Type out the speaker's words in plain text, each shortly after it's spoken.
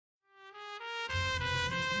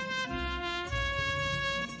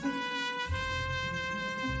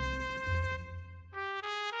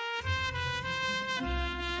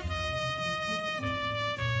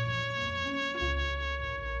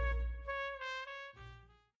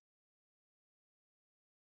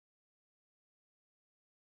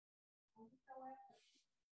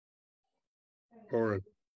Or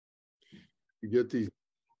you get these.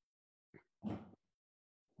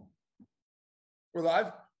 We're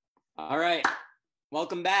live. All right.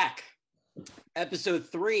 Welcome back. Episode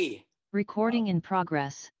 3. Recording in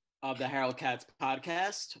progress. Of the Harold Katz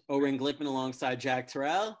podcast. O-Ring Glickman alongside Jack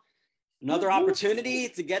Terrell. Another opportunity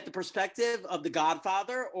to get the perspective of the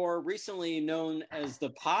Godfather, or recently known as the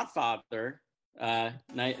Podfather.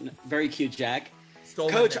 Very cute, Jack.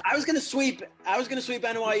 Coach, I was gonna sweep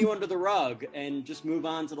NYU under the rug and just move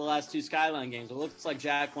on to the last 2 Skyline games. It looks like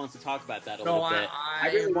Jack wants to talk about that a little bit. I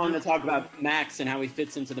really wanted to talk about Max and how he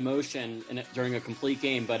fits into the motion during a complete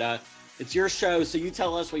game, but it's your show, so you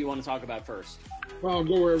tell us what you want to talk about first. Well, I'll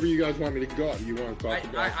go wherever you guys want me to go. You want to talk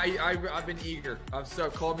about? I've been eager.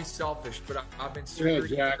 Call me selfish, but I've been super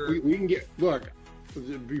Jack, eager. We can get. Look,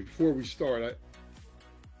 before we start,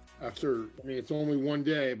 it's only one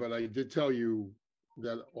day, but I did tell you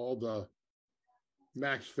that all the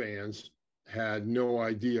Max fans had no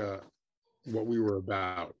idea what we were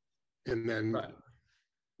about, and then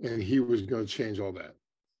and he was going to change all that,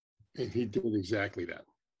 and he did exactly that.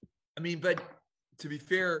 I mean, but to be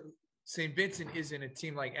fair, St. Vincent isn't a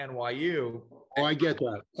team like NYU. Oh, I get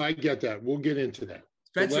that. We'll get into that.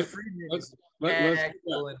 Spencer Friedman is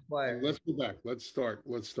excellent player. Let's go back. Let's start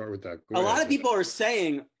with that. A lot of people are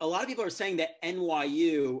saying that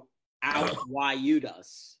NYU out-YU'd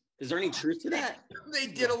us. Is there any truth to that? They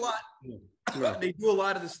did a lot. Yeah. They do a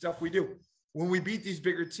lot of the stuff we do. When we beat these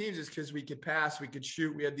bigger teams, it's because we could pass, we could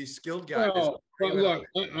shoot, we had these skilled guys. Well, look,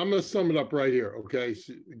 I'm going to sum it up right here, okay?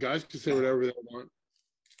 So guys can say whatever they want.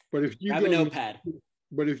 But if you have a notepad.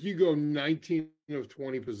 But if you go 19 of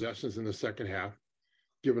 20 possessions in the second half,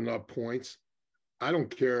 giving up points, I don't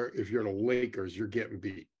care if you're the Lakers, you're getting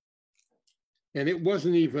beat. And it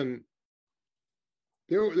wasn't even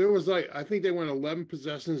there was I think they went 11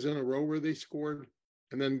 possessions in a row where they scored,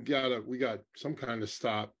 and then we got some kind of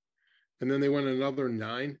stop, and then they went another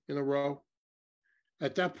 9 in a row.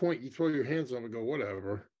 At that point, you throw your hands up and go,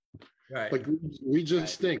 whatever. Right. Like we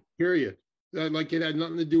just stink. Period. Like it had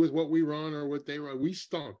nothing to do with what we run or what they run. We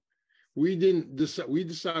stunk. We didn't decide. We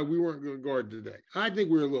decided we weren't going to guard today. I think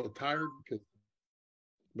we were a little tired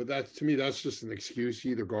but that's, to me, that's just an excuse.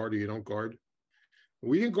 You either guard or you don't guard.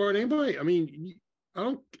 We didn't guard anybody. I mean,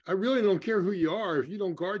 I really don't care who you are. If you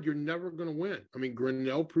don't guard, you're never going to win. I mean,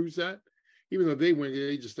 Grinnell proves that. Even though they win,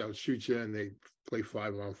 they just outshoot you and they play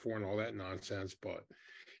 5-on-4 and all that nonsense. But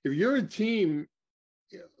if you're a team,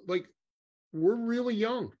 like, we're really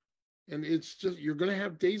young. And it's just, you're going to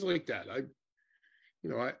have days like that.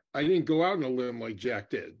 I didn't go out on a limb like Jack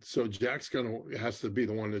did. So Jack's has to be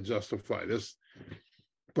the one to justify this.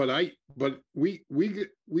 But we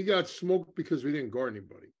got smoked because we didn't guard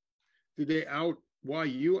anybody. Did they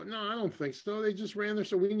out-YU? No, I don't think so. They just ran there.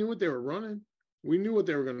 So we knew what they were running. We knew what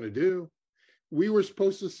they were going to do. We were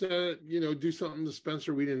supposed to do something to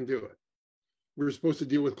Spencer. We didn't do it. We were supposed to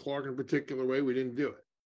deal with Clark in a particular way. We didn't do it.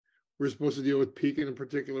 We're supposed to deal with Peak in a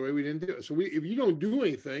particular way. We didn't do it. So if you don't do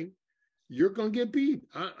anything, you're going to get beat.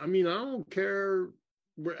 I mean, I don't care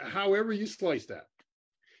however you slice that.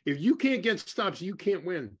 If you can't get stops, you can't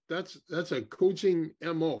win. That's a coaching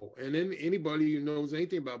MO. And then anybody who knows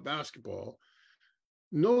anything about basketball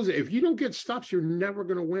knows that if you don't get stops, you're never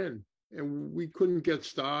going to win. And we couldn't get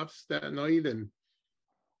stops that night. And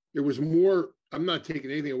it was more, I'm not taking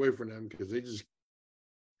anything away from them because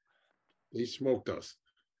they smoked us.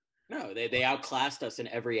 No, they outclassed us in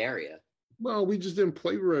every area. Well, we just didn't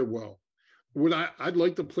play very well. I'd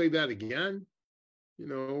like to play that again.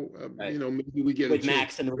 Right. Maybe we get with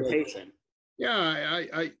Max in the rotation.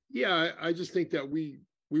 Yeah, I just think that we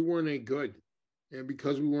weren't any good, and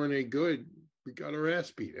because we weren't any good, we got our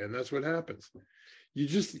ass beat, and that's what happens.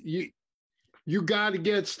 You got to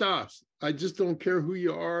get stops. I just don't care who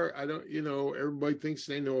you are. I don't. Everybody thinks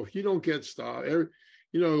they know. If you don't get stops,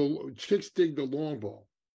 chicks dig the long ball.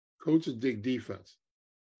 Coaches dig defense.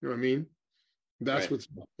 You know what I mean? That's right.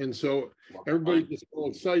 And so everybody gets all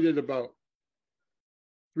excited about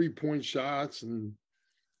 3-point shots and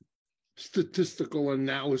statistical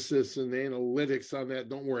analysis and analytics on that.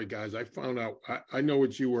 Don't worry, guys. I found out. I know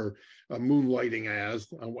what you were moonlighting as.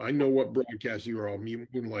 I know what broadcast you were all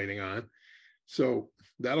moonlighting on. So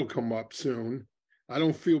that'll come up soon. I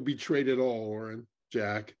don't feel betrayed at all, Oren.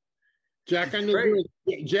 Jack, I know.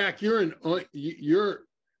 Jack, you're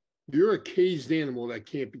a caged animal that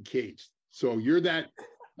can't be caged. So you're that,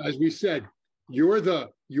 as we said, you're the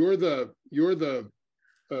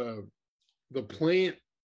plant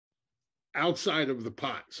outside of the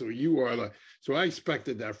pot. So you are so I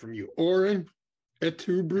expected that from you. Oren, et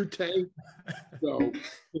tu, Brute. So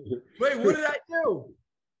wait, what did I do?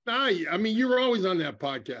 I mean, you were always on that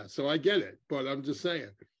podcast, so I get it. But I'm just saying,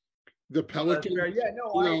 the Pelicans. Yeah,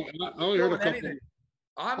 no, I only heard a couple.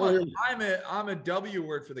 I'm a W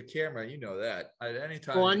word for the camera. You know that. At any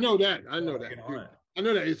time. Oh, I know that. I know that. I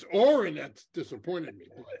know that. It's Oren that's disappointed me.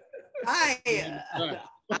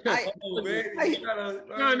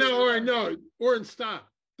 No, Oren, stop.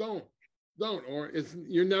 Don't, Oren.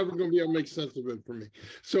 You're never going to be able to make sense of it for me.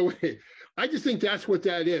 So I just think that's what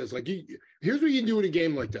that is. Like, here's what you do in a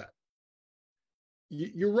game like that.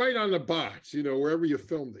 You're right on the box, wherever you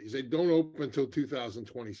film these. They don't open until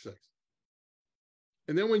 2026.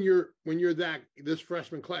 And then when you're this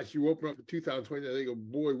freshman class, you open up in 2020, they go,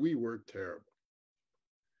 boy, we were terrible.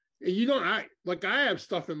 And I have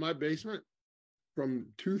stuff in my basement from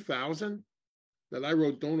 2000 that I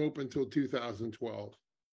wrote don't open until 2012.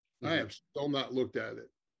 Mm-hmm. I have still not looked at it.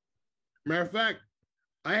 Matter of fact,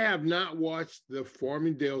 I have not watched the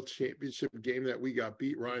Farmingdale championship game that we got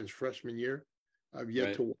beat Ryan's freshman year. I've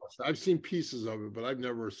yet to watch it. I've seen pieces of it, but I've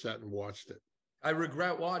never sat and watched it. I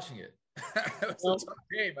regret watching it. It was a tough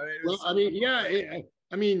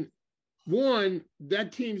game. One,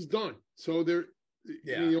 that team's done. So the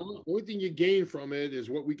only thing you gain from it is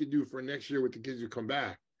what we could do for next year with the kids who come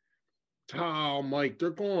back. Tal, Mike, they're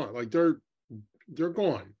gone. Like they're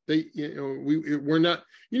gone. We're not.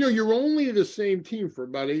 You're only the same team for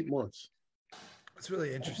about 8 months. That's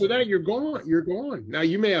really interesting. So that you're gone. You're gone. Now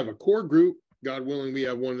you may have a core group. God willing, we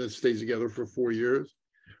have one that stays together for 4 years.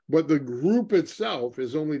 But the group itself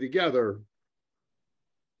is only together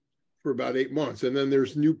for about 8 months. And then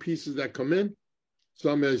there's new pieces that come in.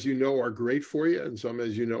 Some, as you know, are great for you, and some,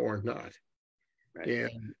 as you know, are not. Right.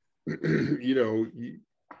 And,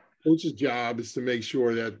 coach's job is to make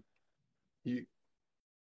sure that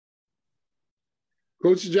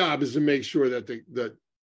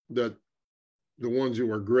the ones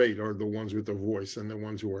who are great are the ones with the voice, and the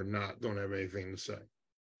ones who are not don't have anything to say.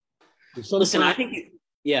 Listen, I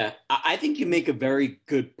think you make a very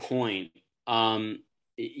good point.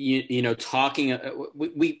 Talking,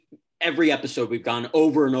 we every episode we've gone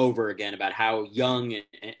over and over again about how young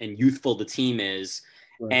and youthful the team is,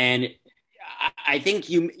 right. And I think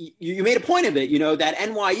you made a point of it. That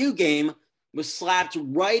NYU game was slapped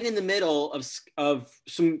right in the middle of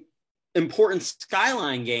some important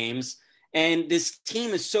Skyline games, and this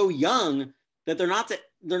team is so young that they're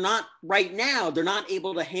not right now. They're not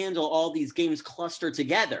able to handle all these games clustered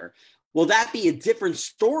together. Will that be a different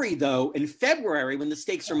story though in February when the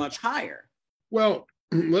stakes are much higher? Well,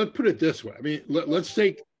 let's put it this way. I mean, let's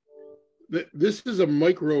take this is a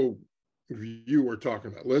micro view we're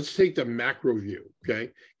talking about. Let's take the macro view.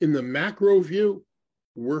 Okay, in the macro view,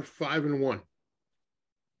 we're 5-1.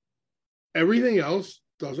 Everything else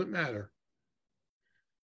doesn't matter.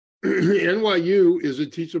 NYU is a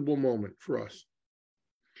teachable moment for us.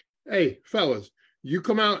 Hey, fellas, you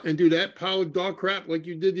come out and do that pile of dog crap like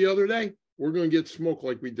you did the other day, we're going to get smoked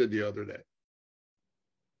like we did the other day.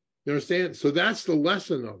 You understand? So that's the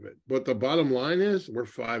lesson of it. But the bottom line is we're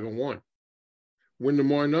 5-1. Win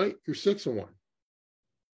tomorrow night, you're 6-1.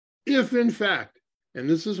 If in fact, and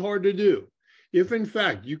this is hard to do, if in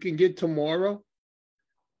fact you can get tomorrow,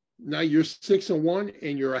 now you're 6-1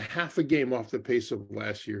 and you're a half a game off the pace of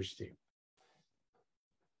last year's team.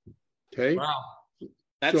 Okay. Wow.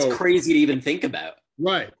 That's crazy to even think about.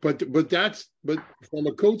 Right. But from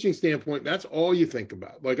a coaching standpoint, that's all you think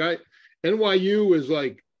about. Like NYU is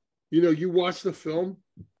like, you watch the film,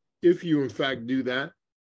 if you in fact do that,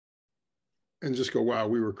 and just go, wow,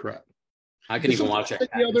 we were crap. I can even watch it.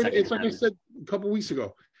 It's like I said a couple weeks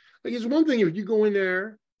ago. Like, it's one thing if you go in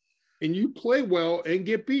there and you play well and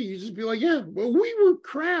get beat, you just be like, yeah, well, we were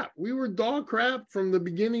crap. We were dog crap from the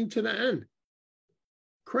beginning to the end.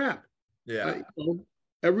 Crap. Yeah.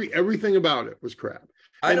 Everything about it was crap.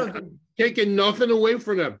 I'm taking nothing away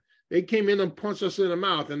from them. They came in and punched us in the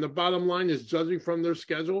mouth. And the bottom line is, judging from their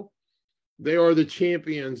schedule, they are the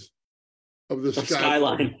champions of the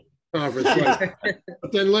Skyline Conference. Right?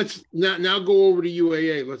 But then let's now go over to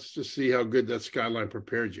UAA. Let's just see how good that Skyline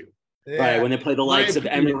prepared you. Yeah. Right, when they play the likes of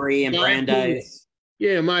Emory and Brandeis.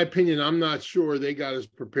 Yeah, in my opinion, I'm not sure they got as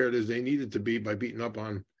prepared as they needed to be by beating up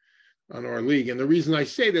on our league. And the reason I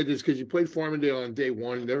say that is because you played Farmingdale on day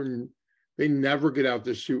one. They never get out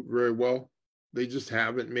to shoot very well. They just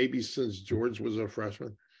haven't, maybe since George was a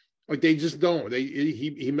freshman. Like, they just don't.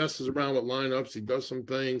 He messes around with lineups. He does some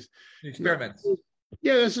things. He experiments.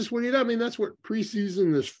 Yeah, that's just what he does. I mean, that's what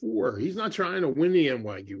preseason is for. He's not trying to win the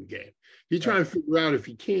NYU game. He's trying to figure out if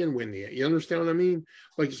he can win the. You understand what I mean?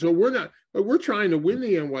 Like, so we're trying to win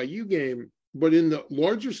the NYU game, but in the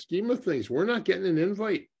larger scheme of things, we're not getting an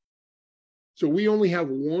invite. So we only have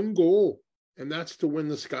one goal and that's to win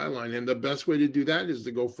the Skyline. And the best way to do that is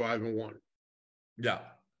to go 5-1. Yeah.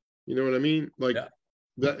 You know what I mean? Like Yeah.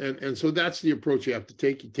 that, and so that's the approach you have to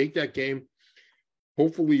take. You take that game.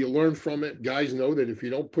 Hopefully you learn from it. Guys know that if you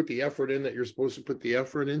don't put the effort in that you're supposed to put the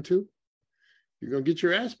effort into, you're going to get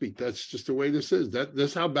your ass beat. That's just the way this is.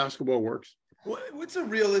 That's how basketball works. What's a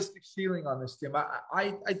realistic ceiling on this, Tim?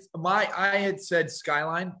 I had said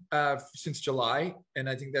Skyline since July, and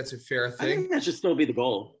I think that's a fair I thing. think that should still be the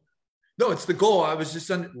goal. No, it's the goal. I was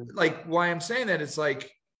just like, why I'm saying that, it's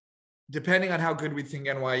like, depending on how good we think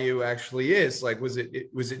NYU actually is, like, was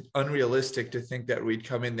it unrealistic to think that we'd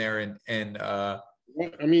come in there and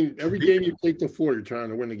I mean, every game you take the floor, you're trying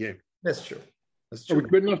to win the game. That's true. That's Are we true.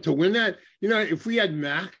 good enough to win that? You know, if we had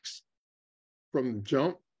Max from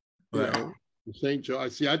jump, you Right. know, St. Joe,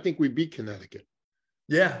 I think we beat Connecticut.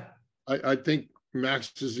 Yeah. I think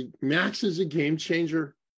Max is a game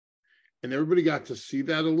changer, and everybody got to see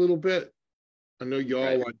that a little bit. I know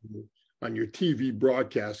y'all on your TV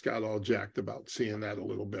broadcast got all jacked about seeing that a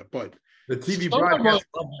little bit, but The TV some broadcast.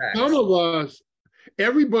 some of us,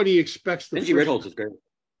 everybody expects the Benji Ritholtz is great.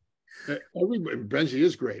 everybody. Benji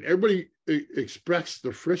is great. Everybody expects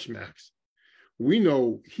the Frisch Max. We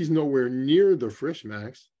know he's nowhere near the Frisch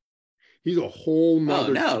Max. He's a whole Oh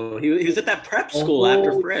nother. no, he was at that prep school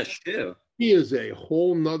after Frisch too. He is a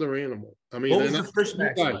whole nother animal. I mean, What was and the first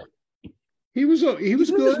match guy. like? He was He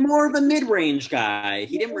was good. more of a mid-range guy.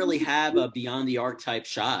 He didn't really have a beyond the arc type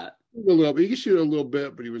shot. A little bit. He could shoot a little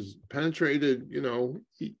bit, but he was penetrated. You know,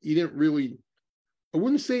 he didn't really. I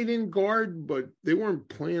wouldn't say he didn't guard, but they weren't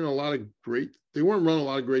playing a lot of great. They weren't running a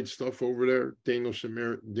lot of great stuff over there. Daniel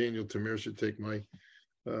Tamir should take my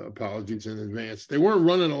apologies in advance. They weren't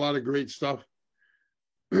running a lot of great stuff,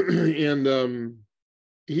 and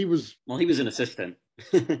he was. Well, he was an assistant.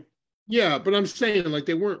 Yeah, but I'm saying like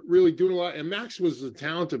they weren't really doing a lot. And Max was a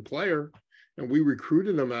talented player, and we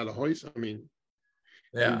recruited him out of high school. I mean,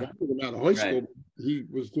 Yeah. we wanted him out of high school. He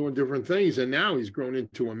was doing different things, and now he's grown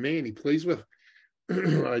into a man. He plays with.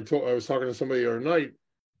 I was talking to somebody the other night.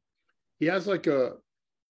 He has like a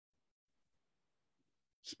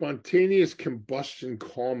spontaneous combustion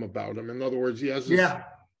calm about him. In other words, he has this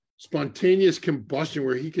spontaneous combustion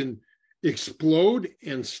where he can explode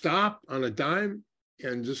and stop on a dime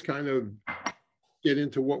and just kind of get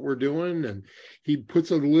into what we're doing. And he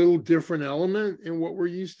puts a little different element in what we're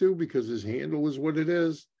used to because his handle is what it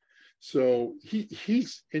is. So he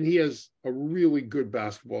has a really good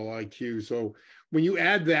basketball IQ. So when you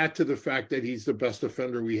add that to the fact that he's the best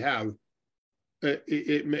defender we have, let's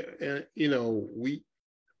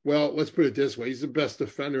put it this way. He's the best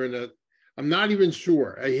defender in that. I'm not even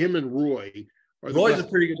sure. Him and Roy. Roy's a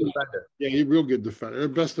pretty good defender. Yeah, he's a real good defender. They're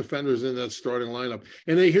best defenders in that starting lineup.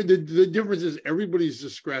 And the difference is everybody's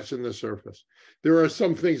just scratching the surface. There are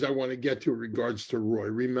some things I want to get to in regards to Roy.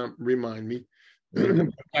 Remind me.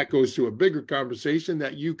 That goes to a bigger conversation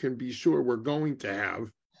that you can be sure we're going to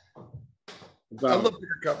have. I love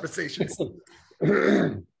bigger conversations.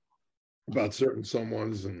 About certain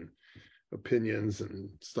someone's and opinions and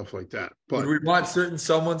stuff like that. But would we want certain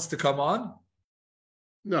someones to come on?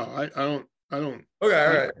 No, I don't. Okay, all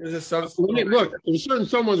right. Look, if certain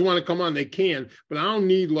someones want to come on, they can, but I don't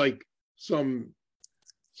need like some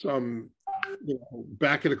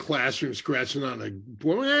back of the classroom scratching on a. I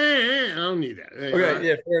don't need that. Okay,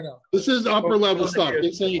 yeah, fair enough. This is upper level stuff.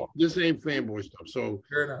 This ain't fanboy stuff. So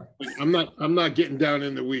fair enough. I'm not getting down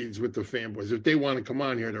in the weeds with the fanboys. If they want to come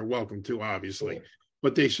on here, they're welcome to, obviously,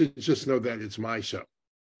 but they should just know that it's my show.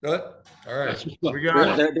 Good. All right.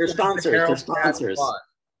 They're sponsors. They're sponsors.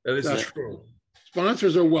 That is true.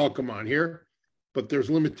 Sponsors are welcome on here, but there's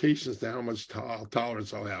limitations to how much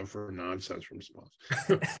tolerance I'll have for nonsense from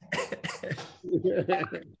sponsors.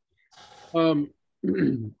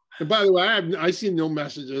 And by the way, I see no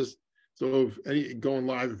messages. So if going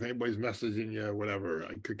live, if anybody's messaging you, whatever,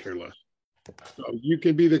 I could care less. So you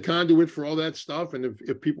can be the conduit for all that stuff. And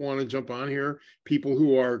if people want to jump on here, people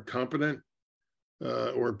who are competent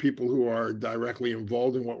or people who are directly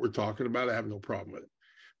involved in what we're talking about, I have no problem with it.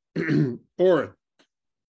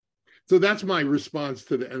 So that's my response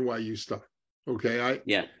to the NYU stuff. Okay. I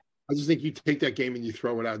just think you take that game and you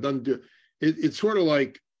throw it out. Doesn't do it. It's sort of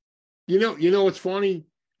like, you know, it's funny.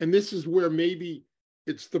 And this is where maybe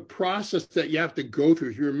it's the process that you have to go through.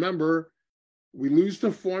 If you remember, we lose to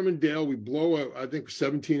Farmingdale. We blow I think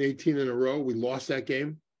 17, 18 in a row. We lost that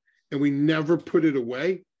game and we never put it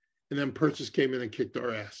away. And then Purchase came in and kicked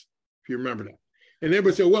our ass. If you remember that. And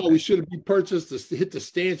everybody said, well, we should have been Purchase to hit the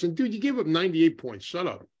stanchion. Dude, you gave up 98 points. Shut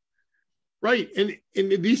up. Right. And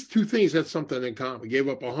these two things had something in common. We gave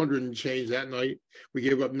up 100 and change that night. We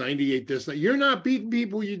gave up 98 this night. You're not beating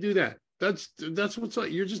people. You do that. That's what's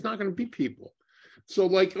like. You're just not going to beat people. So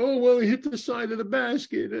like, oh, well, he hit the side of the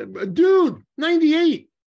basket. Dude, 98.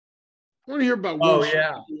 I want to hear about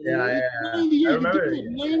yeah. 98. I remember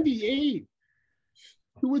Dude, 98.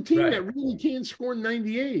 To a team that really can't score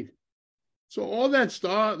 98. So all that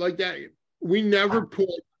stuff like that, we never put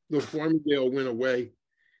the Farmingdale win away.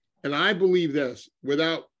 And I believe this,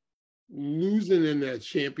 without losing in that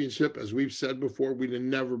championship, as we've said before, we'd have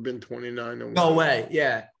never been 29-1. No way.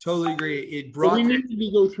 Yeah, totally agree. It brought. We need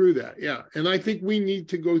to go through that. Yeah. And I think we need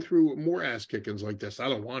to go through more ass kickings like this. I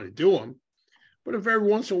don't want to do them. But if every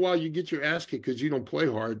once in a while you get your ass kicked because you don't play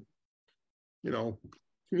hard, you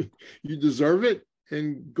deserve it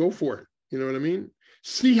and go for it. You know what I mean?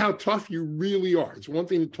 See how tough you really are. It's one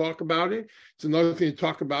thing to talk about it. It's another thing to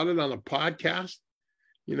talk about it on a podcast.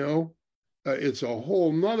 It's a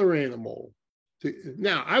whole nother animal.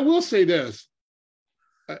 Now, I will say this.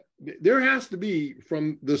 There has to be,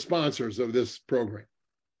 from the sponsors of this program,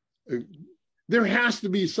 there has to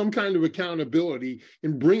be some kind of accountability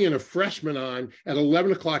in bringing a freshman on at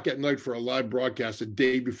 11 o'clock at night for a live broadcast a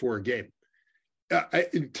day before a game.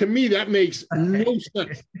 To me, that makes no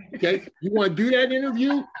sense. Okay, you want to do that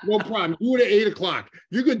interview? No problem. Do it at 8 o'clock.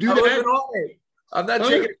 You can do that. I'm not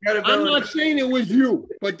taking credibility. I'm not saying it was you,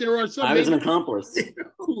 but there are some. I was an accomplice.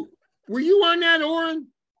 Were you on that, Oren?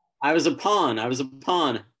 I was a pawn. I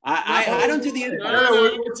don't do the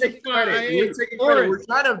interview. We're taking credit. We're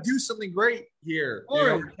trying to do something great here.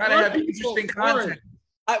 We're trying to have interesting content.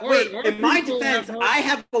 Wait, in my defense, I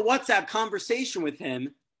have a WhatsApp conversation with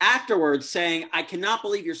him afterwards saying, I cannot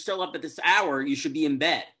believe you're still up at this hour. You should be in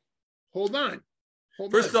bed. Hold on.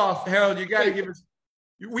 First off, Harold, you got to give us.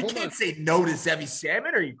 We can't say no to Zevi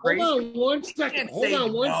Salmon. Are you crazy? Hold on 1 second.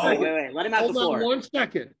 Wait. Let him have the floor.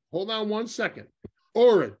 Hold on 1 second.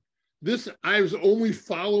 Oren, I was only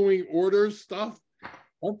following orders stuff.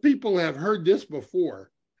 Our people have heard this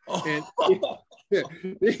before. And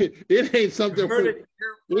it ain't something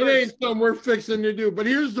we're fixing to do. But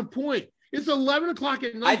here's the point. It's 11 o'clock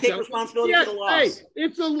at night. I take responsibility for the loss. Hey,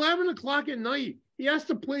 it's 11 o'clock at night. He has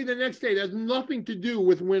to play the next day. It has nothing to do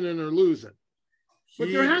with winning or losing. But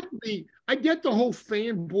there has to be, I get the whole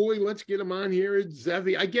fanboy, let's get him on here. It's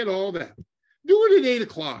Zevi. I get all that. Do it at 8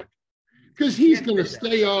 o'clock. Because he's going to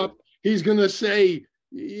stay up. He's going to say,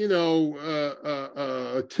 Tikkun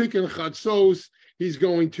Chatzos. He's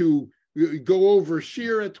going to go over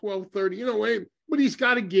Shir at 12:30. But he's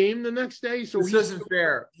got a game the next day. So this isn't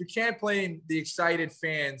fair. You can't blame the excited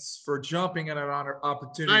fans for jumping at an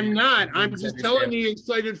opportunity. I'm not. I'm just telling the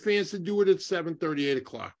excited fans to do it at 7:30, 8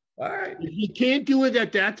 o'clock. All right. If you can't do it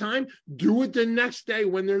at that time, do it the next day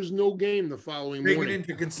when there's no game the following morning. Take it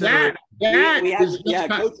into consideration.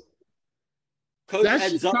 Coach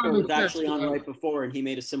Ed Zucker was actually on right before, and he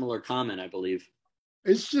made a similar comment, I believe.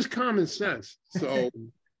 It's just common sense. So,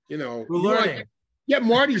 we're learning. Get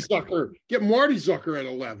Marty Zucker at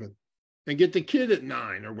 11 and get the kid at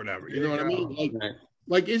 9 or wwhatever. You know what I mean?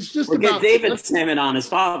 Like it's just about get David Salmon on his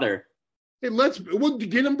father. Hey, we'll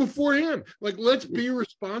get him before him. Like, let's be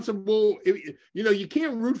responsible. You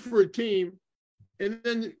can't root for a team and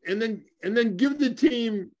then give the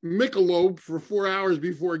team Michelob for 4 hours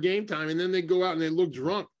before game time, and then they go out and they look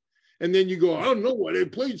drunk. And then you go, I don't know why they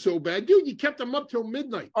played so bad. Dude, you kept them up till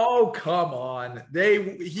midnight. Oh, come on.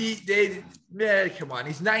 Come on.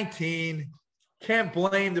 He's 19. Can't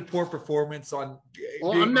blame the poor performance on.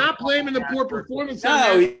 Well, I'm not blaming the poor performance.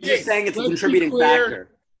 No, he's just saying it's a contributing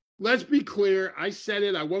factor. Let's be clear. I said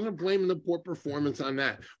it. I wasn't blaming the poor performance on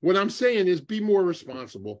that. What I'm saying is be more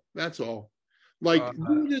responsible. That's all. Like,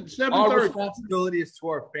 our responsibility is to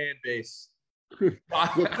our fan base.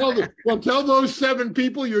 Tell those 7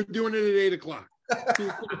 people you're doing it at 8 o'clock.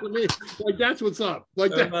 Like, that's what's up.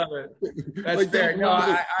 Like that. That's like fair.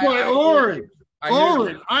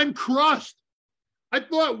 Oren, I'm crushed. I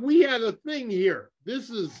thought we had a thing here.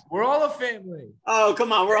 We're all a family. Oh,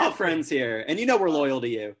 come on. We're all friends here. And we're loyal to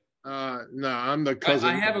you. No, I'm the cousin.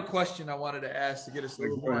 I have a question I wanted to ask to get us a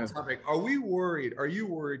little more on topic. Are you worried,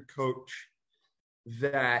 Coach,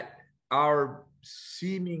 that our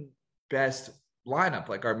seeming best lineup,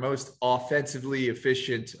 like our most offensively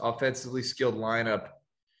efficient, offensively skilled lineup,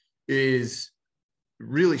 is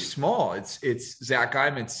really small? It's Zach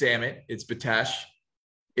Hyman, Samet, it's Batesh,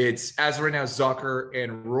 it's as of right now Zucker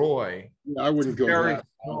and Roy. Yeah, I wouldn't go that.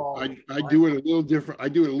 I do it a little different. I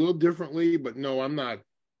do it a little differently, but no, I'm not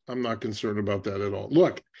concerned about that at all.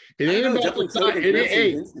 Look, it ain't about the size. It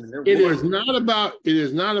is not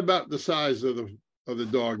about the size of the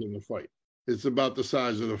dog in the fight. It's about the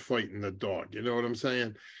size of the fight and the dog. You know what I'm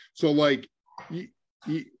saying? So, like,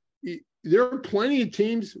 there are plenty of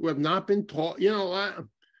teams who have not been taught.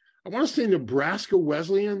 I want to say Nebraska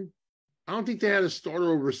Wesleyan. I don't think they had a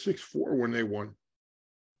starter over 6'4" when they won.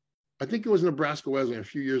 I think it was Nebraska Wesleyan a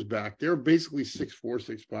few years back. They were basically 6'4",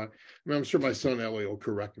 6'5". I mean, I'm sure my son Ellie will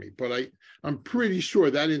correct me, but I'm pretty sure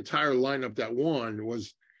that entire lineup that won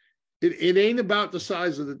was. It ain't about the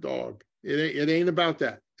size of the dog. It ain't about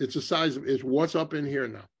that. It's the size of it's what's up in here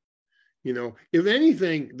now. You know, if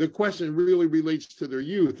anything, the question really relates to their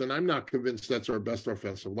youth, and I'm not convinced that's our best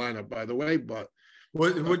offensive lineup, by the way. But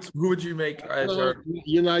who would you make as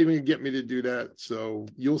you're not even gonna get me to do that, so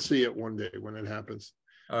you'll see it one day when it happens.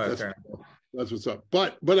 Okay. That's what's up.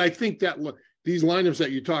 But I think that these lineups that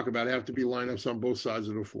you talk about have to be lineups on both sides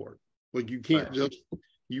of the floor. Like you can't just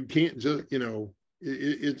you know.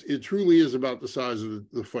 It truly is about the size of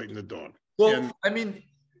the fight in the dog. Well, I mean,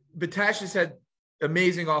 Batash has had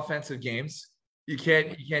amazing offensive games. You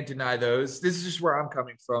can't deny those. This is just where I'm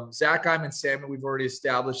coming from. Zach Hyman Salmon, we've already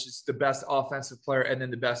established, is the best offensive player and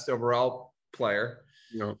then the best overall player.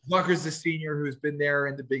 Bucker's the senior who's been there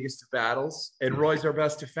in the biggest of battles, and Roy's our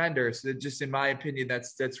best defender. So just in my opinion,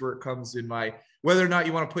 that's where it comes in my whether or not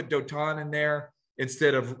you want to put Dotan in there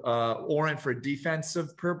instead of Oren for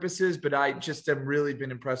defensive purposes, but I just have really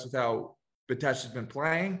been impressed with how Batash has been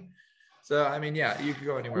playing. So I mean, yeah, you can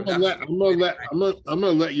go anywhere. I'm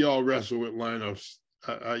gonna let y'all wrestle with lineups.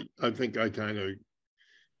 I think I'm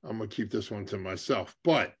gonna keep this one to myself.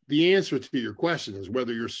 But the answer to your question is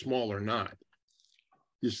whether you're small or not.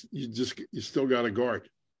 You still got to guard.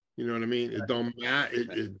 You know what I mean? It don't matter.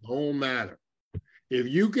 It don't matter. If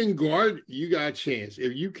you can guard, you got a chance.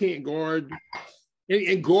 If you can't guard.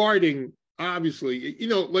 And guarding, obviously, you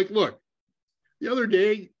know, like, look, the other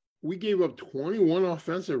day, we gave up 21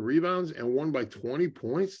 offensive rebounds and won by 20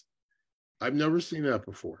 points. I've never seen that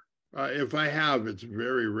before. If I have, it's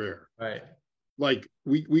very rare. Right. Like,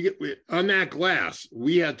 we on that glass,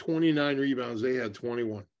 we had 29 rebounds. They had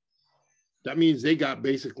 21. That means they got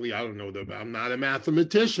basically, I don't know, I'm not a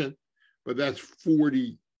mathematician, but that's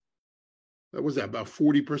 40. That was that, about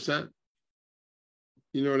 40%?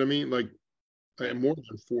 You know what I mean? Like, and more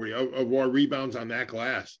than 40 of our rebounds on that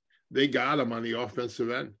glass. They got them on the offensive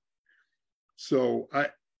end. So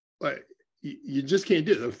you just can't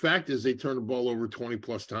do it. The fact is they turn the ball over 20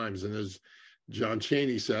 plus times. And as John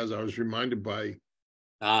Chaney says, I was reminded by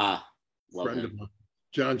a friend of mine.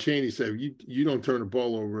 John Chaney said, you don't turn the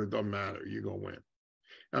ball over, it doesn't matter. You're going to win.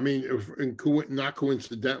 I mean, not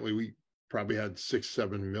coincidentally, we probably had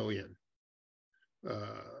 6-7 million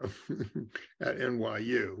at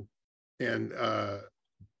NYU. And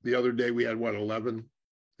the other day we had 11,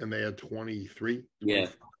 and they had 23. Yeah,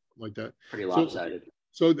 like that. Pretty lopsided.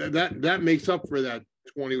 So that makes up for that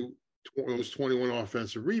 21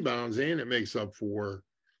 offensive rebounds, and it makes up for,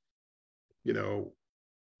 you know,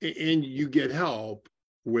 and you get help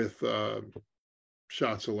with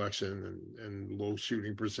shot selection and low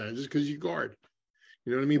shooting percentages because you guard.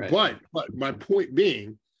 You know what I mean? Right. But my point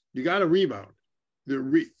being, you got to rebound.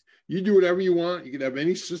 You do whatever you want. You can have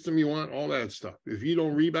any system you want, all that stuff. If you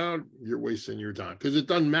don't rebound, you're wasting your time because it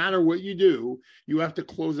doesn't matter what you do. You have to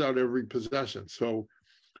close out every possession. So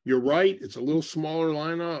you're right. It's a little smaller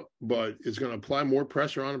lineup, but it's going to apply more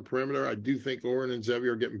pressure on the perimeter. I do think Oren and Zevi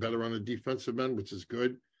are getting better on the defensive end, which is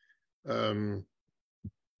good. And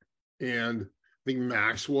I think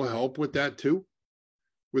Max will help with that too.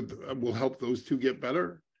 Will help those two get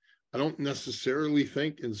better. I don't necessarily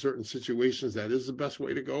think in certain situations that is the best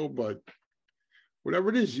way to go, but whatever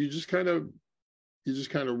it is, you just kind of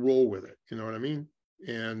roll with it. You know what I mean?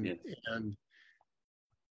 And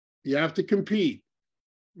you have to compete.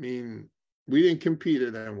 I mean, we didn't compete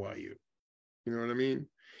at NYU. You know what I mean?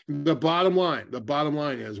 The bottom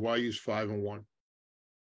line is YU's 5-1.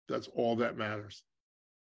 That's all that matters.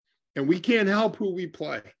 And we can't help who we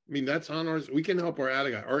play. I mean, that's on ours. We can help our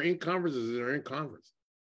other guy. Our in-conferences are in-conference.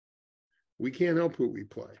 We can't help who we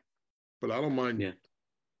play. But I don't mind. Yeah.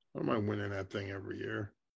 I don't mind winning that thing every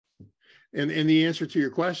year. And the answer to your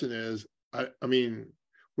question is, I mean,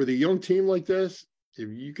 with a young team like this, if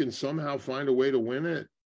you can somehow find a way to win it,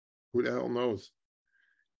 who the hell knows?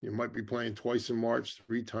 You might be playing twice in March,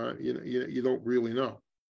 3 times. You don't really know.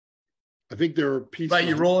 I think there are pieces. But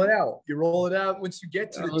you roll it out. You roll it out once you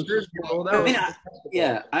get to the jersey. You roll it out.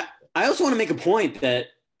 I also want to make a point that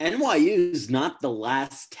NYU is not the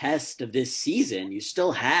last test of this season. You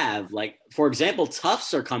still have, like, for example,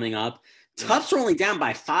 Tufts are coming up. Tufts are only down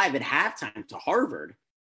by 5 at halftime to Harvard.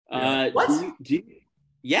 What?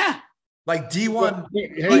 Yeah. Like D1.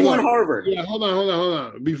 D1 Harvard. Yeah, hold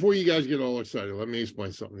on. Before you guys get all excited, let me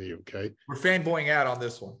explain something to you, okay? We're fanboying out on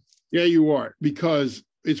this one. Yeah, you are, because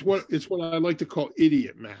it's what I like to call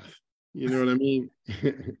idiot math. You know what I mean?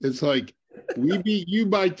 It's like We beat you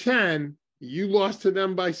by 10. You lost to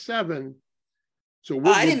them by 7. So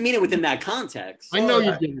I didn't mean it within that context. I know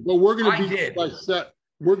you didn't, but we're going to beat you by 7.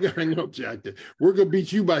 I know Jack did. We're going to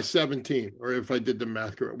beat you by 17, or if I did the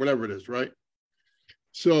math correct, whatever it is, right?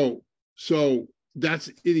 So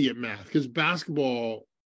that's idiot math, because basketball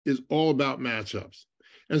is all about matchups.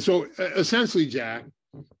 And so essentially, Jack,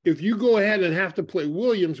 if you go ahead and have to play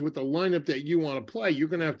Williams with the lineup that you want to play, you're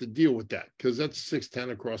going to have to deal with that, because that's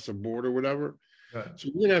 6'10" across the board or whatever. Right. So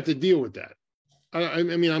you're going to have to deal with that. I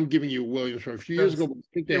mean, I'm giving you Williams from a few years ago. But I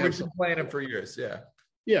think they have been playing him for years. Yeah.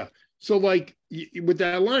 Yeah. So like with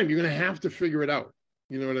that lineup, you're going to have to figure it out.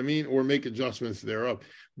 You know what I mean? Or make adjustments thereof.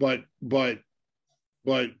 But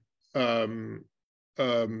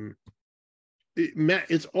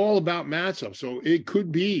it's all about matchup. So it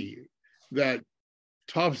could be that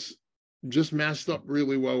Tufts just matched up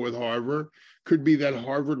really well with Harvard. Could be that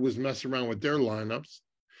Harvard was messing around with their lineups.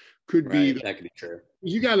 Could be that could be true.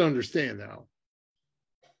 You got to understand now.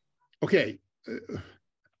 Okay,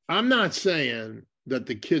 I'm not saying that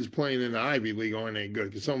the kids playing in the Ivy League aren't any good,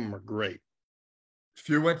 because some of them are great.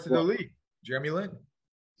 Few went to the league. Jeremy Lin.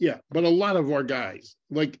 Yeah, but a lot of our guys,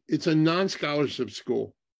 like, it's a non-scholarship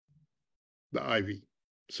school, the Ivy.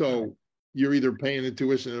 So you're either paying the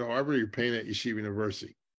tuition at Harvard or you're paying at Yeshiva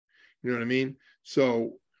University. You know what I mean?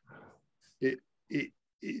 So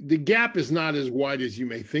the gap is not as wide as you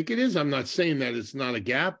may think it is. I'm not saying that it's not a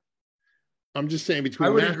gap. I'm just saying between.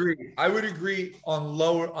 I would agree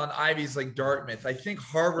on Ivies like Dartmouth. I think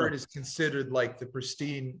Harvard is considered like the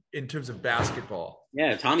pristine in terms of basketball.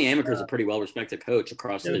 Yeah, Tommy Amaker is a pretty well-respected coach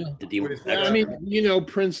across the deal. I mean,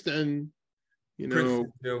 Princeton,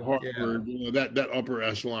 Harvard, that upper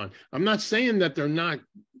echelon. I'm not saying that they're not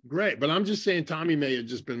great, but I'm just saying Tommy may have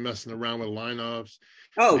just been messing around with lineups.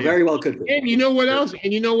 Oh, very well could be. And you know what else?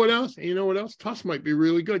 Tufts might be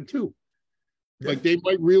really good too. Like they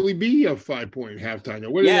might really be a 5-point halftime.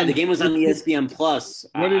 The game was on ESPN Plus.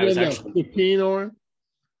 What did it end up? 15 or?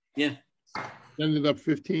 Yeah. Ended up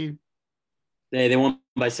 15. They won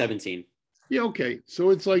by 17. Yeah, okay. So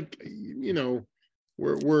it's like,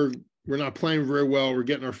 we're not playing very well. We're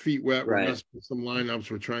getting our feet wet. We're messing with some lineups.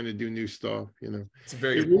 We're trying to do new stuff. It's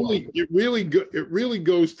very good. It really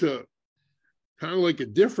goes to kind of like a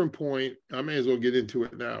different point. I may as well get into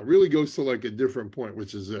it now. It really goes to like a different point,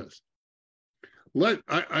 which is this.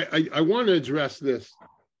 I want to address this.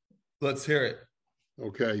 Let's hear it.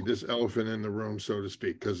 Okay, this elephant in the room, so to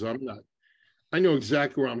speak, because I know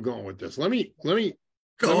exactly where I'm going with this. Let me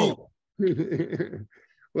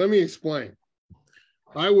explain.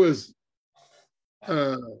 I was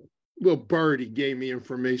little birdie gave me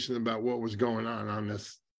information about what was going on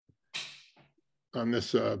this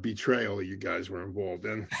betrayal you guys were involved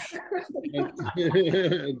in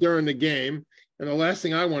during the game. And the last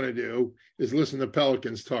thing I want to do is listen to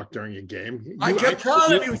Pelicans talk during a game. I kept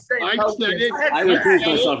telling you. I recused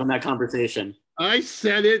myself from that conversation. I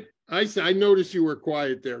said it. I noticed you were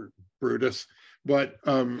quiet there, Brutus. But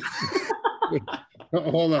hold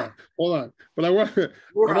on. But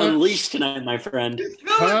we're unleashed tonight, my friend.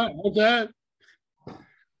 What's that?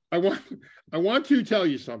 I want to tell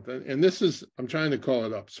you something, and this is, I'm trying to call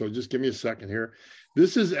it up, so just give me a second here.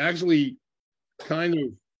 This is actually kind of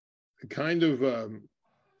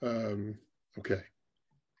okay.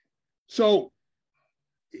 So,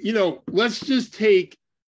 let's just take,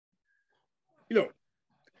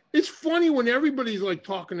 it's funny when everybody's like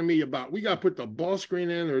talking to me about, we got to put the ball screen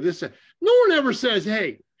in or this. No one ever says,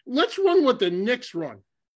 hey, let's run what the Knicks run.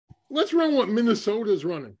 Let's run what Minnesota's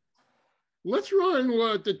running. Let's run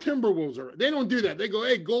what the Timberwolves are. They don't do that. They go,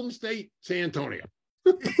 hey, Golden State, San Antonio.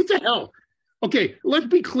 What the hell? Okay, let's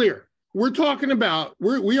be clear. We are talking about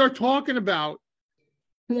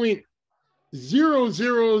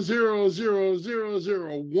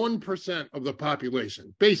 0.0000001% of the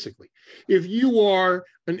population, basically. If you are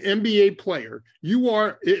an NBA player,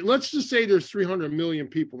 let's just say there's 300 million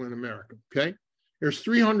people in America, okay? There's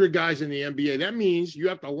 300 guys in the NBA. That means you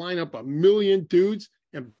have to line up 1 million dudes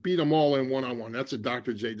and beat them all in one-on-one. That's a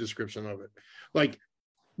Dr. J description of it. Like,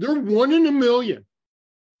 they're 1 in a million.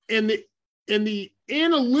 And the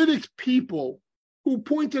analytics people who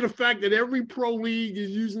point to the fact that every pro league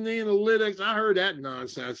is using analytics, I heard that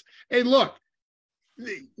nonsense. Hey, look,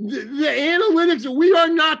 the analytics, we are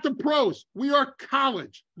not the pros. We are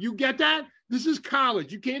college. You get that? This is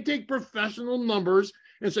college. You can't take professional numbers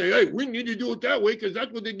and say, hey, we need to do it that way because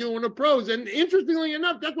that's what they do in the pros. And interestingly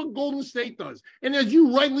enough, that's what Golden State does. And as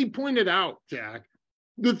you rightly pointed out, Jack,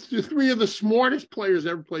 the 3 of the smartest players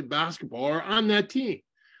ever played basketball are on that team,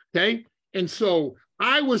 okay? And so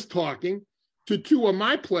I was talking to two of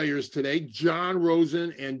my players today, John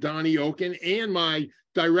Rosen and Donnie Oken, and my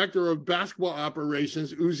director of basketball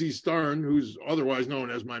operations, Uzi Stern, who's otherwise known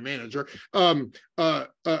as my manager.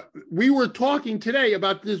 We were talking today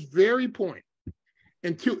about this very point.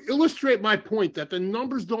 And to illustrate my point that the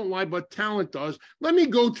numbers don't lie, but talent does, let me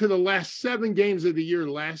go to the last 7 games of the year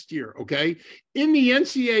last year, okay? In the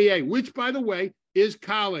NCAA, which, by the way, is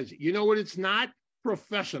college. You know what it's not?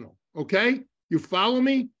 Professional, okay? You follow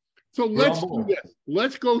me? So let's do this.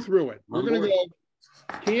 Let's go through it. We're going to go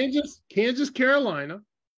Kansas, Carolina,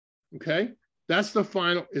 okay? That's the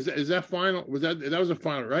final. Is that final? That was a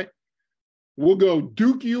final, right? We'll go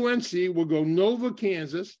Duke, UNC. We'll go Nova,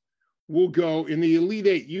 Kansas. We'll go in the Elite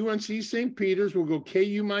Eight, UNC St. Peter's. We'll go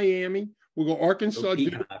KU Miami. We'll go Arkansas,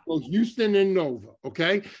 Duke, we'll go Houston, and Nova.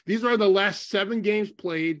 Okay, these are the last 7 games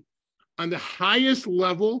played on the highest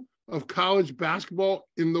level of college basketball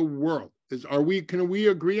in the world. Can we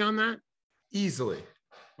agree on that? Easily.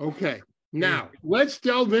 Okay. Now let's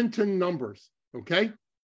delve into numbers. Okay,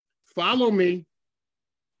 follow me.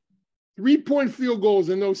 3-point field goals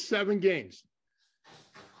in those 7 games.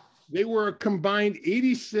 They were a combined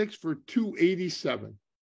 86 for 287.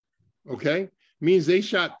 Okay? Means they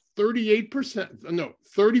shot 38%. No,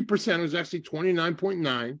 30%. It was actually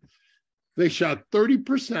 29.9. They shot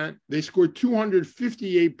 30%. They scored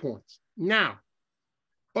 258 points. Now,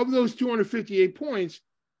 of those 258 points,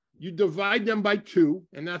 you divide them by 2,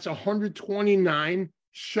 and that's 129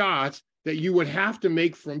 shots that you would have to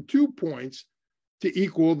make from 2 points to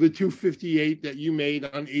equal the 258 that you made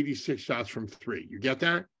on 86 shots from 3. You get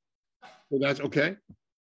that? So that's okay.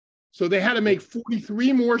 So they had to make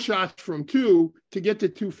 43 more shots from 2 to get to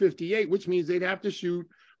 258, which means they'd have to shoot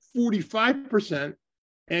 45%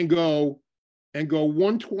 and go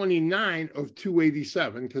 129 of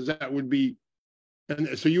 287, because that would be,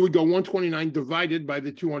 and so you would go 129 divided by the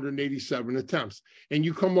 287 attempts, and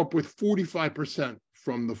you come up with 45%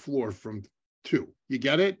 from the floor from 2. You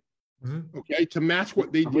get it? Mm-hmm. Okay, to match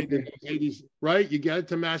what they did in the 80s, right? You get it,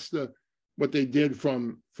 to match what they did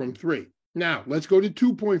from 3. Now, let's go to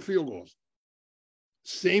 2-point field goals.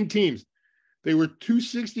 Same teams. They were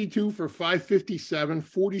 262 for 557,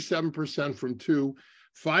 47% from 2,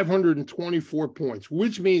 524 points,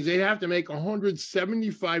 which means they'd have to make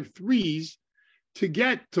 175 threes to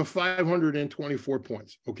get to 524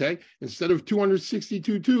 points, okay? Instead of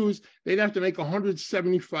 262 twos, they'd have to make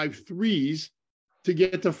 175 threes to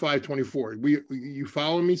get to 524. You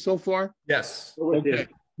following me so far? Yes. Okay.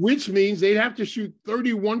 Which means they'd have to shoot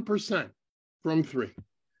 31% from 3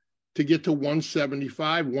 to get to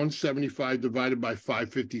 175. 175 divided by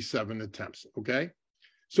 557 attempts, okay?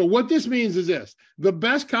 So what this means is this: the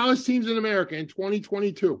best college teams in America in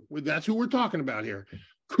 2022, that's who we're talking about here,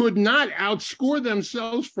 could not outscore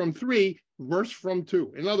themselves from 3 versus from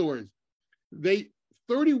 2. In other words,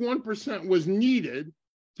 31% was needed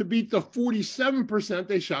to beat the 47%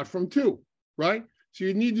 they shot from 2, right? So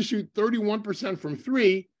you need to shoot 31% from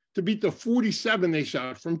 3 to beat the 47 they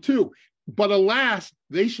shot from 2. But alas,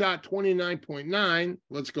 they shot 29.9.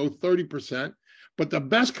 Let's go 30%. But the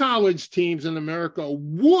best college teams in America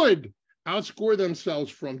would outscore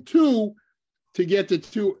themselves from 2 to get to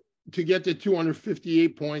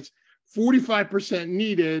 258 points. 45%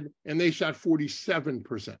 needed, and they shot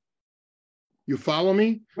 47%. You follow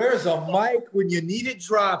me? Where's a mic when you need it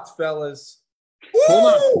dropped, fellas?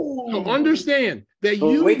 Hold on. So understand that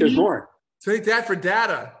there's more. Take that for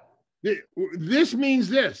data. This means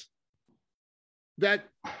this: that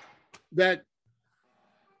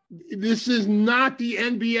this is not the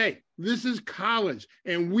NBA. This is college,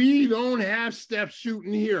 and we don't have Steph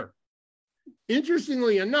shooting here.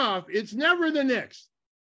 Interestingly enough, it's never the Knicks.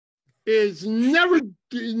 It's never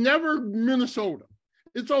Minnesota.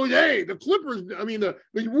 It's always, hey, the Clippers. I mean, the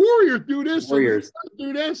Warriors do this. Warriors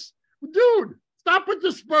do this, dude. Stop with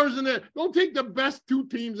the Spurs in there. Don't take the best 2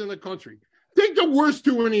 teams in the country. Take the worst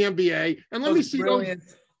 2 in the NBA, and let me see those.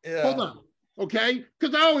 Yeah. Hold on, okay?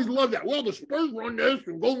 Because I always love that. Well, the Spurs run this,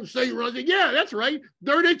 and Golden State runs it. Yeah, that's right.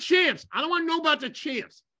 They're the champs. I don't want to know about the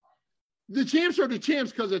champs. The champs are the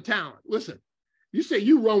champs because of talent. Listen, you say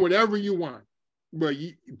you run whatever you want, but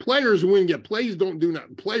players win. Get plays don't do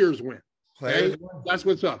nothing. Players win. Okay? That's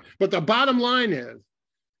what's up. But the bottom line is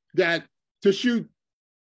that to shoot,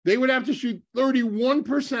 they would have to shoot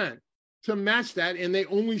 31% to match that, and they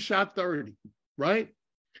only shot 30, right?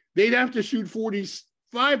 They'd have to shoot 40.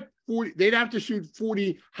 They'd have to shoot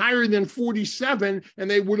 40 higher than 47, and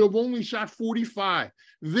they would have only shot 45.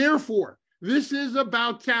 Therefore, this is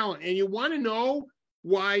about talent. And you want to know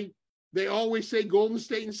why they always say Golden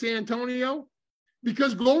State and San Antonio?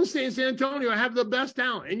 Because Golden State and San Antonio have the best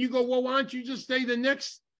talent. And you go, well, why don't you just say the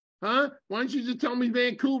Knicks Huh? Why don't you just tell me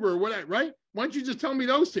Vancouver or whatever, right? Why don't you just tell me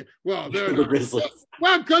those two? Well, they're The Grizzlies.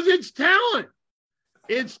 well, because it's talent.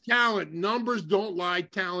 It's talent. Numbers don't lie.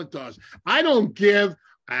 Talent does. I don't give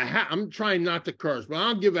I'm trying not to curse, but I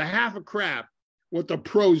don't give a half a crap what the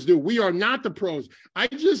pros do. We are not the pros. I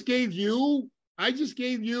just gave you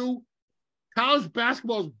college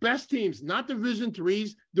basketball's best teams, not Division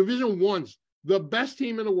threes, Division ones, the best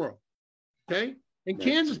team in the world. Okay? And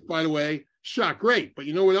Kansas, by the way, shot great. But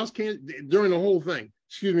you know what else during the whole thing?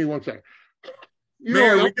 Excuse me one second.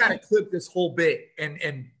 Mayor, we got to clip this whole bit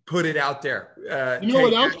and put it out there. You know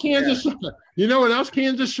what else Kansas shot? You know what else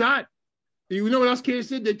Kansas shot? You know what else Kansas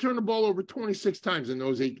did? They turned the ball over 26 times in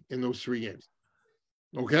those 3 games.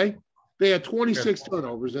 Okay? They had 26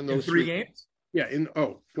 turnovers in those 3 games? Yeah.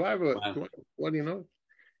 What do you know?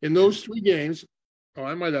 In those 3 games,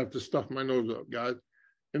 I might have to stuff my nose up, guys.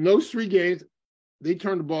 In those 3 games, they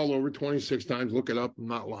turned the ball over 26 times. Look it up. I'm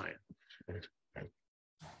not lying.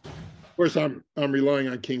 Of course, I'm relying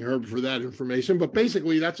on King Herb for that information, but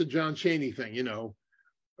basically that's a John Chaney thing,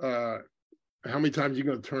 how many times are you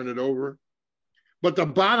going to turn it over? But the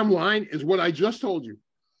bottom line is what I just told you.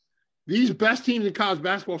 These best teams in college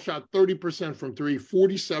basketball shot 30% from 3,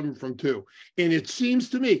 47 from 2. And it seems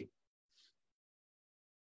to me,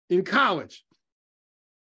 in college,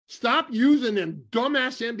 stop using them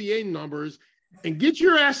dumbass NBA numbers and get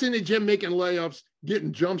your ass in the gym making layups,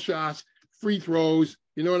 getting jump shots, free throws.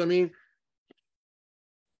 You know what I mean?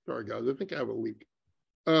 Sorry, guys. I think I have a leak.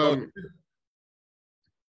 Hold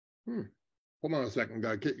on a second,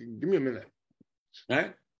 guys. Give me a minute. All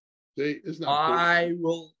right. See, it's not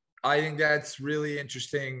cool. I think that's really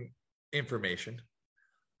interesting information.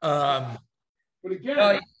 But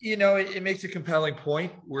again, it makes a compelling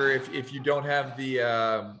point where if you don't have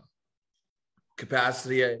the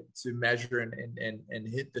capacity to measure and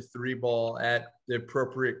hit the 3 ball at the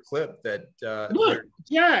appropriate clip, that look,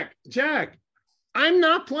 Jack, I'm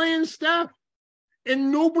not playing Steph,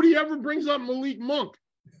 and nobody ever brings up Malik Monk.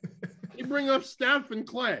 They bring up Steph and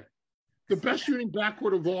Clay, the best shooting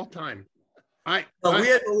backcourt of all time. We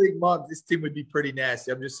had Malik Monk, this team would be pretty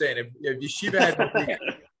nasty. I'm just saying, if Yeshiva had Malik,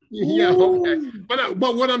 yeah, okay.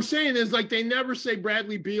 But what I'm saying is, like, they never say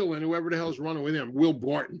Bradley Beal and whoever the hell's running with him, Will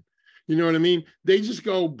Barton. You know what I mean? They just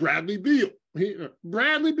go Bradley Beal.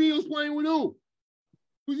 Bradley Beal's playing with who?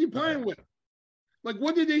 Who's he playing with? Like,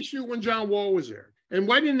 what did they shoot when John Wall was there? And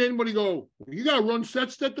why didn't anybody go, you got to run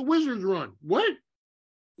sets that the Wizards run? What?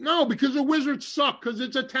 No, because the Wizards suck, because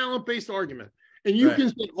it's a talent-based argument. And you can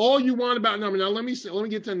say all you want about numbers. Now, let me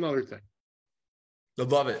get to another thing. I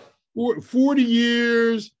love it. 40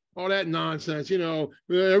 years, all that nonsense,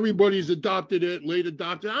 everybody's adopted it, late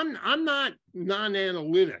adopted. I'm not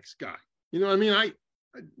non-analytics guy. You know what I mean?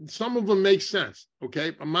 Some of them make sense,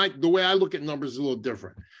 okay? The way I look at numbers is a little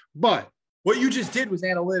different. But what you just did was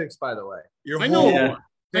analytics, by the way. I know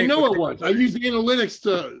it was. I used analytics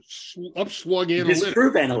to upslug analytics.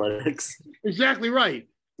 Disprove analytics. Exactly right.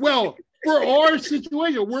 Well, for our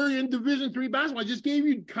situation, we're in Division III basketball. I just gave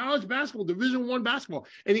you college basketball, Division I basketball.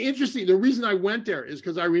 And the reason I went there is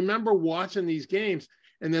because I remember watching these games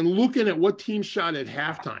and then looking at what teams shot at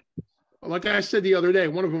halftime. Like I said the other day,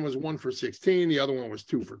 one of them was 1 for 16, the other one was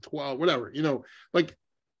 2 for 12, whatever. Like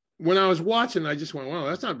when I was watching, I just went, well,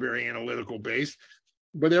 that's not very analytical based.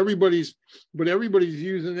 But everybody's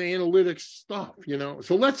using the analytics stuff,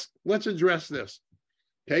 So let's address this.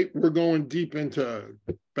 Okay, we're going deep into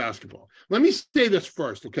basketball. Let me say this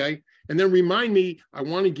first, okay? And then remind me, I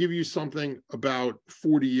want to give you something about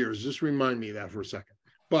 40 years. Just remind me of that for a second.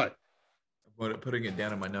 But I'm putting it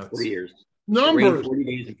down in my notes. 40 years. Numbers. 40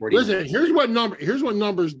 days and 40 Listen, years. here's what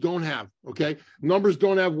numbers don't have, okay? Numbers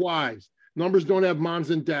don't have wives. Numbers don't have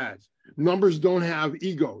moms and dads. Numbers don't have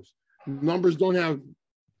egos. Numbers don't have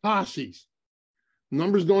posses.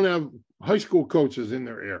 Numbers don't have high school coaches in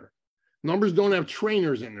their ear. Numbers don't have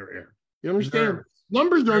trainers in their ear. You understand?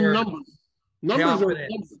 Numbers are numbers. Numbers are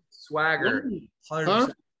numbers. Swagger.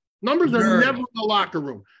 Numbers are never in the locker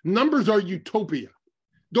room. Numbers are utopia.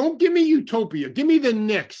 Don't give me utopia. Give me the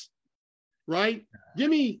Knicks, right? Give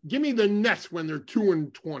me the Nets when they're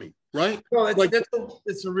 2-20, right? Well,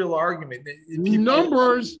 it's a real argument.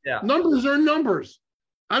 Numbers are numbers.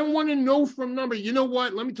 I don't want to know from numbers. You know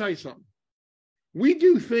what? Let me tell you something. We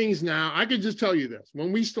do things now. I could just tell you this.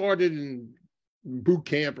 When we started in boot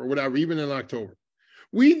camp or whatever, even in October,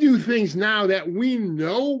 we do things now that we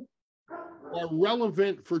know are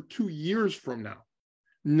relevant for 2 years from now,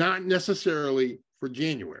 not necessarily for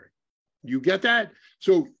January. You get that?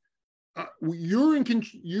 So you're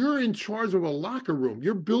in charge of a locker room.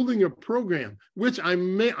 You're building a program, which I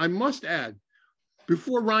must add,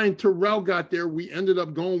 Before Ryan Terrell got there, we ended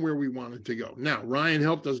up going where we wanted to go. Now, Ryan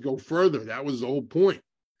helped us go further. That was the whole point.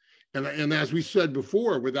 And as we said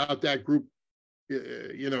before, without that group,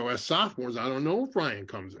 as sophomores, I don't know if Ryan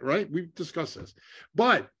comes, right? We've discussed this.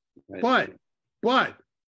 But, and by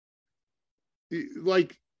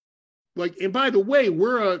the way,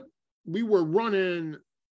 we were running,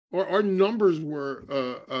 or our numbers were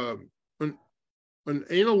an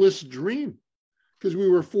analyst's dream, because we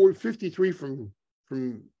were 53 from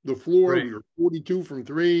the floor. Right. We were 42 from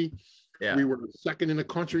three. Yeah. We were second in the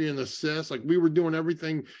country in assists. Like, we were doing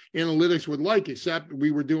everything analytics would like, except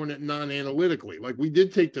we were doing it non-analytically. Like, we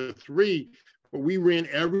did take the three, but we ran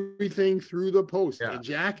everything through the post. Yeah. And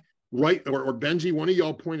Jack, right, or Benji, one of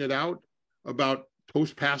y'all pointed out about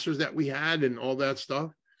post passers that we had and all that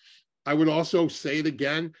stuff. I would also say it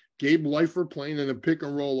again, Gabe Leifer playing in a pick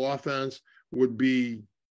and roll offense would be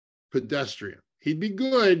pedestrian. He'd be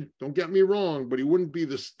good, don't get me wrong, but he wouldn't be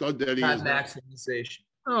the stud that he is. Maximization.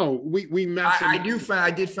 No, we maximized.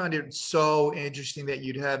 I did find it so interesting that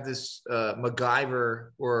you'd have this MacGyver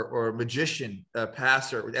or magician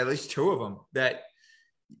passer, at least two of them, that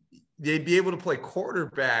they'd be able to play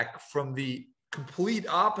quarterback from the complete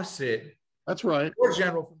opposite. That's right. Or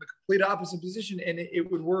general from the complete opposite position, and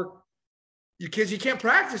it would work. Because you can't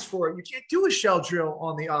practice for it. You can't do a shell drill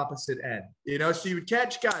on the opposite end. So you would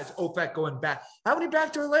catch guys, Ofek going back. How many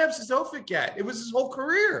backdoor layups has Ofek got? It was his whole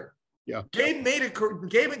career. Yeah. Gabe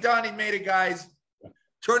and Donnie made it, guys.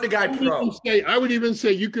 Turn the guy pro. I would even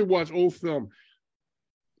say you could watch old film.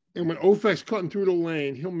 And when Ofek's cutting through the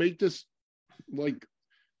lane, he'll make this like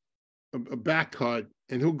a back cut,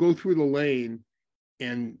 and he'll go through the lane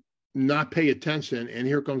and not pay attention. And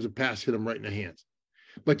here comes a pass, hit him right in the hands.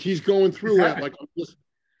 Like, he's going through it, like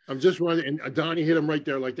I'm just running, and Donnie hit him right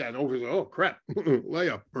there like that, and over, oh crap,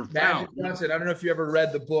 layup or foul. Johnson, I don't know if you ever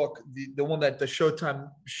read the book, the one that the Showtime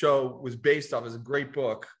show was based off. Is a great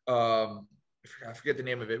book. I forget the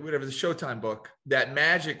name of it. Whatever, the Showtime book. That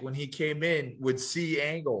Magic, when he came in, would see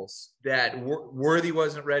angles that Worthy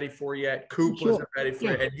wasn't ready for yet, Coop wasn't ready for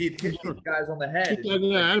yet, and he'd hit these guys on the head.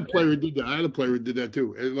 I had a player who did that. I had a player who did that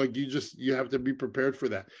too. And like, you have to be prepared for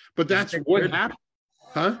that. But that's what happened.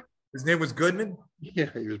 Huh? His name was Goodman? Yeah,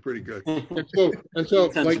 he was pretty good. and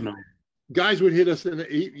so like, guys would hit us, and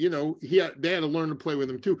they had to learn to play with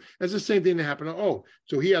him too. That's the same thing that happened.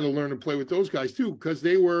 So he had to learn to play with those guys too, because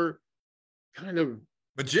they were kind of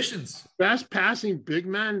magicians, best passing big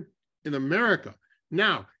men in America.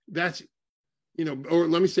 Now that's, or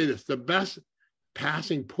let me say this, the best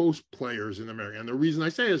passing post players in America. And the reason I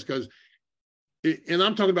say this because, and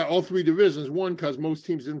I'm talking about all three divisions. One, because most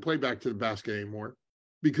teams didn't play back to the basket anymore,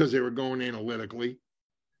 because they were going analytically.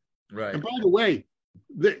 Right. And by the way,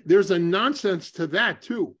 there's a nonsense to that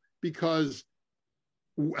too, because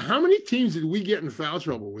how many teams did we get in foul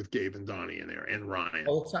trouble with Gabe and Donnie in there and Ryan?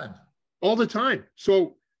 All the time.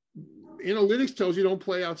 So analytics tells you don't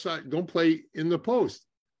play outside, don't play in the post.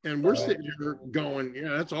 And we're sitting here going, yeah,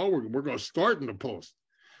 that's all we're going to start in the post.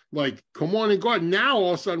 Like, come on and guard. Now,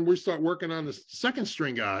 all of a sudden, we start working on the second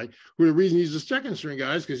string guy, who the reason he's the second string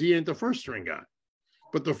guy is because he ain't the first string guy.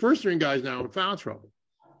 But the first string guy is now in foul trouble.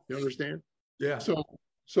 You understand? Yeah.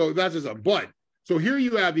 So that's just a but. So here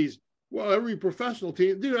you have these, every professional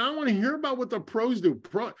team, dude, I want to hear about what the pros do.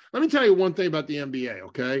 Let me tell you one thing about the NBA,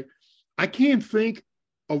 okay? I can't think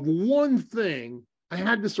of one thing. I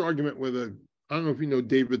had this argument with I don't know if you know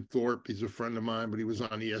David Thorpe. He's a friend of mine, but he was on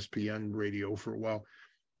ESPN radio for a while.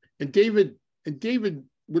 And David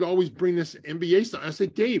would always bring this NBA stuff. I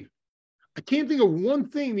said, Dave, I can't think of one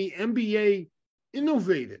thing the NBA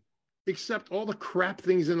innovated, except all the crap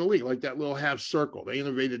things in the league, like that little half circle. They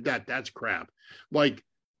innovated that. That's crap. Like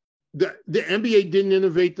the NBA didn't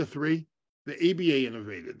innovate the three. The ABA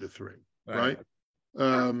innovated the three, right?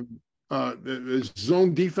 The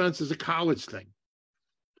zone defense is a college thing.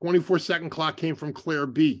 24-second clock came from Claire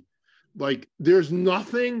B. Like, there's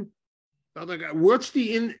nothing. What's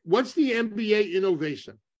the NBA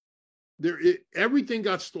innovation? Everything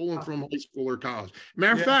got stolen from high school or college.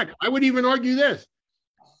 Matter of fact, I would even argue this.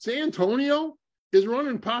 San Antonio is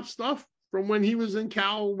running pop stuff from when he was in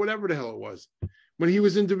Cal, whatever the hell it was. When he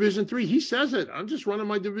was in Division III, he says it. I'm just running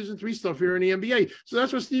my Division III stuff here in the NBA. So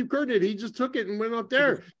that's what Steve Kerr did. He just took it and went up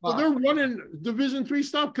there. So they're running Division III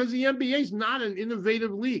stuff because the NBA is not an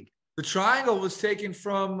innovative league. The triangle was taken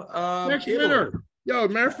from next winter. Yo,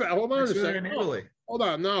 matter of fact, hold on a second. Hold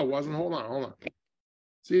on. No, it wasn't. Hold on.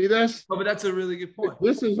 See this? Oh, but that's a really good point.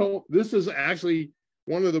 This is actually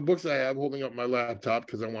one of the books I have holding up my laptop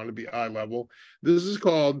because I want to be eye level. This is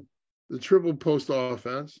called The Triple Post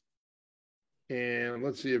Offense. And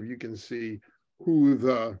let's see if you can see who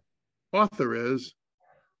the author is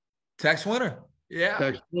Tex Winter. Yeah.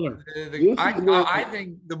 Tex Winter. I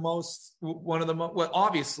think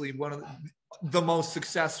obviously one of the most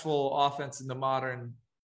successful offense in the modern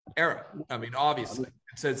era. I mean, obviously,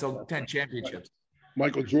 it's 10 championships.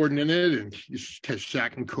 Michael Jordan in it, and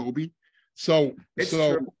Shaq and Kobe. So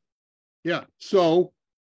true. Yeah. So,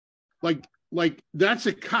 like that's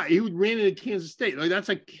he ran into Kansas State. Like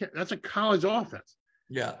that's a college offense.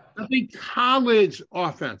 Yeah. That's a college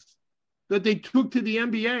offense that they took to the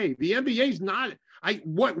NBA. The NBA is not.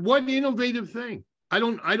 What innovative thing? I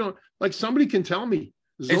don't like. Somebody can tell me.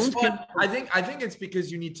 I think it's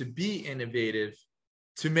because you need to be innovative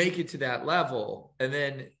to make it to that level, and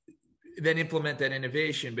then implement that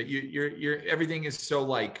innovation. But you're everything is so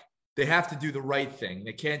like they have to do the right thing.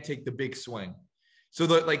 They can't take the big swing. So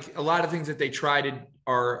like a lot of things that they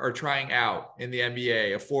are trying out in the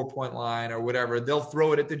NBA, a 4-point line or whatever, they'll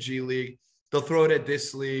throw it at the G League. They'll throw it at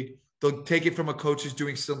this league. They'll take it from a coach who's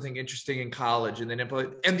doing something interesting in college and then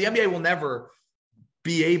implement. And the NBA will never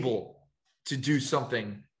be able to do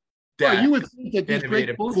something that you would think that these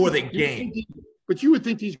innovative for the game. But you would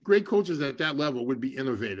think these great coaches at that level would be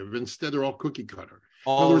innovative. Instead, they're all cookie cutter.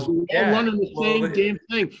 All running the same damn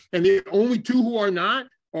thing. And the only two who are not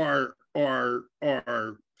are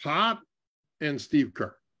Pop and Steve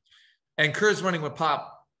Kerr. And Kerr's running with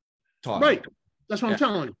Pop talking. Right. That's what I'm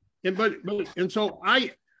telling you. And so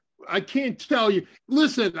I can't tell you.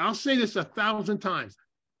 Listen, I'll say this 1,000 times.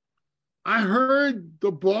 I heard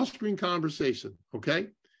the ball screen conversation, okay?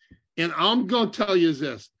 And I'm going to tell you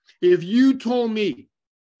this. If you told me,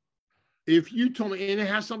 and it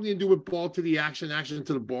has something to do with ball to the action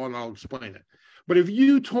to the ball, and I'll explain it. But if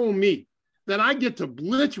you told me that I get to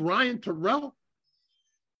blitz Ryan Terrell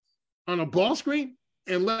on a ball screen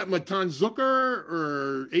and let Matan Zucker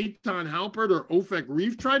or Eitan Halpert or Ofek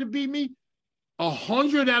Reef try to beat me,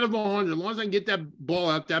 100 out of 100, as long as I can get that ball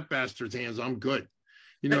out that bastard's hands, I'm good.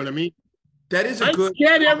 You know what I mean? That is I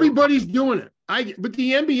get everybody's doing it. But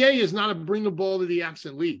the NBA is not a bring the ball to the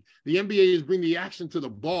action league. The NBA is bring the action to the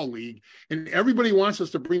ball league. And everybody wants us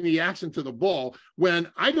to bring the action to the ball when,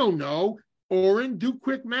 I don't know, Oren, do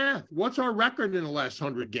quick math. What's our record in the last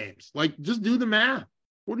 100 games? Like, just do the math.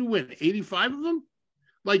 What do we win? 85 of them?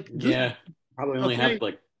 Like, probably only have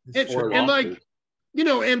like 4 and like,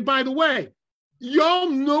 and by the way, y'all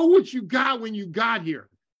know what you got when you got here.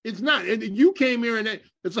 It's not, and you came here and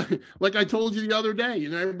it's like I told you the other day,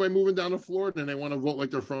 everybody moving down to Florida and they want to vote like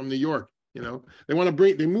they're from New York.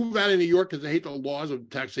 They move out of New York because they hate the laws of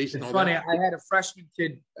taxation. It's funny. I had a freshman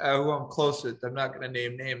kid who I'm close with. I'm not going to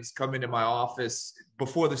name names. Come into my office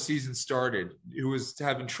before the season started, who was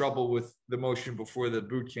having trouble with the motion before the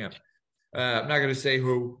boot camp. I'm not going to say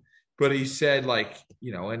who, but he said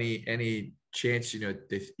any chance,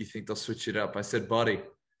 you think they'll switch it up. I said, buddy,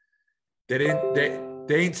 they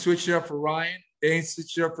ain't switching it up for Ryan. They ain't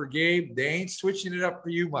switching it up for Gabe. They ain't switching it up for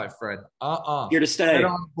you, my friend. Here to stay. Get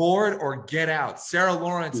on board or get out. Sarah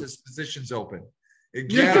Lawrence's position's open.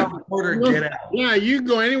 Get on board or get out. Yeah, you can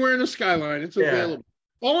go anywhere in the skyline. It's available.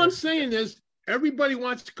 All I'm saying is everybody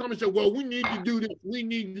wants to come and say, well, we need to do this. We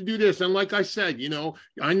need to do this. And like I said,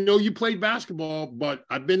 I know you played basketball, but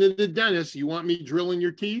I've been to the dentist. You want me drilling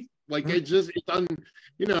your teeth? Like it's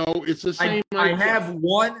the same. I have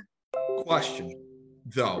one question.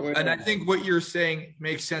 Though, and I think what you're saying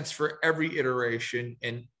makes sense for every iteration,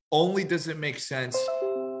 and only does it make sense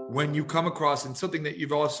when you come across, and something that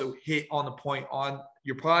you've also hit on the point on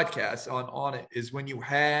your podcast on it is when you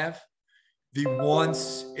have the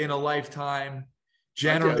once in a lifetime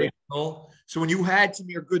generational. So when you had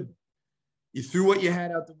Tamir Good, you threw what you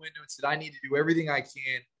had out the window and said, I need to do everything I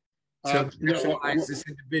can to maximize this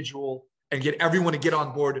individual and get everyone to get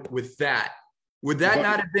on board with that. Would that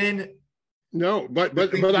not have been? No, but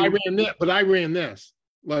I ran that. But I ran this.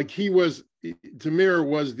 Like Tamir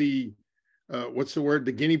was the what's the word?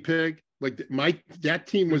 The guinea pig. Like that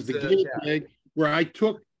team was the guinea pig where I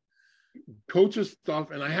took coach's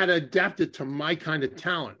stuff and I had to adapt it to my kind of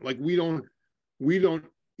talent. Like we don't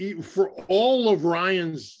eat for all of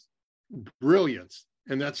Ryan's brilliance,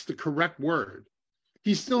 and that's the correct word.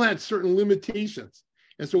 He still had certain limitations,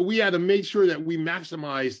 and so we had to make sure that we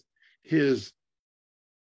maximized his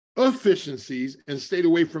efficiencies and stayed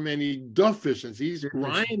away from any deficiencies.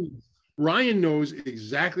 Ryan knows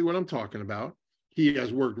exactly what I'm talking about. He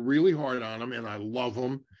has worked really hard on them, and I love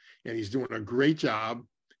him, and he's doing a great job.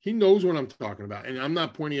 He knows what I'm talking about, and I'm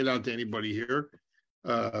not pointing it out to anybody here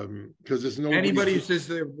because there's no anybody who says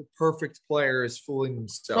they're the perfect player is fooling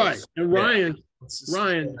themselves. Right, and Ryan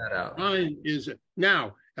is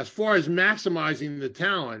now as far as maximizing the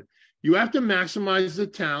talent. You have to maximize the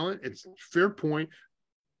talent. It's a fair point.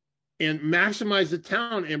 and maximize the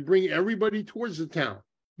talent and bring everybody towards the talent.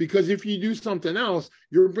 Because if you do something else,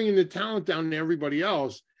 you're bringing the talent down to everybody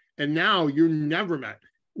else. And now you're never met.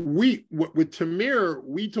 With Tamir,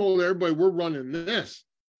 we told everybody we're running this.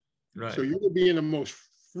 Right. So you're going to be in the most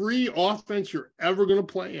free offense you're ever going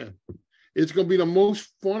to play in. It's going to be the most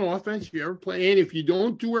fun offense you ever play in. If you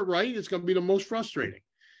don't do it right, it's going to be the most frustrating.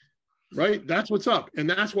 Right? That's what's up. And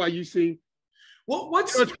that's why you see. Well,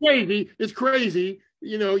 it's crazy. It's crazy.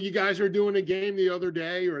 You know, you guys are doing a game the other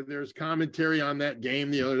day, or there's commentary on that game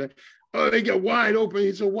the other day. Oh, they get wide open.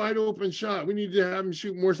 It's a wide open shot. We need to have him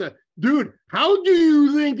shoot more shots. Dude, how do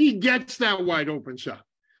you think he gets that wide open shot?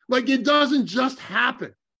 Like, it doesn't just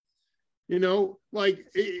happen. You know, like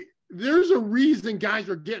there's a reason guys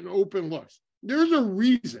are getting open looks. There's a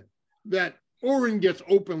reason that Oren gets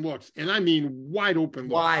open looks, and I mean wide open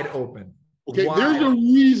looks. Wide open. Okay, wide. There's a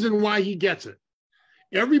reason why he gets it.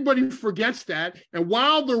 Everybody forgets that, and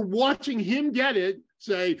while they're watching him get it,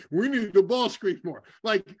 say, we need the ball screen more.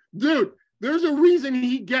 Like, dude, there's a reason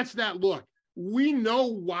he gets that look. We know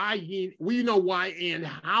why and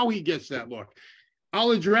how he gets that look.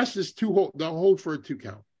 I'll address this the hold for a 2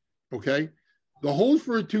 count. Okay. The hold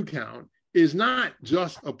for a 2 count is not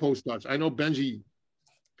just a post touch. I know Benji,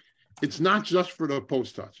 it's not just for the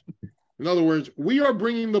post touch. In other words, we are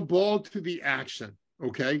bringing the ball to the action.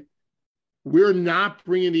 Okay. We're not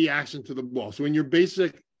bringing the action to the ball. So in your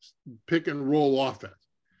basic pick and roll offense,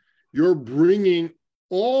 you're bringing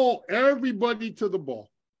everybody to the ball.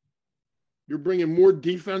 You're bringing more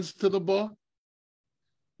defense to the ball.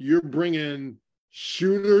 You're bringing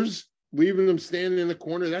shooters, leaving them standing in the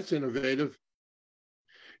corner. That's innovative.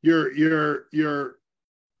 You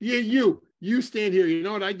stand here. You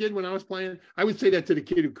know what I did when I was playing? I would say that to the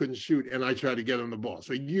kid who couldn't shoot, and I tried to get him the ball.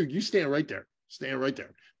 So you stand right there. Stand right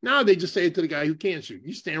there. Now they just say it to the guy who can't shoot.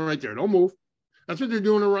 You stand right there. Don't move. That's what they're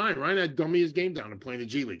doing to Ryan. Ryan had dummy his game down and playing the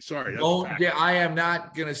G League. Sorry. I am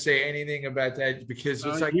not going to say anything about that because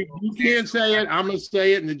it's like you can't say it. I'm going to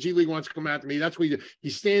say it, and the G League wants to come after me. That's what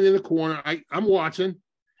he's standing in the corner. I'm watching.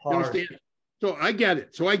 You understand? So I get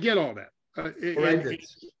it. So I get all that.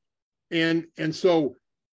 And so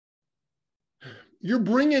you're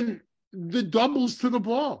bringing the doubles to the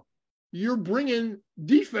ball. You're bringing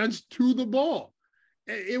defense to the ball.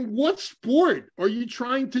 In what sport are you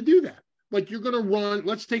trying to do that? Like, you're going to run,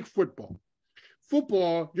 let's take football.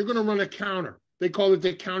 Football, you're going to run a counter. They call it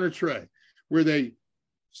the counter tray, where they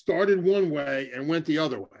started one way and went the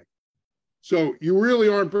other way. So you really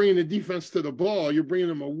aren't bringing the defense to the ball. You're bringing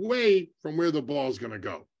them away from where the ball is going to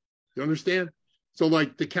go. You understand? So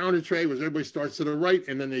like the counter tray was everybody starts to the right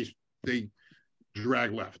and then they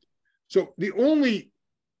drag left. So the only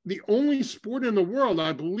sport in the world,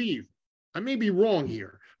 I believe, I may be wrong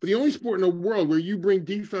here, but the only sport in the world where you bring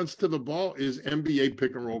defense to the ball is NBA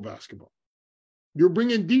pick and roll basketball. You're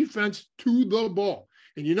bringing defense to the ball.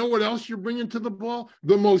 And you know what else you're bringing to the ball?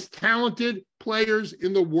 The most talented players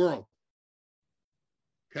in the world.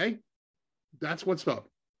 Okay? That's what's up.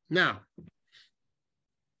 Now,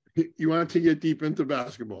 you want to get deep into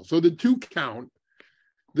basketball. So the 2 count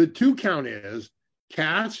is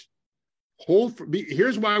Katz, hold for,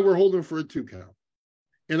 here's why we're holding for a 2 count.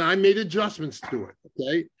 And I made adjustments to it,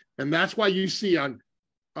 okay? And that's why you see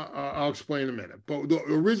I'll explain in a minute. But the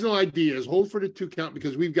original idea is hold for the 2 count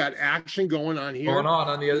because we've got action going on here. Going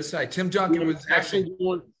on the other side. Tim Duncan was action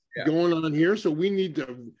going on here. So we need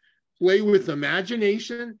to play with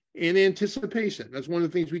imagination and anticipation. That's one of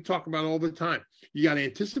the things we talk about all the time. You got to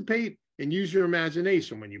anticipate and use your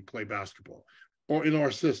imagination when you play basketball or in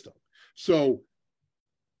our system. So,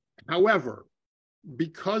 however,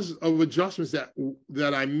 because of adjustments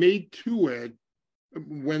that I made to it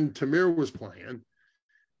when Tamir was playing,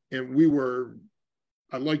 and we were,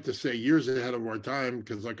 I'd like to say, years ahead of our time,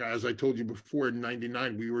 because like as I told you before, in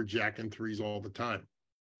 '99 we were jacking threes all the time,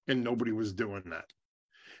 and nobody was doing that.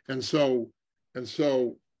 And so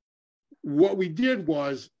what we did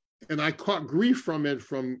was, and I caught grief from it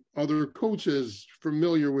from other coaches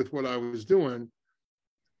familiar with what I was doing,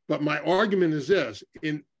 but my argument is this: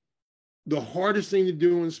 the hardest thing to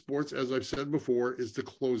do in sports, as I've said before, is to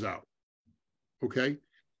close out. Okay?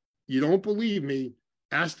 You don't believe me?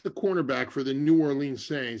 Ask the cornerback for the New Orleans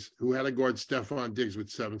Saints who had to guard Stephon Diggs with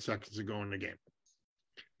 7 seconds to go in the game.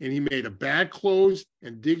 And he made a bad close,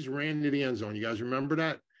 and Diggs ran to the end zone. You guys remember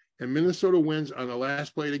that? And Minnesota wins on the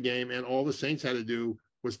last play of the game, and all the Saints had to do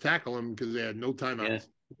was tackle him because they had no timeouts.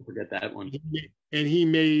 Yeah, forget that one. And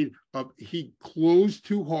he closed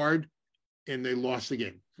too hard, and they lost the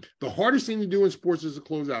game. The hardest thing to do in sports is to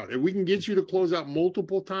close out. If we can get you to close out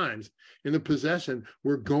multiple times in the possession,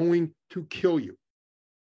 we're going to kill you.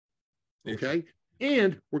 Okay?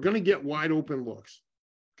 And we're going to get wide open looks.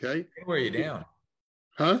 Okay. Where are you down?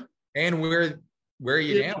 Huh? And where are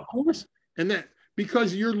you down? Of course. And that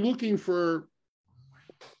because you're looking for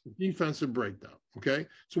defensive breakdown. Okay.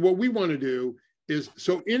 So what we want to do is,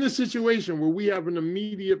 so in a situation where we have an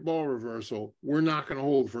immediate ball reversal, we're not going to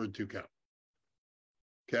hold for a 2 count.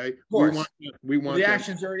 Okay. Of course. We want the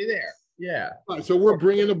action's already there. Yeah. Right, so we're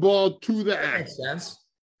bringing the ball to the That action. makes sense.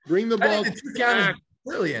 Bring the ball I think the 2 count is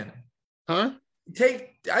brilliant. Huh?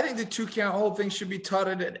 I think the 2 count whole thing should be taught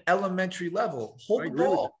at an elementary level. Hold the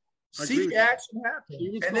ball. See the action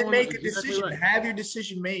happen. And then make a decision. Right. Have your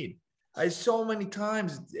decision made. So many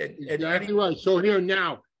times. Exactly right. So here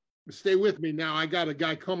now, stay with me. Now I got a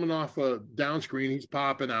guy coming off a down screen. He's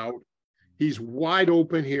popping out. He's wide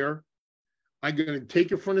open here. I'm going to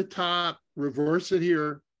take it from the top, reverse it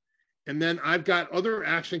here. And then I've got other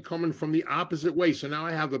action coming from the opposite way. So now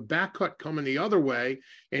I have a back cut coming the other way.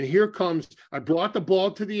 And here comes, I brought the ball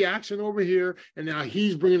to the action over here. And now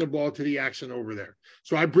he's bringing the ball to the action over there.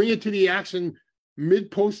 So I bring it to the action mid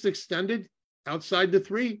post extended outside the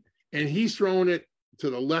 3. And he's throwing it to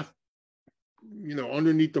the left,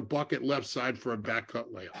 underneath the bucket left side for a back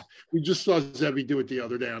cut layup. We just saw Zevi do it the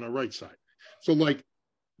other day on the right side. So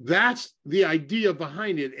that's the idea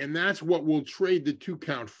behind it, and that's what we'll trade the 2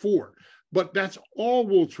 count for. But that's all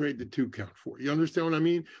we'll trade the 2 count for. You understand what I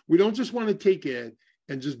mean? We don't just want to take it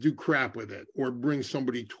and just do crap with it or bring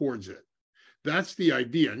somebody towards it. That's the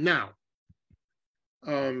idea. Now,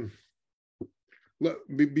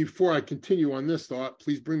 before I continue on this thought,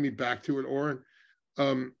 please bring me back to it, Oren.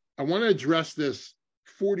 I want to address this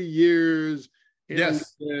 40 years.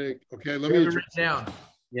 Yes. Okay, let me address it down.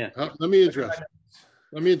 Yeah. Let me address it.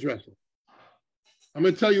 I'm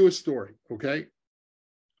going to tell you a story, okay?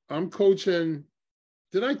 I'm coaching.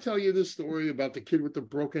 Did I tell you this story about the kid with the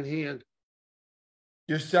broken hand?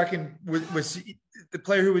 Your second was the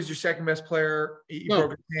player who was your second best player. He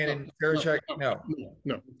broke his hand in Faircheck? No.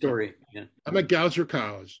 Story. Yeah. I'm at Goucher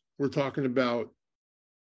College. We're talking about,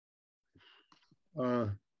 was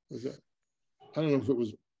that? I don't know if it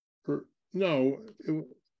was,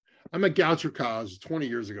 I'm at Goucher College 20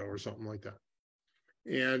 years ago or something like that.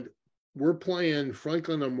 And we're playing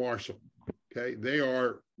Franklin and Marshall. Okay. They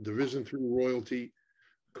are Division III royalty.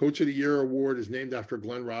 Coach of the Year award is named after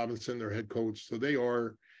Glenn Robinson, their head coach. So they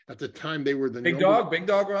are, at the time, they were the Big Dog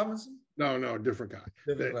Robinson? No, different guy.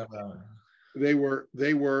 They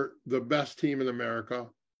were the best team in America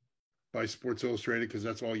by Sports Illustrated, because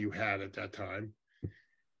that's all you had at that time.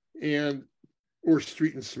 Or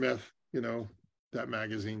Street and Smith, that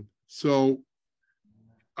magazine. So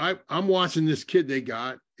I'm watching this kid they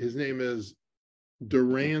got. His name is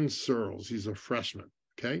Duran Searles. He's a freshman,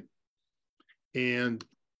 okay? And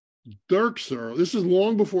Dirk Searles, this is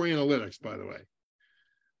long before analytics, by the way.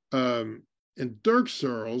 And Dirk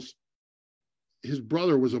Searles, his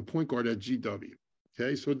brother was a point guard at GW,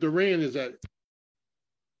 okay? So Duran is at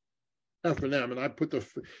F&M, and I put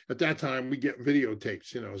at that time, we get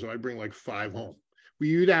videotapes, so I bring like 5 home.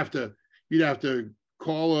 You'd have to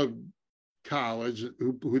call a college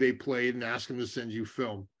who they played and ask them to send you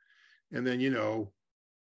film. And then,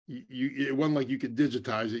 it wasn't like you could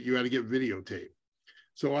digitize it. You had to get videotape.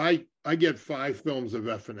 So I get 5 films of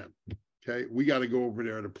F&M. Okay. We got to go over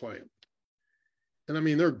there to play them. And I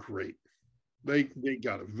mean, they're great. They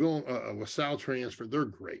got a LaSalle transfer. They're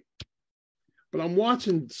great. But I'm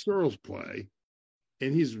watching Searles play,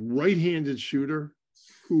 and he's right-handed shooter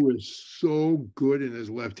who is so good in his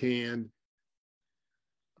left hand.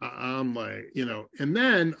 I'm like, and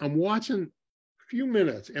then I'm watching a few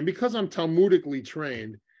minutes, and because I'm Talmudically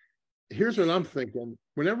trained, here's what I'm thinking.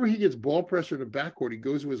 Whenever he gets ball pressure in the backcourt, he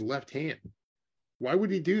goes to his left hand. Why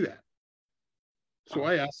would he do that? So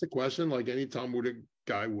I asked the question like any Talmudic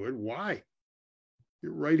guy would, why?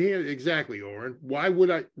 You're right-handed. Exactly, Oren. Why would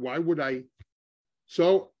I?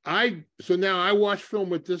 So now I watch film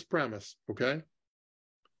with this premise, okay?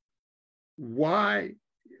 Why?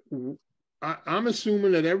 I'm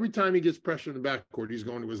assuming that every time he gets pressure in the backcourt, he's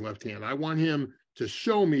going to his left hand. I want him to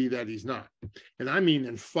show me that he's not. And I mean,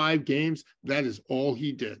 in 5 games, that is all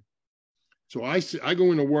he did. So I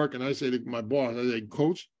go into work and I say to my boss, I say,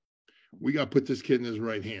 Coach, we got to put this kid in his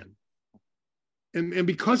right hand. And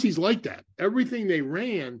because he's like that, everything they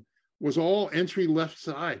ran was all entry left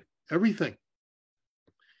side, everything.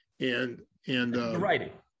 And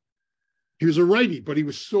righty. He was a righty, but he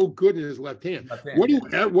was so good in his left hand.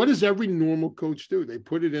 What does every normal coach do? They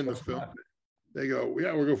put it in the film. They go,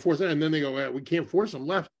 yeah, we're going to force it. And then they go, yeah, we can't force him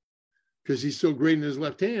left because he's so great in his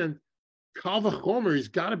left hand. Kal v'chomer, he's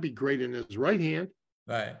got to be great in his right hand.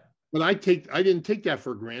 Right. But I didn't take that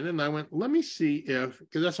for granted. And I went, let me see if,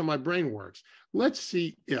 because that's how my brain works. Let's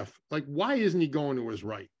see if, like, why isn't he going to his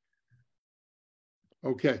right?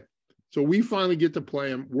 Okay. So we finally get to play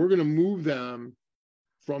him. We're going to move them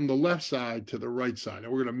from the left side to the right side.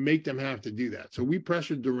 And we're going to make them have to do that. So we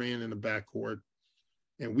pressured Durant in the backcourt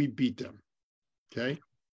and we beat them. Okay.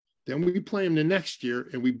 Then we play him the next year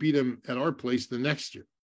and we beat him at our place the next year.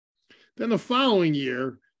 Then the following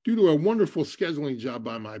year, due to a wonderful scheduling job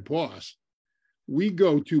by my boss, we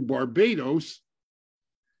go to Barbados.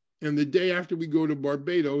 And the day after we go to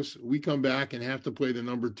Barbados, we come back and have to play the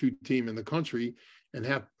number 2 team in the country. And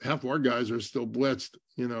half our guys are still blitzed,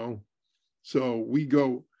 you know. So we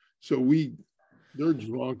go, they're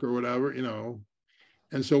drunk or whatever, you know.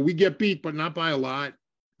 And so we get beat, but not by a lot.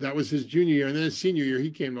 That was his junior year. And then his senior year, he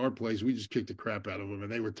came to our place. We just kicked the crap out of him,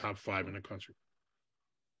 and they were top 5 in the country.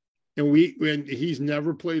 And he's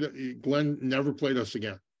never played, Glenn never played us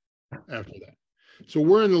again after that. So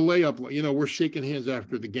we're in the layup, you know, we're shaking hands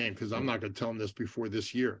after the game because I'm not going to tell them this before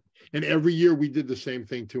this year. And every year we did the same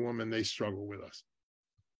thing to them, and they struggle with us.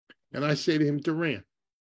 And I say to him, Durant,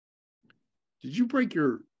 did you break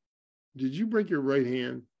your right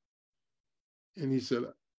hand? And he said,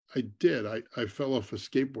 I did. I fell off a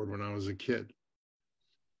skateboard when I was a kid.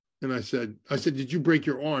 And I said, did you break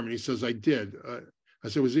your arm? And he says, I did. I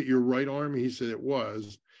said, was it your right arm? He said, it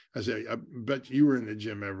was. I said, I bet you were in the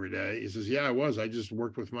gym every day. He says, yeah, I was. I just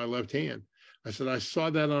worked with my left hand. I said, I saw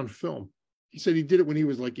that on film. He said he did it when he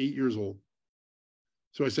was like 8 years old.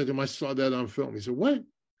 So I said to him, I saw that on film. He said, what?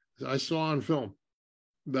 I said, I saw on film.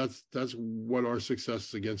 That's what our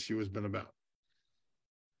success against you has been about.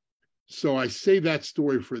 So I say that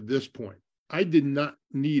story for this point. I did not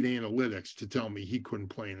need analytics to tell me he couldn't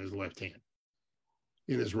play in his left hand,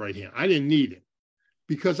 in his right hand. I didn't need it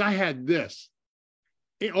because I had this.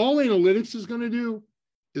 All analytics is going to do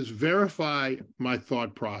is verify my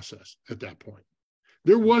thought process at that point.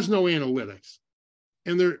 There was no analytics.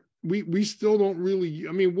 And we still don't really,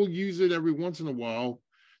 I mean, we'll use it every once in a while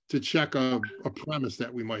to check a premise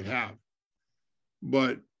that we might have.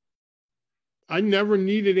 But I never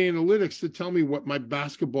needed analytics to tell me what my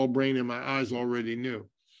basketball brain and my eyes already knew.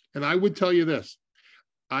 And I would tell you this,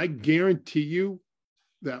 I guarantee you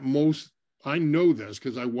that I know this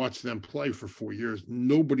because I watched them play for 4 years.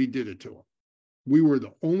 Nobody did it to them. We were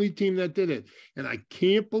the only team that did it. And I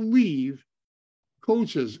can't believe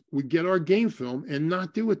coaches would get our game film and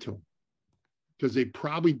not do it to them because they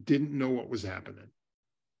probably didn't know what was happening.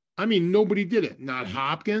 I mean, nobody did it. Not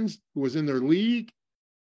Hopkins, who was in their league,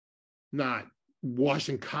 not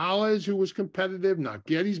Washington College, who was competitive, not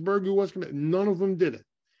Gettysburg, who was competitive. None of them did it.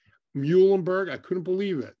 Muhlenberg, I couldn't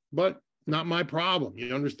believe it, but not my problem.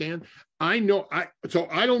 You understand? I know. So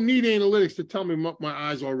I don't need analytics to tell me what my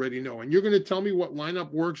eyes already know. And you're going to tell me what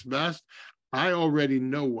lineup works best. I already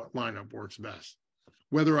know what lineup works best.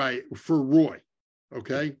 For Roy,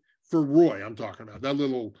 okay? For Roy, I'm talking about that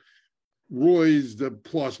little Roy's the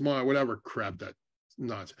plus minus, whatever crap that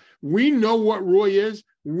nonsense. We know what Roy is.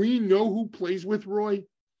 We know who plays with Roy,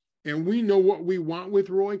 and we know what we want with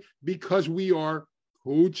Roy because we are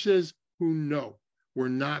coaches who know. We're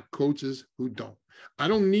not coaches who don't. I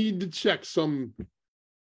don't need to check some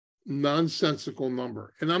nonsensical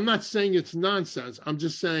number. And I'm not saying it's nonsense. I'm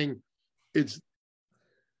just saying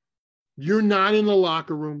you're not in the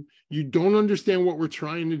locker room. You don't understand what we're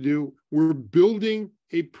trying to do. We're building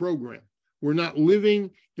a program. We're not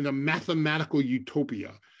living in a mathematical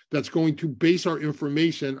utopia that's going to base our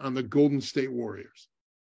information on the Golden State Warriors.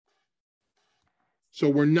 So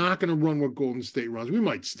we're not going to run what Golden State runs. We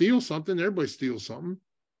might steal something. Everybody steals something.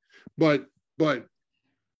 But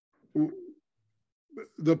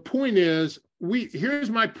the point is, here's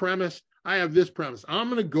my premise. I have this premise. I'm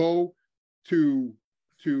going to go to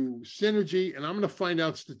Synergy, and I'm going to find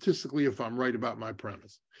out statistically if I'm right about my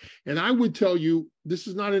premise. And I would tell you, this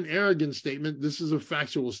is not an arrogant statement. This is a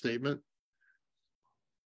factual statement.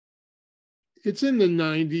 It's in the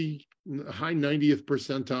high 90th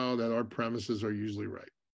percentile that our premises are usually right.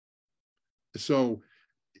 So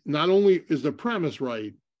not only is the premise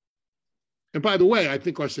right, and by the way, I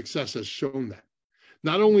think our success has shown that.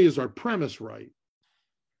 Not only is our premise right,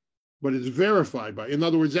 but it's verified by, in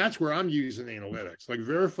other words, that's where I'm using analytics, like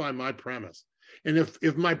verify my premise. And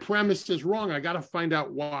if my premise is wrong, I got to find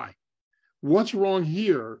out why. What's wrong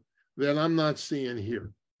here that I'm not seeing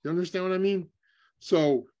here? You understand what I mean?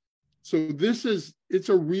 So it's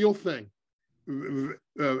a real thing.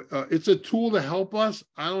 It's a tool to help us.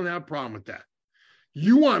 I don't have a problem with that.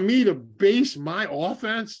 You want me to base my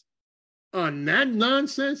offense on that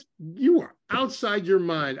nonsense, you are outside your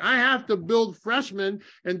mind. I have to build freshmen.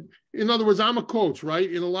 And in other words, I'm a coach, right?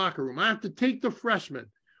 In a locker room. I have to take the freshmen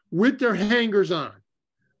with their hangers on,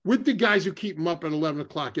 with the guys who keep them up at 11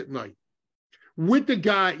 o'clock at night, with the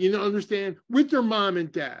guy, understand, with their mom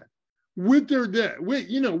and dad, with their dad, with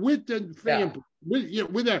the family,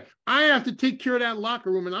 with that. I have to take care of that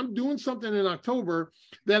locker room. And I'm doing something in October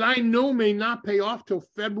that I know may not pay off till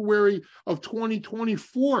February of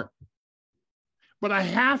 2024. But I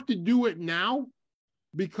have to do it now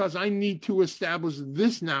because I need to establish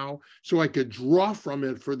this now so I could draw from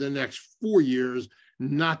it for the next 4 years,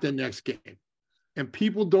 not the next game. And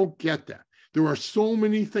people don't get that. There are so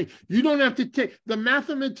many things. You don't have to take the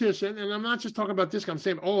mathematician, and I'm not just talking about this guy, I'm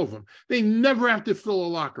saying all of them. They never have to fill a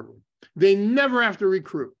locker room. They never have to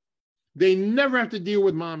recruit. They never have to deal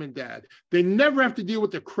with mom and dad. They never have to deal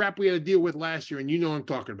with the crap we had to deal with last year, and you know what I'm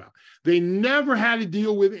talking about. They never had to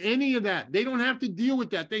deal with any of that. They don't have to deal with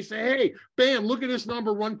that. They say, hey, bam, look at this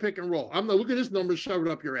number, run, pick, and roll. I'm going to look at this number, shove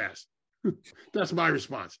it up your ass. That's my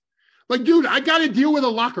response. Like, dude, I got to deal with a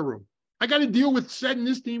locker room. I got to deal with setting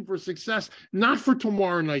this team for success, not for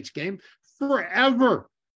tomorrow night's game, forever,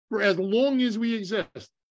 for as long as we exist,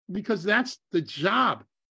 because that's the job.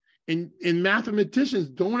 And mathematicians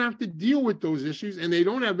don't have to deal with those issues, and they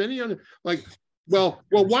don't have any other, like, well,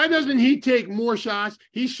 why doesn't he take more shots?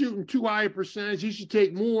 He's shooting too high a percentage. He should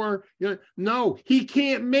take more. No, he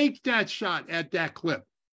can't make that shot at that clip.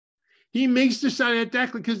 He makes the shot at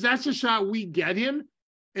that clip because that's a shot we get him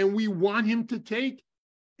and we want him to take.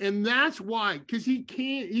 And that's why, because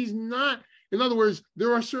he's not, in other words,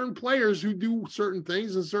 there are certain players who do certain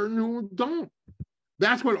things and certain who don't.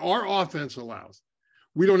 That's what our offense allows.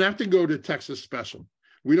 We don't have to go to Texas Special.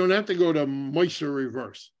 We don't have to go to Meister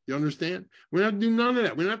Reverse. You understand? We don't have to do none of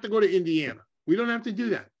that. We don't have to go to Indiana. We don't have to do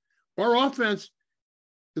that. Our offense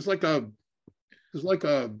is like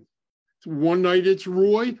one night it's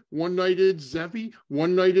Roy, one night it's Zevi,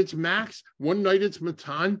 one night it's Max, one night it's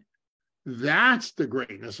Matan. That's the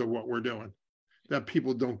greatness of what we're doing that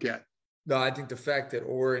people don't get. No, I think the fact that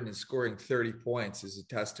Oren is scoring 30 points is a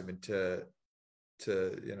testament to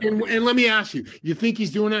and let me ask you, you think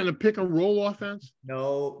he's doing that in a pick and roll offense?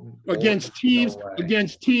 No. Against teams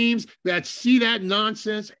that see that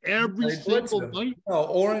nonsense every single night? No,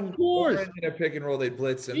 Oren in a pick and roll, they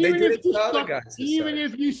blitz him. They did it to other guys. Even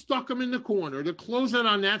if you stuck him in the corner, the closeout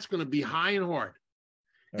on that's going to be high and hard.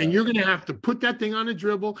 And you're going to have to put that thing on a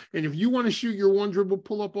dribble. And if you want to shoot your one dribble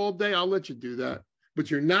pull up all day, I'll let you do that.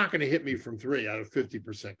 But you're not going to hit me from 3 out of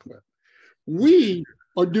 50% clip. We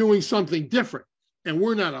are doing something different. And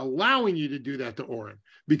we're not allowing you to do that to Oren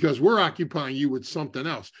because we're occupying you with something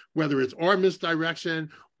else, whether it's our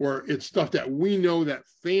misdirection or it's stuff that we know that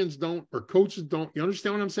fans don't or coaches don't. You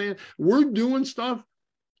understand what I'm saying? We're doing stuff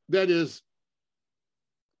that is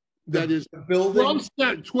building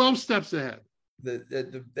 12 steps ahead.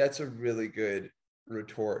 That's a really good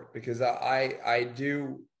retort because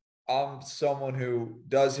I'm someone who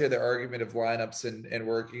does hear the argument of lineups and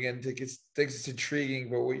working and thinks it's intriguing,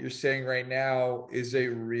 but what you're saying right now is a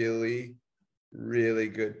really, really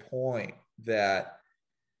good point that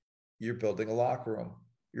you're building a locker room.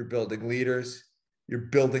 You're building leaders. You're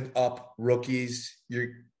building up rookies.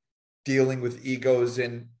 You're dealing with egos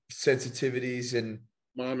and sensitivities and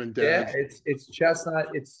mom and dad. Yeah, it's chestnut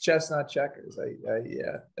checkers.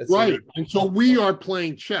 Right. And so we are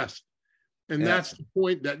playing chess. And that's the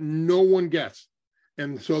point that no one gets.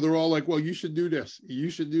 And so they're all like, well, you should do this. You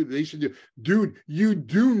should do, they should do. Dude, you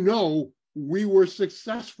do know we were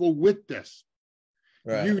successful with this.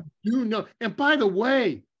 Right. You do know. And by the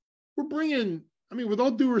way, we're bringing, with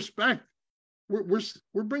all due respect,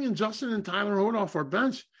 we're bringing Justin and Tyler Holt off our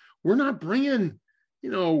bench. We're not bringing,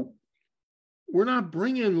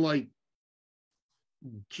 like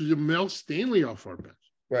Jamel Stanley off our bench.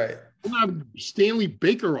 Right. We're not Stanley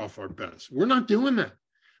Baker off our bench. We're not doing that.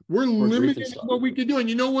 We're limiting what we can do. And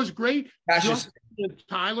you know what's great? Justin and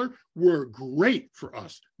Tyler were great for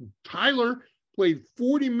us. Tyler played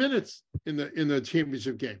 40 minutes in the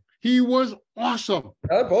championship game. He was awesome.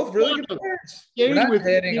 They're both really good players. We're not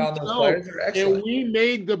hitting on those players. They're excellent. And we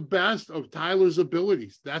made the best of Tyler's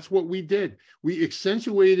abilities. That's what we did. We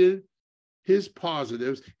accentuated his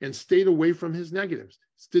positives and stayed away from his negatives.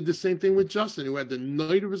 Did the same thing with Justin, who had the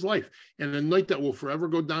night of his life and a night that will forever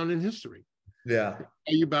go down in history. Yeah.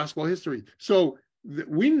 AU basketball history. So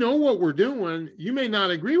we know what we're doing. You may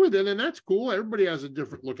not agree with it, and that's cool. Everybody has a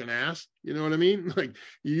different looking ass. You know what I mean? Like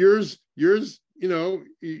yours,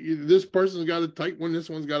 this person's got a tight one. This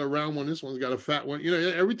one's got a round one. This one's got a fat one.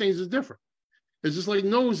 Everything's is different. It's just like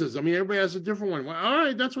noses. Everybody has a different one. Well, all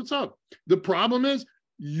right, that's what's up. The problem is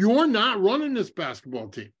you're not running this basketball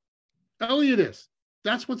team. Elliot is.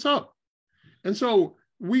 That's what's up. And so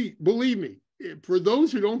believe me, for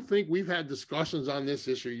those who don't think we've had discussions on this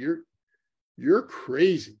issue, you're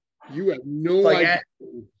crazy. You have no idea.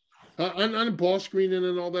 On ball screening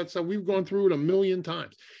and all that stuff, we've gone through it a million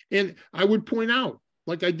times. And I would point out,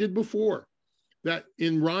 like I did before, that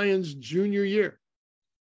in Ryan's junior year,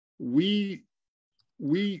 we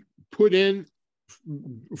put in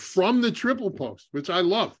from the triple post, which I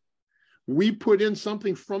love. We put in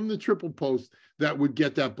something from the triple post that would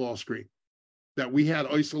get that ball screen, that we had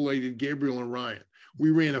isolated Gabriel and Ryan.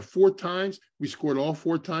 We ran it 4 times. We scored all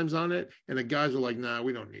 4 times on it. And the guys were like, nah,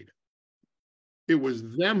 we don't need it. It was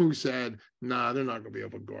them who said, nah, they're not going to be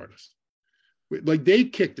able to guard us. Like they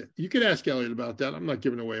kicked it. You could ask Elliot about that. I'm not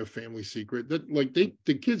giving away a family secret.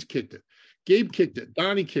 The kids kicked it. Gabe kicked it.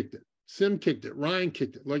 Donnie kicked it. Sim kicked it. Ryan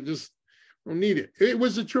kicked it. Like just don't need it. It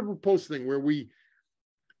was a triple post thing where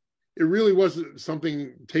it really wasn't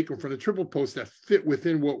something taken from the triple post that fit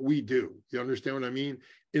within what we do. You understand what I mean?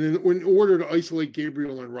 In order to isolate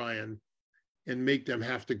Gabriel and Ryan and make them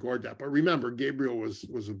have to guard that. But remember, Gabriel was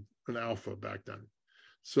an alpha back then.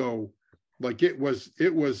 So like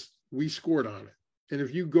we scored on it. And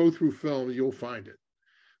if you go through film, you'll find it.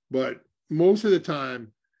 But most of the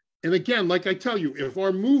time, and again, like I tell you, if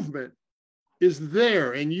our movement is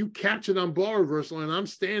there and you catch it on ball reversal and I'm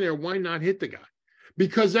standing there, why not hit the guy?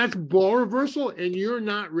 Because that's ball reversal and you're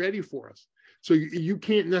not ready for us. So you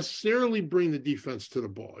can't necessarily bring the defense to the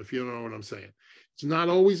ball, if you don't know what I'm saying. It's not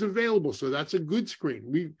always available. So that's a good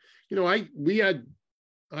screen. I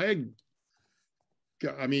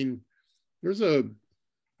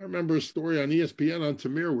remember a story on ESPN on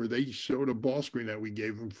Tamir where they showed a ball screen that we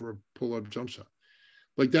gave him for a pull-up jump shot.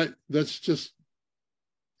 Like that's just,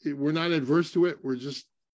 we're not adverse to it.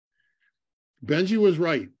 Benji was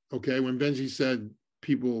right, okay, when Benji said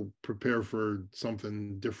people prepare for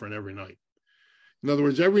something different every night. In other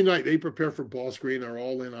words, every night they prepare for ball screen, are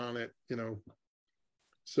all in on it,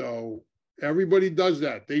 So everybody does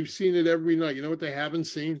that. They've seen it every night. You know what they haven't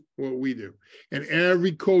seen? What we do. And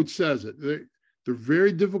every coach says it. They're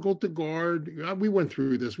very difficult to guard. We went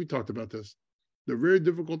through this. We talked about this. They're very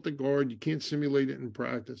difficult to guard. You can't simulate it in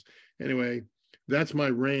practice. Anyway, that's my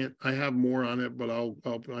rant. I have more on it, but I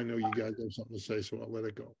know you guys have something to say, so I'll let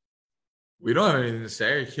it go. We don't have anything to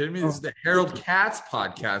say. Are you kidding me? This is the Harold Katz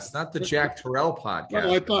podcast, not the Jack Terrell podcast.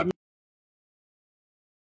 Well,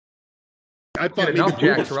 I thought enough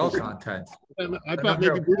Jack Terrell content. I thought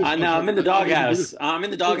maybe Brutus. No, I'm in the doghouse. I'm in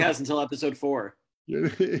the doghouse until episode 4. You're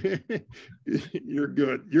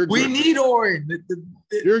good. We need Oren.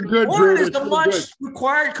 You're good. Oren is the much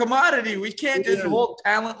required commodity. We can't just hold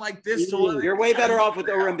talent like this. You're way better off with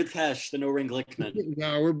Oren Batesh than Oren Glickman.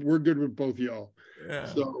 No, we're good with both y'all. Yeah.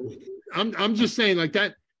 So I'm just saying like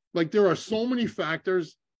that. Like there are so many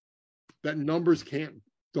factors that numbers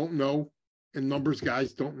don't know, and numbers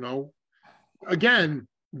guys don't know. Again,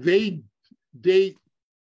 I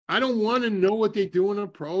don't want to know what they do in the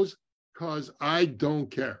pros. Because I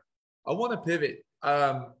don't care. I want to pivot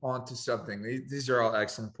onto something. These are all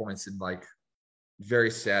excellent points and like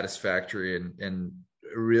very satisfactory and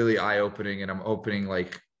really eye-opening. And I'm opening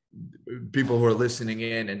like people who are listening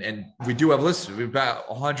in, and we do have listeners. We've about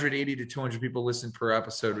 180 to 200 people listen per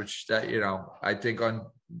episode, which I think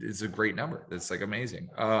is a great number. That's like amazing.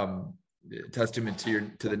 Testament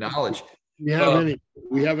to the knowledge. We have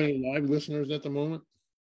any live listeners at the moment?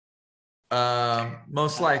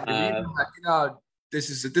 Most likely, this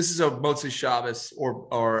is a mostly Shabbos or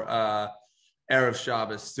Erev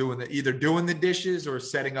Shabbos either doing the dishes or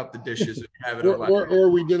setting up the dishes. or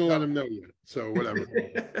we didn't let them know yet. So whatever.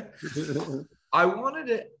 I wanted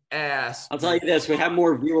to ask. I'll tell you this: we have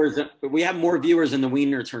more viewers than the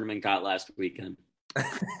Wiener tournament got last weekend.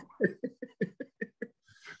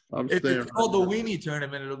 If it's called the Weenie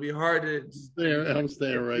tournament, it'll be hard to. I'm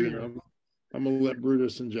staying right here. I'm going to let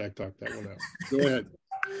Brutus and Jack talk that one out.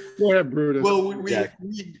 Go ahead, Brutus. Well,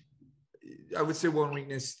 I would say one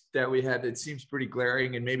weakness that we had that seems pretty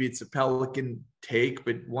glaring, and maybe it's a Pelican take,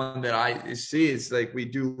 but one that I see is like we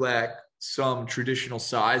do lack some traditional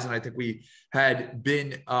size, and I think we had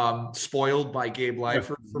been spoiled by Gabe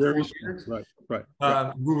Leifer for 4 years, right.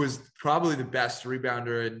 Who was probably the best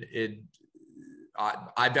rebounder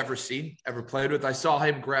I've ever played with. I saw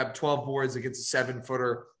him grab 12 boards against a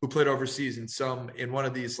 7-footer who played overseas in one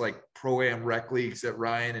of these like pro-am rec leagues that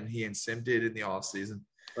Ryan and he and Sim did in the off season.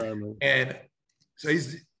 And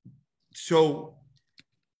so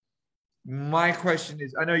my question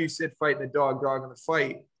is, I know you said fighting the dog in the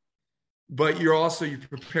fight, but you're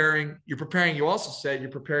preparing. You also said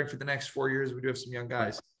you're preparing for the next 4 years. We do have some young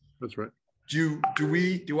guys. That's right.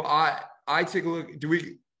 I take a look, do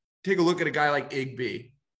we take a look at a guy like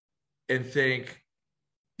Igby and think,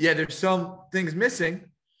 yeah, there's some things missing.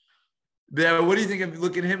 What do you think of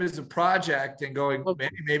looking at him as a project and going,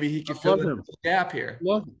 maybe he can fill in the gap here?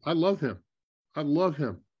 I love him. I love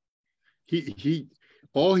him. He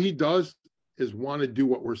all he does is want to do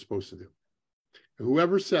what we're supposed to do.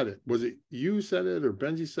 Whoever said it, was it you said it or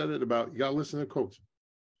Benji said it about you got to listen to coach?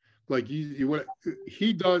 Like what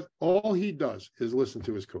he does, all he does is listen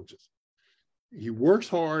to his coaches. He works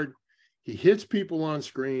hard. He hits people on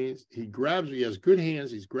screens. He has good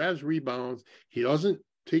hands. He grabs rebounds. He doesn't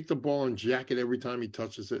take the ball and jack it every time he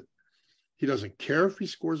touches it. He doesn't care if he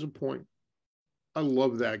scores a point. I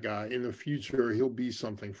love that guy. In the future, he'll be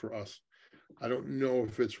something for us. I don't know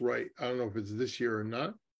if it's right. I don't know if it's this year or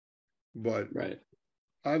not, but right.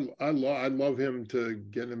 I love him to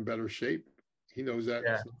get in better shape. He knows that.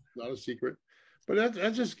 Yeah. It's not a secret. But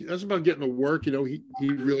that's about getting to work. You know, he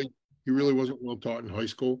really wasn't well taught in high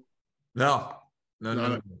school. No.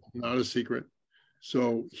 Not a secret.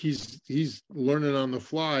 So he's learning on the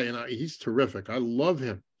fly, and he's terrific. I love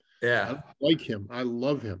him. Yeah, I like him. I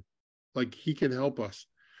love him. Like, he can help us.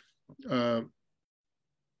 There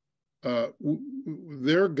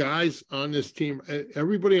are guys on this team.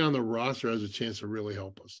 Everybody on the roster has a chance to really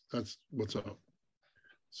help us. That's what's up.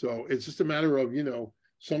 So it's just a matter of, you know,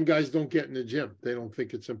 some guys don't get in the gym. They don't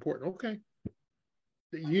think it's important. Okay.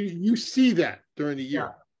 You see that during the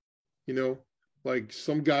year, you know, like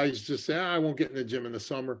some guys just say, I won't get in the gym in the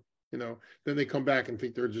summer, you know, then they come back and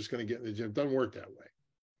think they're just going to get in the gym. It doesn't work that way.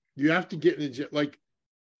 You have to get in the gym. Like,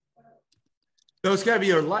 no, it's got to be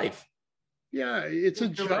your life. Yeah, it's a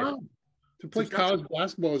job. To play college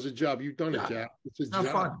basketball is a job. You've done it, Jack. It's not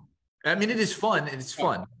job. Fun. I mean, it is fun, and it's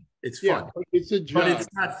fun. It's fun. It's a job. But it's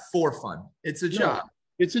not for fun. It's a job.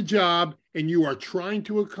 It's a job, and you are trying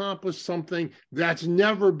to accomplish something that's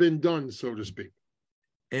never been done, so to speak.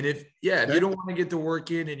 And if you don't want to get the work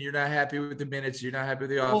in and you're not happy with the minutes, you're not happy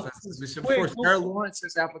with the offense, of course, Sarah Lawrence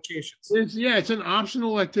has applications. It's an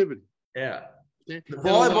optional activity. Yeah. The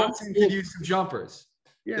volleyball team could use some jumpers.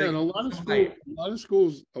 Yeah, and a lot of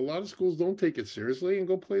schools don't take it seriously and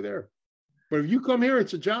go play there. But if you come here,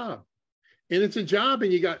 it's a job. And it's a job,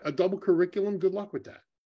 and you got a double curriculum, good luck with that.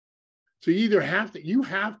 So you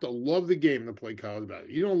have to love the game to play college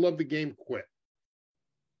basketball. You don't love the game, quit.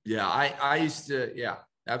 Yeah, I used to,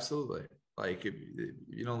 absolutely. Like, if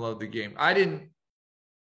you don't love the game. I didn't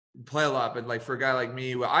play a lot, but like for a guy like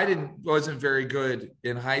me, wasn't very good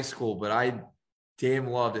in high school, but I damn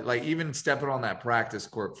loved it. Like, even stepping on that practice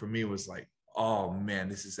court for me was like, oh man,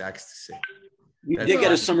 this is ecstasy. You did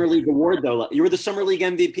get a summer league award though. You were the summer league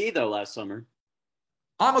MVP though last summer.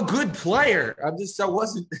 I'm a good player. I'm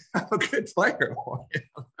a good player.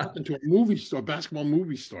 Into a movie star, basketball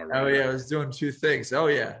movie star. Right? Oh yeah, I was doing two things. Oh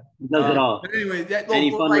yeah, he does it all. But anyway,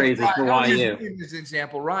 any fundraisers for YU? As an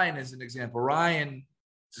example, Ryan is an example. Ryan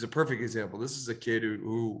is a perfect example. This is a kid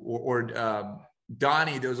who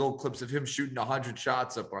Donnie. Those old clips of him shooting 100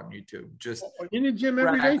 shots up on YouTube. Just in the gym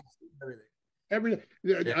every day. Every day.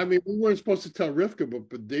 Yeah. I mean, we weren't supposed to tell Rivka, but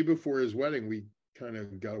the day before his wedding, we kind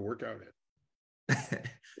of got a workout in.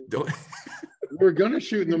 We were gonna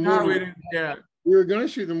shoot in the morning. We were gonna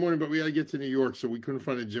shoot in the morning, but we had to get to New York, so we couldn't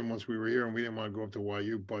find a gym once we were here, and we didn't want to go up to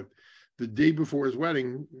YU. But the day before his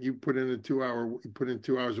wedding, you put in 2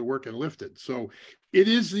 hours of work and lifted. So it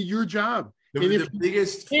is your job. The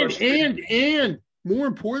biggest and more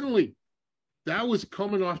importantly, that was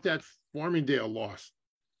coming off that Farmingdale loss,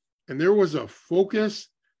 and there was a focus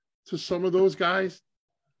to some of those guys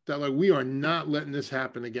that, like, we are not letting this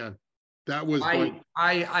happen again. That was I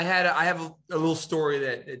have a little story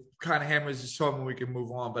that it kind of hammers this home and we can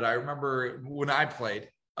move on. But I remember when I played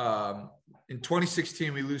in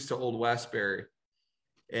 2016, we lose to Old Westbury,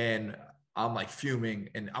 and I'm like fuming,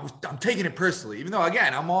 and I'm taking it personally, even though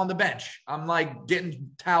again I'm on the bench. I'm like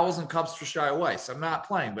getting towels and cups for Shia Weiss. I'm not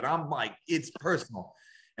playing, but I'm like, it's personal.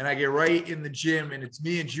 And I get right in the gym, and it's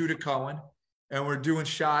me and Judah Cohen. And we're doing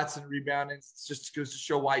shots and rebounding. It just goes to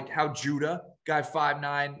show how Judah, guy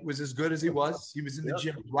 5'9", was as good as he was. He was in the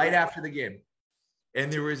gym right after the game. And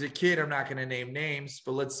there was a kid, I'm not going to name names,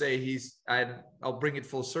 but let's say I'll bring it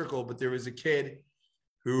full circle, but there was a kid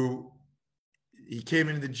who he came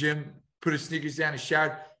into the gym, put his sneakers down, and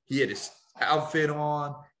showered. He had his outfit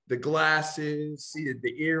on, the glasses, he had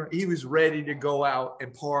the ear. He was ready to go out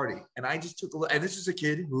and party. And I just took a look. And this is a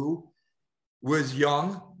kid who was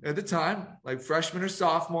young at the time, like freshman or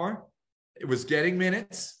sophomore. It was getting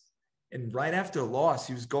minutes. And right after a loss,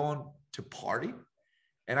 he was going to party.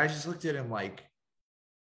 And I just looked at him like,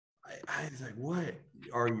 I was like, what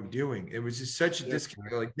are you doing? It was just such a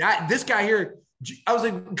disconnect. Like that, this guy here, I was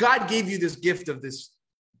like, God gave you this gift of this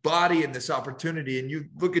body and this opportunity. And you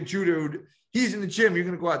look at Judah, he's in the gym, you're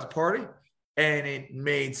going to go out to party. And it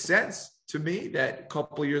made sense to me that a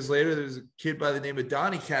couple of years later, there's a kid by the name of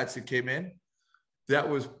Donnie Katz that came in that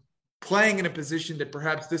was playing in a position that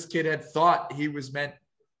perhaps this kid had thought he was meant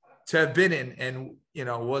to have been in and, you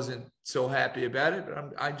know, wasn't so happy about it.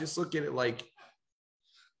 But I just look at it like,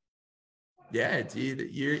 yeah, it's either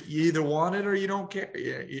you either want it or you don't care.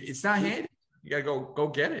 It's not handed. You gotta go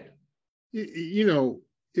get it. You know,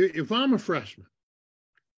 if I'm a freshman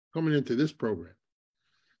coming into this program,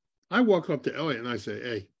 I walk up to Elliot and I say,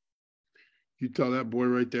 "Hey, you tell that boy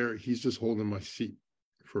right there, he's just holding my seat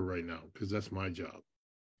for right now because that's my job."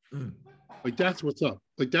 Like that's what's up.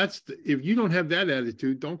 Like if you don't have that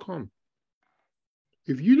attitude, don't come.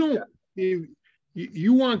 If you don't, if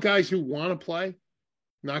you want guys who want to play.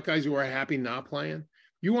 Not guys who are happy not playing.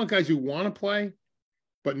 You want guys who want to play,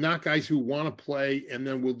 but not guys who want to play and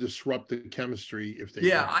then will disrupt the chemistry if they.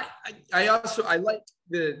 Yeah, I also like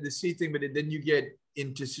the C thing, but then you get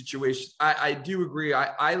into situations. I do agree.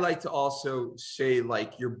 I like to also say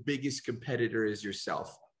like your biggest competitor is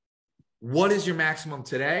yourself. What is your maximum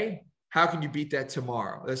today? How can you beat that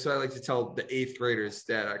tomorrow? That's what I like to tell the 8th graders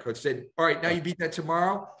that I coach. Said, all right, now you beat that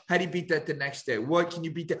tomorrow. How do you beat that the next day? What can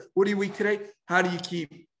you beat that? What are you weak today? How do you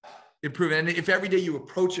keep improving? And if every day you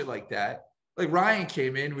approach it like that, like Ryan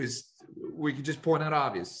came in, we could just point out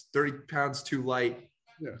obvious, 30 pounds too light.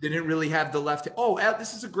 Yeah. Didn't really have the left. Oh,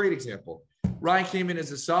 this is a great example. Ryan came in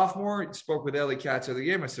as a sophomore, spoke with Ellie Katz of the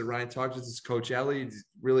game. I said, Ryan, talk to this coach Ellie. He's a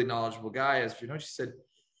really knowledgeable guy. As you know, she said,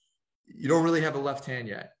 you don't really have a left hand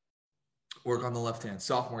yet. Work on the left hand.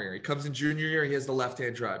 Sophomore year. He comes in junior year, he has the left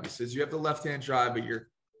hand drive. He says, you have the left hand drive, but you're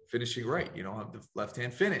finishing right. You don't have the left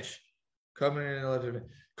hand finish. Coming in left hand,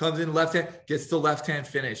 comes in left hand, gets the left hand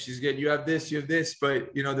finish. He's good. You have this, but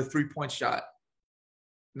you know, the 3-point shot,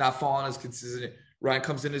 not falling as consistent. Ryan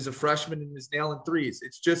comes in as a freshman and is nailing threes.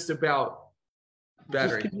 It's just about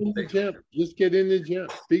better. Just get in the gym.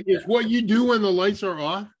 Because what you do when the lights are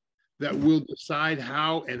off, that will decide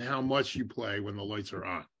how and how much you play when the lights are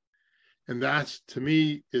on. And that's, to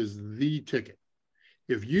me, is the ticket.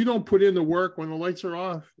 If you don't put in the work when the lights are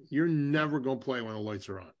off, you're never going to play when the lights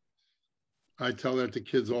are on. I tell that to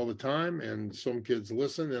kids all the time, and some kids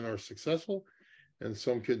listen and are successful, and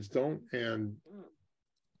some kids don't. And,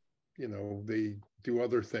 you know, they do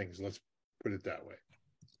other things. Let's put it that way.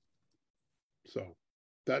 So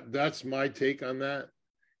that's my take on that.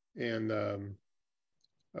 And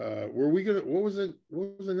what was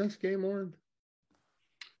the next game, Lauren?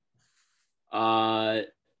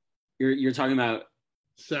 You're talking about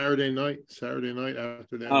Saturday night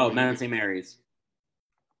after that. Oh, Mount St. Mary's.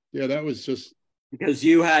 Yeah, that was just because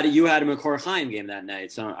you had a McCord Chaim game that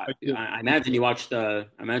night. So I imagine you watched the.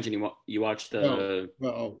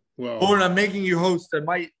 Lauren, I'm making you host.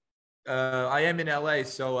 I am in LA,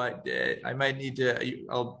 so I might need to.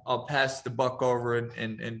 I'll pass the buck over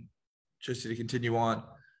and just to continue on.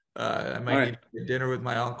 I might need to get dinner with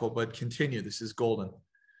my uncle, but continue. This is golden.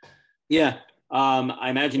 Yeah. I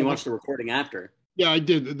imagine you watched the recording after. Yeah, I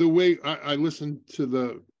did. The way I listened to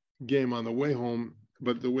the game on the way home,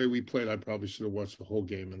 but the way we played, I probably should have watched the whole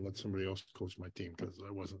game and let somebody else coach my team because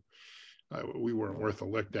we weren't worth a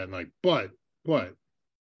lick that night. But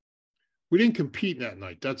we didn't compete that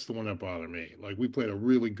night. That's the one that bothered me. Like we played a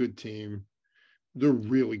really good team. They're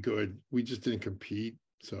really good. We just didn't compete.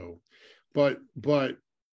 So, but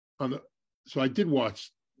so I did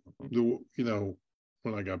watch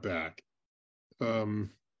when I got back.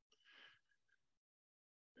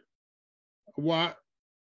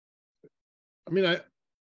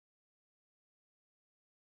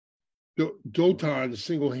 Dotan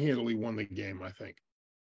single-handedly won the game, I think.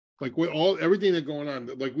 Like with everything that's going on,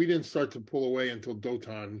 like we didn't start to pull away until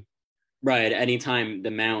Dotan. Right. Anytime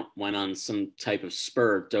the Mount went on some type of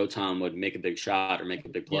spurt, Dotan would make a big shot or make a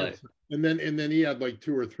big play. Yes. And then he had like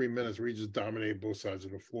 2 or 3 minutes where he just dominated both sides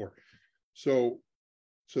of the floor. So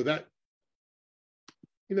that,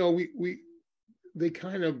 you know, they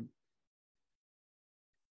kind of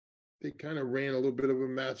ran a little bit of a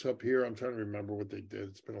match up here. I'm trying to remember what they did.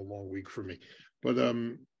 It's been a long week for me, but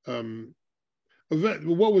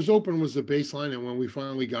what was open was the baseline, and when we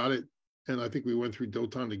finally got it, and I think we went through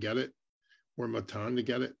Dotan to get it, or Matan to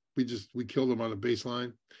get it. We killed him on the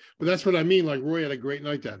baseline. But that's what I mean. Like Roy had a great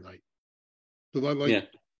night that night. So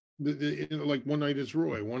like one night it's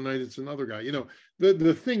Roy, one night it's another guy. You know,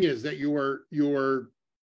 the thing is that your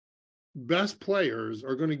best players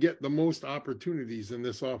are going to get the most opportunities in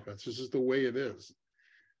this offense. This is the way it is.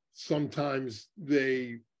 Sometimes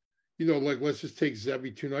they like let's just take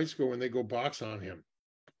Zevi 2 nights ago when they go box on him.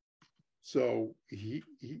 So he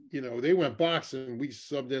they went box and we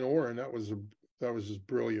subbed in Orr, and that was his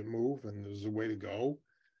brilliant move, and it was the way to go.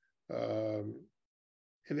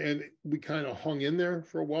 And we kind of hung in there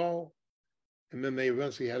for a while, and then they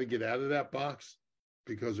eventually had to get out of that box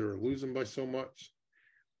because they were losing by so much.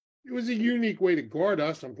 It was a unique way to guard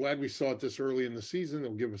us. I'm glad we saw it this early in the season.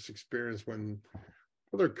 It'll give us experience when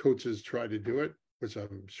other coaches try to do it, which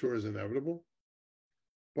I'm sure is inevitable.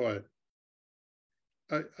 But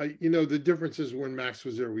the difference is when Max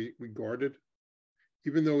was there, we guarded,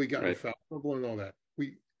 even though we got in foul trouble and all that.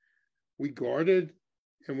 We guarded,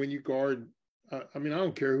 and when you guard, I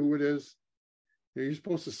don't care who it is. You're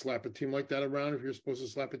supposed to slap a team like that around. If you're supposed to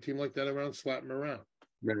slap a team like that around, slap them around.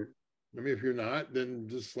 Right. If you're not, then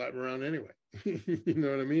just slap them around anyway. You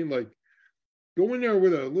know what I mean? Like, go in there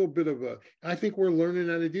with a little bit of I think we're learning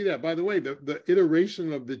how to do that. By the way, the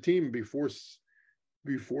iteration of the team before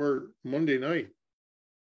Monday night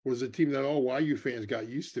was a team that all YU fans got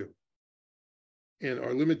used to. And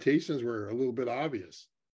our limitations were a little bit obvious.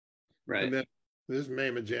 Right. And then this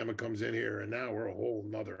Mamma Jamma comes in here, and now we're a whole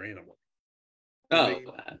nother animal. No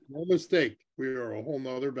mistake. We are a whole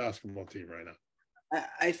nother basketball team right now.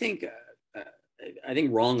 I think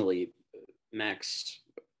wrongly, Max,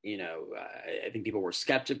 I think people were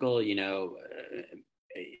skeptical, they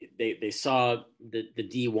saw the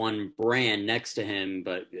D1 brand next to him,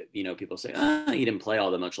 but people say, he didn't play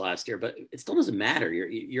all that much last year, but it still doesn't matter.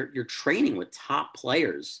 You're training with top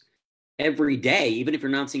players every day, even if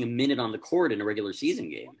you're not seeing a minute on the court in a regular season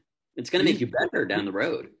game. It's going to make you better down the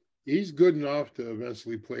road. He's good enough to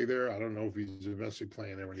eventually play there. I don't know if he's eventually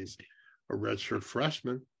playing there when he's a redshirt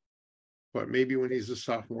freshman, but maybe when he's a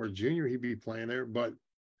sophomore, junior, he'd be playing there. But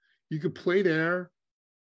you could play there,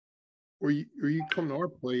 or you come to our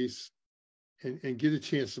place and get a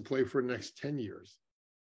chance to play for the next 10 years,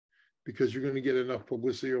 because you're going to get enough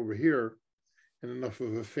publicity over here and enough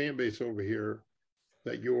of a fan base over here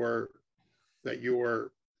that your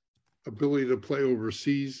ability to play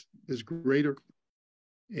overseas is greater.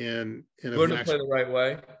 And going to play the right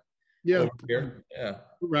way. Yeah. Over here. Yeah.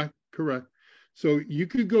 Correct. So you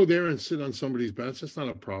could go there and sit on somebody's bench. That's not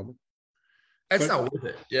a problem. That's not worth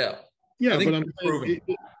it. Yeah. Yeah, but I'm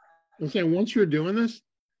saying once you're doing this,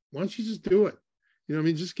 why don't you just do it?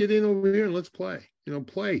 Just get in over here and let's play.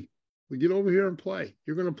 Play. We get over here and play.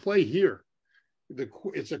 You're going to play here.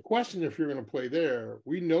 It's a question if you're going to play there.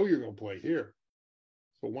 We know you're going to play here.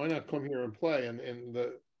 So why not come here and play?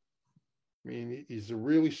 He's a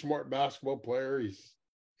really smart basketball player.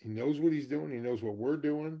 He knows what he's doing. He knows what we're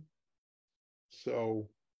doing. So,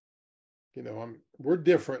 we're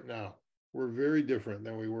different now. We're very different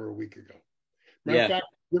than we were a week ago. Matter of fact,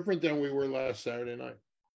 different than we were last Saturday night.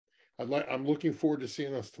 I'm looking forward to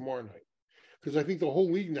seeing us tomorrow night, because I think the whole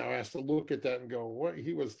league now has to look at that and go, "What?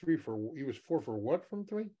 He was 4 for what from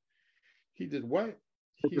 3? He did what?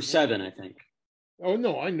 4 for 7, I think." Oh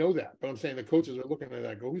no, I know that, but I'm saying the coaches are looking at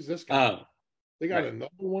that. Go, who's this guy? Oh, they got another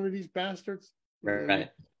one of these bastards, right?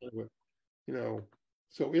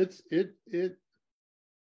 So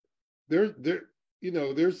there's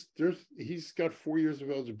he's got 4 years of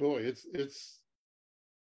eligibility.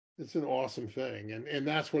 It's an awesome thing, and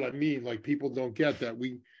that's what I mean. Like, people don't get that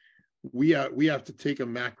we have to take a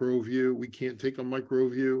macro view. We can't take a micro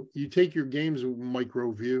view. You take your games with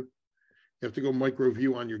micro view. You have to go micro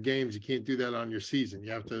view on your games. You can't do that on your season.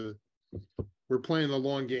 You have to. We're playing the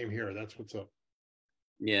long game here. That's what's up.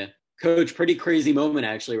 Yeah, Coach, pretty crazy moment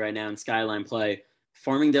actually right now in Skyline play.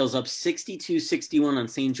 Farmingdale's up 62-61 on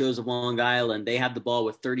St. Joseph, Long Island. They have the ball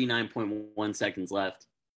with 39.1 seconds left.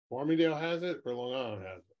 Farmingdale has it, or Long Island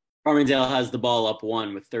has it? Farmingdale has the ball up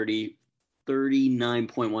 1 with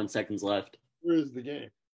 39.1 seconons left. Where is the game?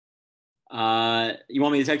 You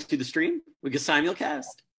want me to text you the stream? We can simulcast.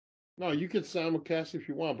 No, you can simulcast if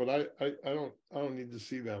you want, but I don't need to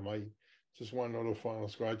see them. I just want to know the final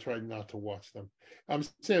score. I tried not to watch them. I'm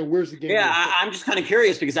saying, where's the game? Yeah, I'm just kind of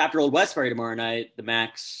curious because after Old Westbury tomorrow night, the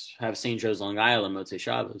Macs have St. Joe's Long Island, Motzei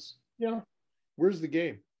Shabbos. Yeah. Where's the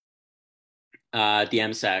game? At the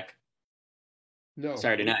MSAC. No.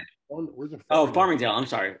 Saturday night. Where's the Farmingdale. I'm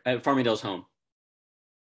sorry. Farmingdale's home.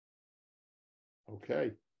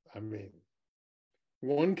 Okay.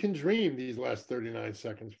 One can dream these last 39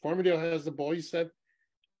 seconds. Farmingdale has the ball, you said?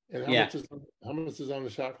 And how much is on the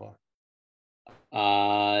shot clock?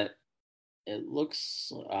 It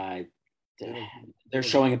looks they're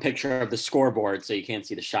showing a picture of the scoreboard, so you can't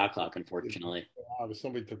see the shot clock, unfortunately.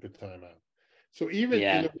 Somebody took the time out. So even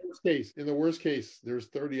in the worst case, there's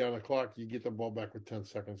 30 on the clock. You get the ball back with 10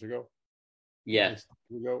 seconds to go. Yeah.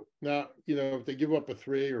 We go now. If they give up a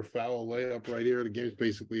 3 or foul layup right here, the game's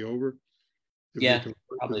basically over. If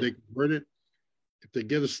they convert it, if they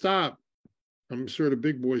get a stop, I'm sure the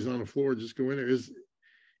big boys on the floor just go in there. Is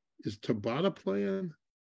Tabata playing?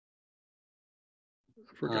 I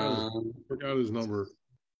forgot his number.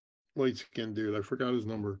 Light skinned dude. I forgot his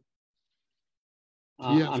number.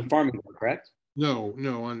 On Farmington, correct? No,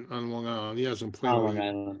 on Long Island. He hasn't played. On Long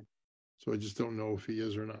Island. So I just don't know if he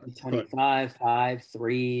is or not. 25, 5,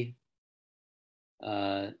 3.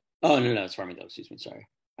 No, it's Farmington. Excuse me. Sorry.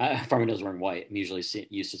 Farmington's wearing white. I'm usually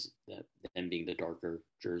used to them being the darker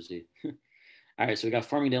jersey. All right, so we got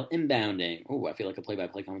Farmingdale inbounding. Oh, I feel like a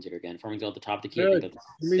play-by-play commentator again. Farmingdale at the top of the key.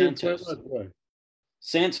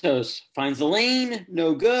 Santos finds the lane,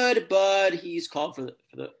 no good, but he's called for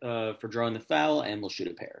drawing the foul and will shoot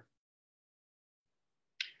a pair.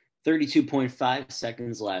 32.5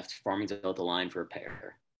 seconds left. Farmingdale at the line for a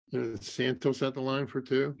pair. Santos at the line for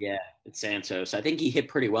 2? Yeah, it's Santos. I think he hit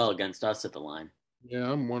pretty well against us at the line.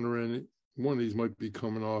 Yeah, I'm wondering one of these might be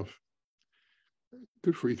coming off.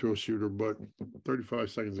 Good free throw shooter, but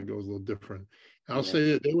 35 seconds ago is a little different. I'll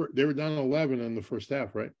say that they were down 11 in the first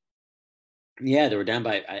half, right? Yeah, they were down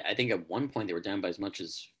by. I think at one point they were down by as much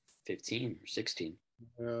as 15 or 16.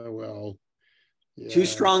 Yeah. Too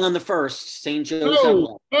strong on the first. St. Joe's.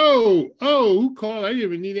 Who called? I didn't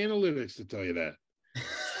even need analytics to tell you that.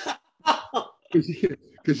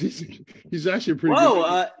 Because he's actually pretty.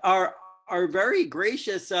 Whoa! Our very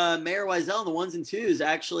gracious Mayor Wiesel on the ones and twos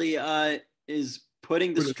actually is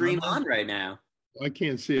putting the stream on right now. I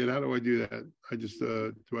can't see it. How do I do that? I just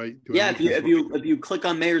do I? If you click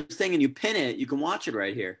on Mayor's thing and you pin it, you can watch it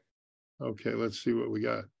right here. Okay, let's see what we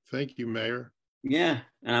got. Thank you, Mayor. Yeah,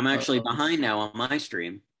 and I'm actually behind now on my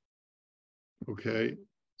stream. Okay.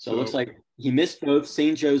 So it looks like he missed both.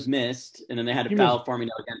 St. Joe's missed, and then they had to foul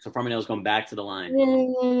Farmingdale again. So Farmingdale's going back to the line.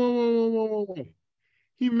 Whoa.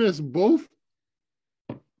 He missed both?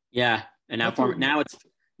 Yeah, and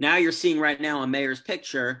now you're seeing right now on Mayor's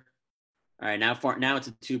picture. All right, now it's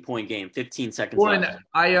a 2-point game. 15 seconds left.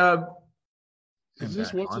 Is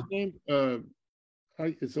this what's his name?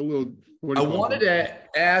 It's a little. I wanted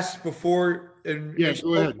to ask before, and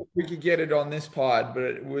go ahead. We could get it on this pod, but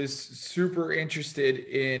it was super interested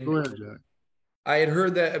in. Go ahead, Jack. I had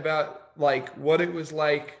heard that about what it was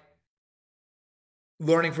like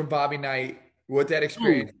learning from Bobby Knight, what that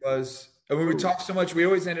experience was. And we would talk so much. We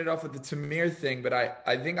always ended off with the Tamir thing, but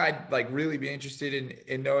I think I'd really be interested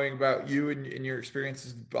in knowing about you and your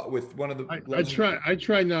experiences with one of the. I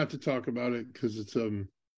try not to talk about it because it's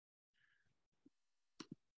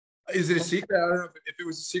Is it a secret? I don't know if it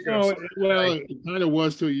was a secret. No, it kind of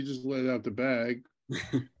was till you just let it out the bag.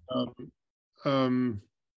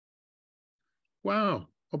 Wow,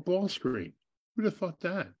 a ball screen. Who'd have thought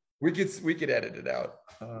that? We could edit it out.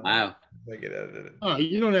 Wow. They could edit it. Oh,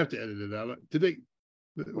 you don't have to edit it out. Did they?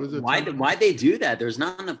 Why'd they do that? There's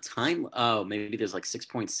not enough time. Oh, maybe there's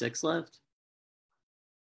 6.6 left.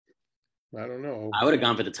 I don't know. I would have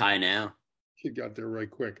gone for the tie now. Kid got there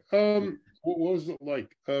right quick. What was it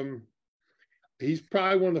like? He's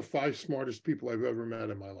probably one of the 5 smartest people I've ever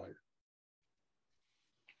met in my life.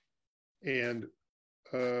 And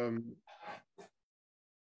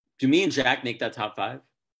do me and Jack make that top 5?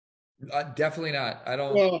 Definitely not. I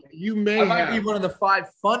don't. Well, you may. I might be one of the 5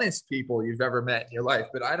 funnest people you've ever met in your life,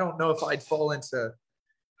 but I don't know if I'd fall into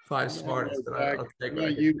 5 smartest.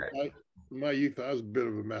 My youth, I was a bit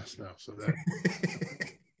of a mess now, so that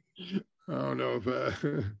I don't know if.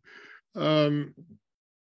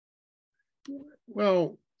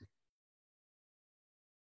 Well,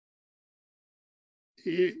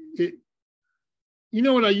 you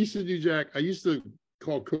know what I used to do, Jack? I used to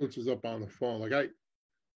call coaches up on the phone,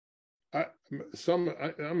 I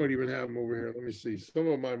might even have them over here. Let me see. Some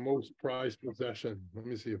of my most prized possession. Let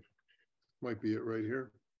me see if might be it right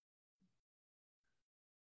here.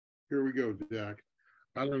 Here we go, Jack.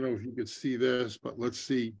 I don't know if you could see this, but let's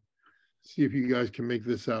see if you guys can make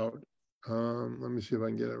this out. Let me see if I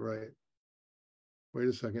can get it right. Wait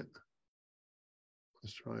a second.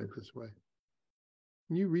 Let's try it this way.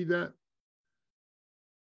 Can you read that?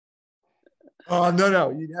 Oh,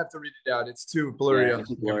 no. You'd have to read it out. It's too blurry.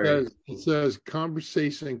 Yeah, it says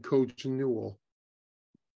Conversation Coach Newell.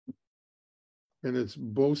 And it's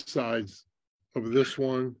both sides of this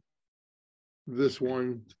one.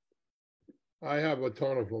 I have a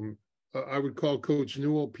ton of them. I would call Coach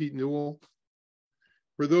Newell Pete Newell.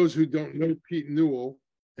 For those who don't know Pete Newell,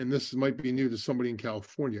 and this might be new to somebody in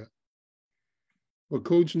California, but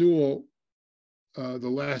Coach Newell, the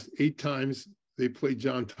last 8 times they played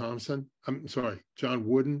John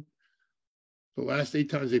Wooden. The last 8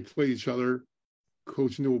 times they played each other,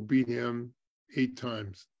 Coach Newell beat him 8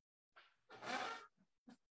 times.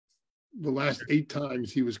 The last 8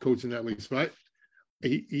 times he was coaching that league. So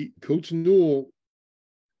Coach Newell,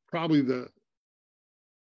 probably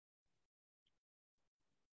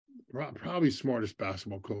probably smartest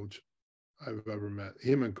basketball coach I've ever met.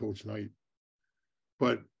 Him and Coach Knight.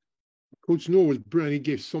 But Coach Newell was brilliant. He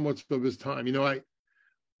gave so much of his time. You know,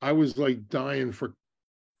 I was like dying for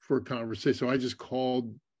a conversation. So I just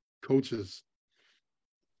called coaches.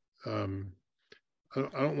 I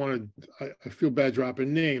don't want to. I feel bad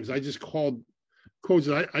dropping names. I just called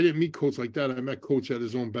coaches. I didn't meet Coach like that. I met Coach at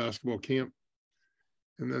his own basketball camp,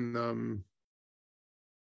 and then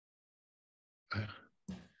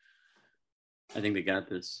I think they got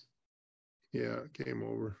this. Yeah, game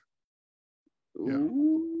over.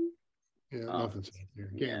 Ooh. Yeah, nothing's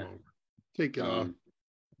here. Game over. Take it off.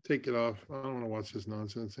 Take it off. I don't want to watch this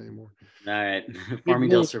nonsense anymore. All right.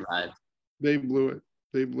 Farmingdale survived. They blew it.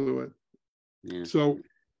 They blew it. Yeah. So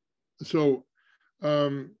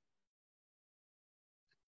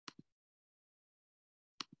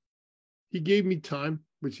he gave me time,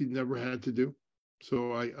 which he never had to do.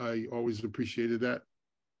 So I always appreciated that.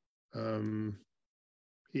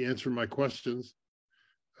 He answered my questions.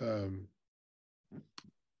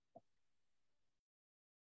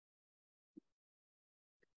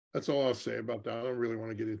 That's all I'll say about that. I don't really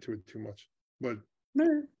want to get into it too much, but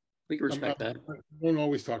we can respect that. I don't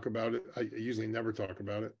always talk about it. I usually never talk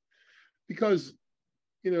about it because,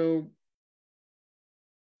 you know,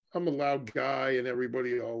 I'm a loud guy and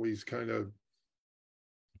everybody always kind of,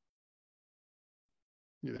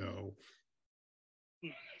 you know,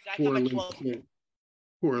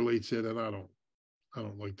 correlates it, and I don't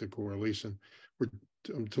like the correlation.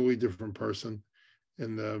 I'm a totally different person,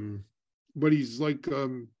 and but he's like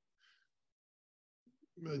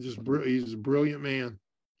he's a brilliant man,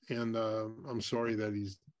 and I'm sorry that he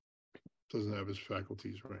doesn't have his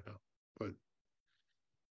faculties right now, but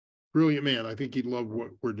brilliant man. I think he'd love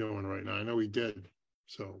what we're doing right now. I know he did,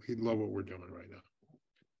 so he'd love what we're doing right now.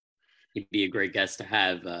 He'd be a great guest to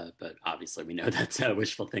have, but obviously we know that's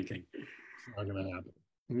wishful thinking. It's not going to happen.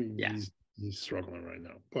 Yeah, he's struggling right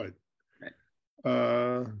now, but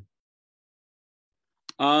so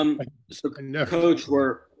Coach,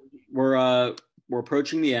 we're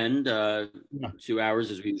approaching the end. 2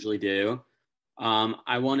 hours as we usually do.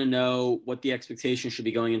 I want to know what the expectation should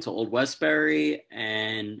be going into Old Westbury,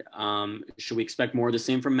 and should we expect more of the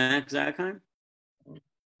same from Max Zackheim?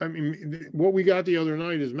 I mean, what we got the other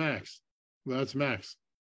night is Max. That's Max.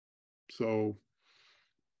 So,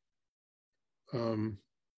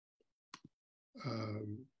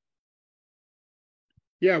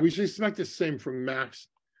 yeah, we should expect the same from Max.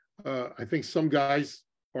 I think some guys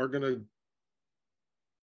are going to.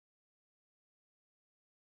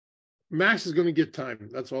 Max is going to get time.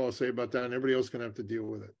 That's all I'll say about that. And everybody else is going to have to deal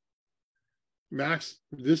with it. Max,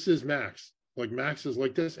 this is Max. Like Max is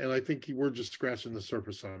like this, and I think we're just scratching the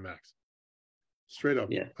surface on Max. Straight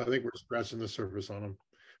up, yeah. I think we're scratching the surface on him.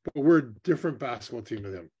 But we're a different basketball team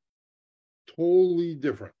than him. Totally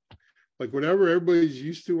different. Like whatever everybody's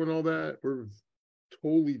used to and all that, we're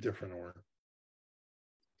totally different. Or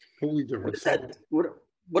totally different.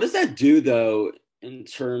 What does that do though in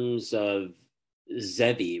terms of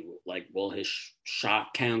Zevi? Like, will his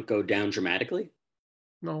shot count go down dramatically?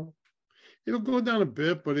 No, it'll go down a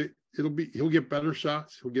bit, but he'll get better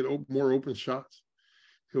shots. He'll get more open shots.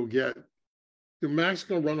 Max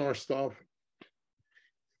going to run our stuff.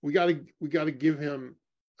 We got to give him,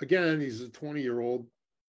 again, he's a 20-year-old.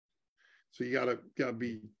 So you got to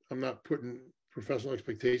be, I'm not putting professional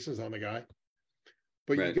expectations on the guy,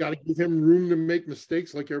 but right. You got to give him room to make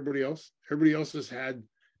mistakes like everybody else. Everybody else has had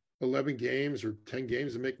 11 games or 10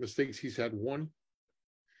 games to make mistakes. He's had 1.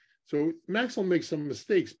 So Max will make some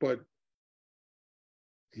mistakes, but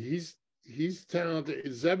he's talented.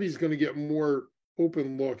 Zevi's going to get more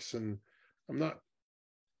open looks, and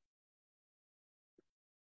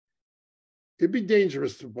it'd be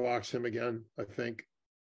dangerous to box him again, I think,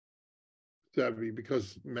 Zevi,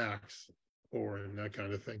 because Max and that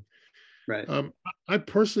kind of thing. Right. I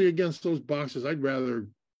personally, against those boxes, I'd rather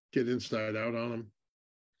get inside out on him.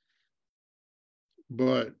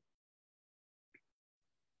 But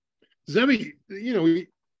Zevi,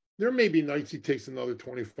 there may be nights he takes another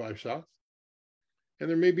 25 shots, and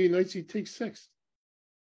there may be nights he takes 6.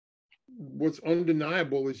 What's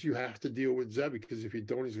undeniable is you have to deal with Zevi, because if you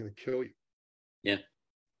don't, he's going to kill you. Yeah.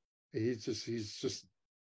 He's just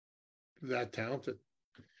that talented,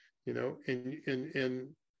 and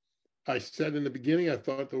I said in the beginning, I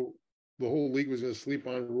thought the whole league was going to sleep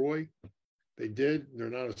on Roy. They did. They're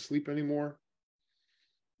not asleep anymore.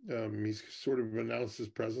 He's sort of announced his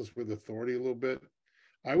presence with authority a little bit.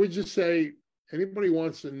 I would just say, anybody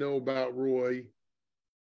wants to know about Roy,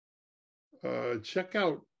 check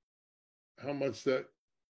out how much that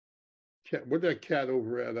cat, what that cat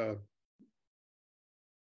over at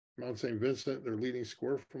Mount St. Vincent, their leading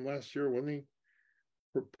scorer from last year, wasn't he?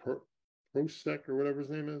 Prosek or whatever his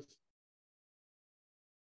name is.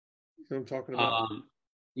 You know what I'm talking about?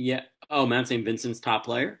 Yeah. Oh, Mount St. Vincent's top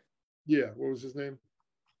player. Yeah. What was his name?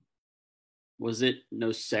 Was it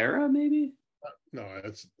Nocera, maybe? No,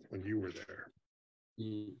 that's when you were there.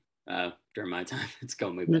 During my time. It's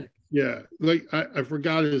going way back. Yeah. Like I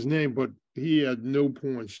forgot his name, but he had no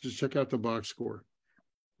points. Just check out the box score.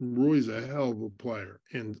 Roy's a hell of a player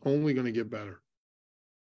and only going to get better.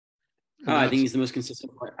 Oh, I think he's the most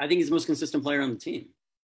consistent player. I think he's the most consistent player on the team.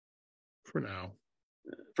 For now.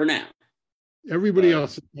 For now. Everybody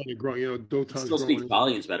else is kind of growing. You know, Dotan's still speaks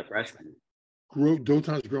volumes about a freshman.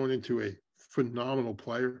 Dotan's growing into a phenomenal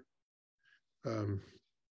player.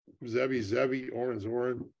 Zevi, Oren's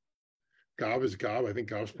Oren. Gob is Gob. I think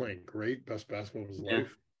Gob's playing great. Best basketball of his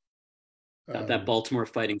life. Got that Baltimore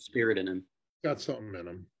fighting spirit in him. Got something in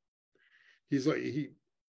him. He's like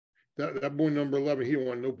that boy number 11. He don't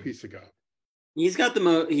want no piece of Gob. He's got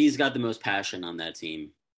the most passion on that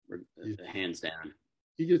team, hands down.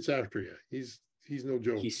 He gets after you. He's no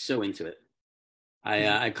joke. He's so into it.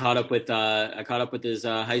 I caught up with his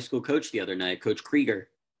high school coach the other night, Coach Krieger.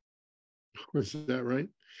 Was that right?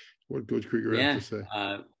 What Coach Krieger had to say?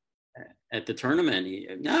 At the tournament,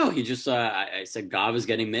 I said Gob is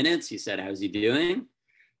getting minutes. He said, "How's he doing?"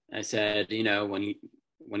 I said,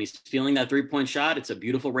 when he's feeling that 3-point shot, it's a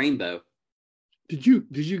beautiful rainbow. Did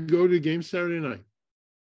you go to the game Saturday night?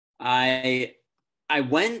 I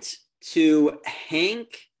went to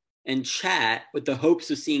Hank and chat with the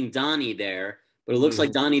hopes of seeing Donnie there, but it looks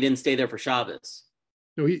like Donnie didn't stay there for Shabbos.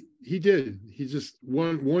 No, he did. He just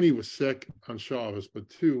one he was sick on Shabbos, but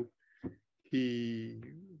two, he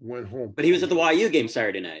went home. But he was at the YU game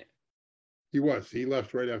Saturday night. He was. He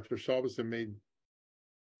left right after Shabbos and made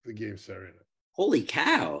the game Saturday night. Holy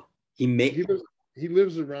cow! He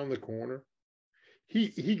lives around the corner.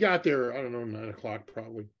 He got there, I don't know, 9:00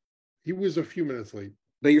 probably. He was a few minutes late.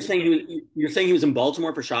 But you're saying he was in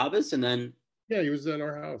Baltimore for Shabbos, and then he was at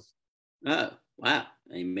our house. Oh wow!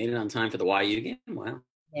 He made it on time for the YU game. Wow.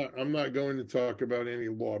 I'm not going to talk about any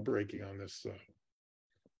law breaking on this.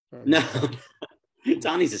 No,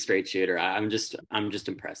 Donnie's a straight shooter. I'm just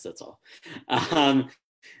impressed. That's all.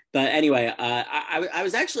 But anyway, I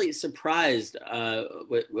was actually surprised. There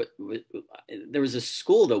was a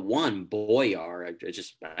school that won, Boyar. I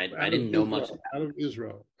didn't know much. Out of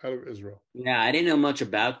Israel. Yeah, I didn't know much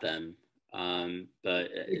about them. But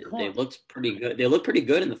they looked pretty good. They looked pretty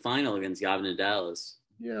good in the final against Yavne Dallas.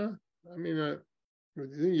 Yeah, I mean,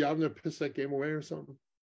 didn't Yavne piss that game away or something?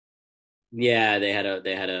 Yeah, they had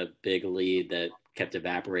a big lead that kept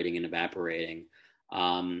evaporating.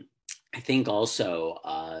 I think also,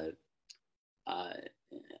 I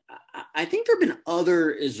think there have been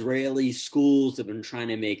other Israeli schools that have been trying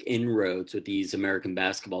to make inroads with these American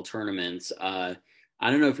basketball tournaments. I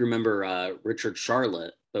don't know if you remember Richard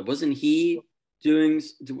Charlotte, but wasn't he doing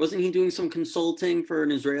some consulting for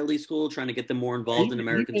an Israeli school, trying to get them more involved in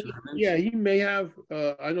American tournaments? Yeah, he may have.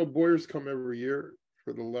 I know Boyer's come every year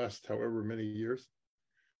for the last however many years.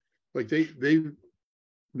 Like they've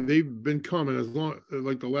been coming as long,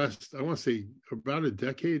 like the last, I want to say about a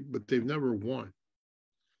decade, but they've never won.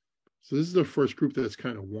 So this is the first group that's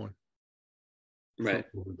kind of won. Right.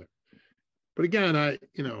 But again,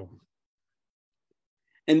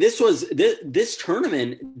 and this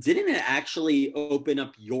tournament, didn't it actually open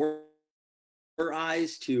up your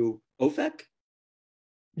eyes to OFEC?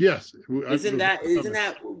 Yes. Wasn't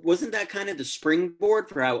that kind of the springboard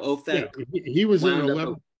for how OFEC? Yeah, he was in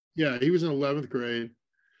 11th. Yeah, he was in 11th grade.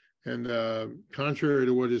 And contrary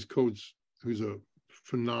to what his coach, who's a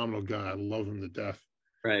phenomenal guy, I love him to death.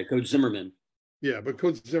 Right, Coach Zimmerman. Yeah, but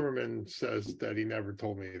Coach Zimmerman says that he never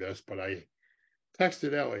told me this, but I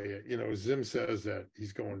texted Elliot. Zim says that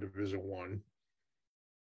he's going to Division I.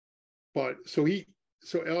 But so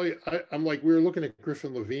Elliot, I'm like, we were looking at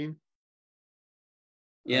Griffin Levine.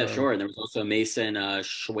 Yeah, sure. And there was also Mason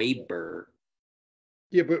Schwaber.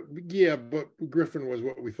 Yeah, but Griffin was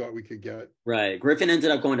what we thought we could get. Right. Griffin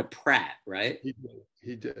ended up going to Pratt, right?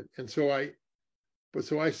 He did. And so I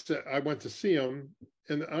went to see him,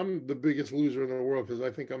 and I'm the biggest loser in the world because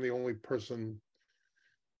I think I'm the only person,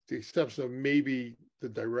 the exception of maybe the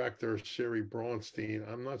director, Sherry Braunstein.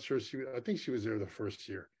 I'm not sure I think she was there the first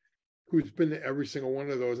year, who's been to every single one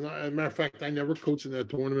of those. And as a matter of fact, I never coached in that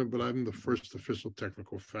tournament, but I'm the first official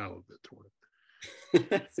technical foul of that tournament.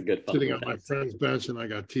 That's a good sitting follow. on my friend's bench, and I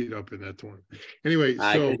got teed up in that tournament. Anyway,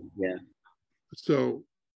 Yeah. So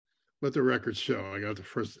let the record show I got the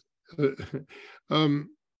first.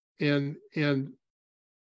 And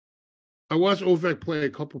I watched Ovek play a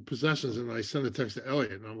couple possessions, and I sent a text to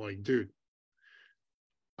Elliot, and I'm like, dude,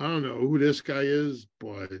 I don't know who this guy is,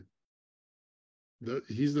 but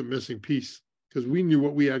he's the missing piece, because we knew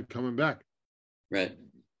what we had coming back. Right.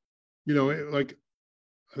 Like,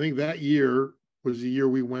 I think that year was the year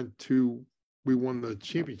we won the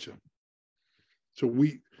championship. So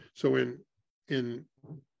we knew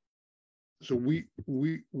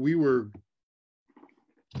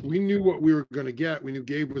what we were going to get. We knew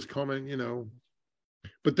Gabe was coming,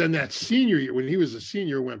 but then that senior year, when he was a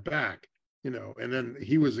senior, went back, and then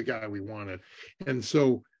he was the guy we wanted. And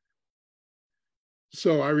so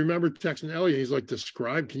I remember texting Elliot. He's like,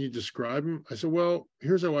 can you describe him? I said, well,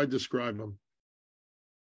 here's how I describe him.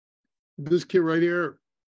 This kid right here,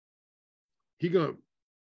 he gonna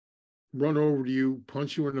run over to you,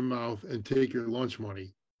 punch you in the mouth, and take your lunch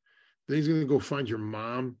money. Then he's gonna go find your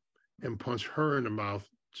mom and punch her in the mouth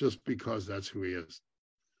just because that's who he is.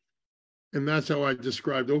 And that's how I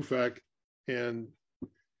described Ovek. And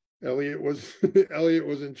Elliot was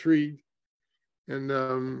intrigued. And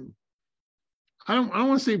I don't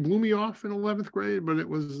want to say blew me off in 11th grade, but it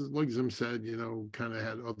was, like Zim said, kind of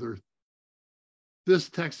had other, this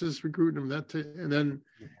Texas recruiting him, and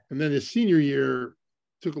then his senior year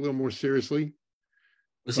took a little more seriously.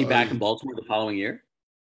 Was he back in Baltimore the following year?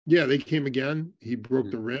 Yeah, they came again. He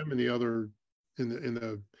broke the rim in the other, in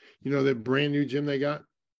the that brand new gym they got.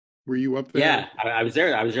 Were you up there? Yeah, I was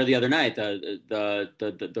there. I was there the other night.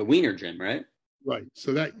 The Wiener gym, right? Right.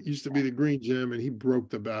 So that used to be the green gym, and he broke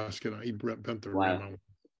the basket. He bent the rim on.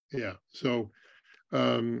 Yeah. So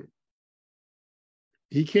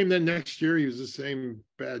he came then next year. He was the same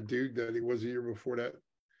bad dude that he was the year before that.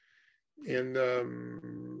 And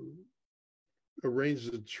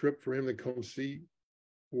arranged a trip for him to come see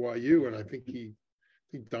YU. And I think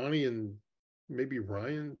Donnie and maybe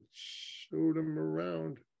Ryan showed him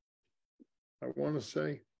around. I want to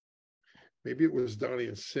say. Maybe it was Donnie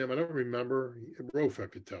and Sim. I don't remember. Rofa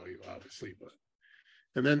could tell you, obviously, but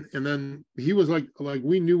and then he was like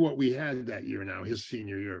we knew what we had that year. Now his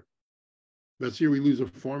senior year, that's the year we lose to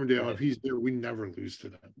Farmingdale. Right. If he's there, we never lose to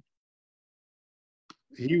them.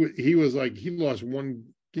 He was like, he lost one.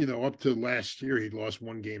 Up to last year, he'd lost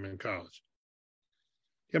one game in college.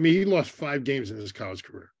 I mean, he lost 5 games in his college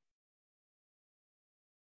career.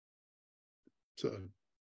 So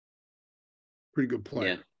pretty good player.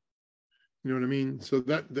 Yeah. You know what I mean? So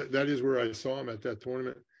that is where I saw him at that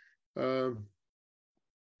tournament. No,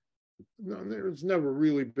 there's never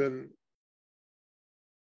really been.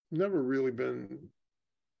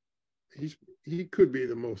 He could be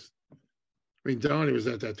the most. I mean, Donnie was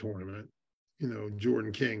at that tournament.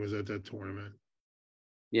 Jordan King was at that tournament.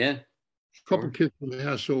 Yeah. A couple kids from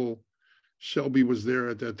Heschel. Shelby was there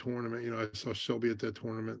at that tournament. I saw Shelby at that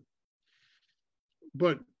tournament.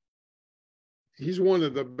 But he's one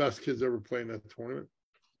of the best kids ever played in that tournament.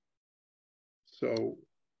 So,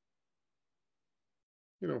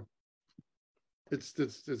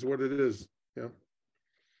 it's what it is. Yeah.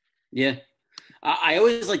 Yeah. I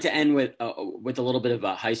always like to end with a little bit of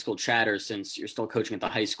a high school chatter, since you're still coaching at the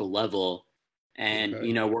high school level. And,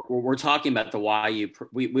 okay. We're talking about the YU.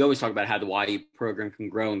 We always talk about how the YU program can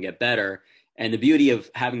grow and get better. And the beauty of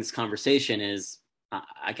having this conversation is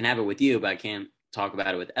I can have it with you, but I can't talk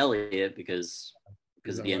about it with Elliot because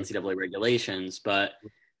of the NCAA regulations. But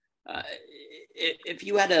if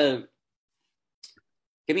you had to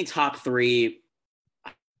give me top 3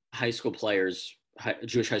 high school players,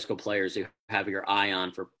 Jewish high school players you have your eye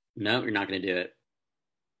on for, no, you're not going to do it.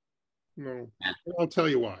 No, yeah. I'll tell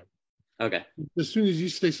you why. Okay. As soon as you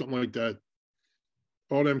say something like that,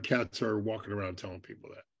 all them cats are walking around telling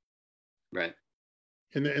people that. Right.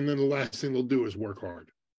 And then the last thing they'll do is work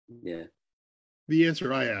hard. Yeah. The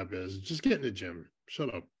answer I have is just get in the gym.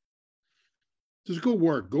 Shut up. Just go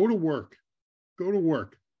work. Go to work. Go to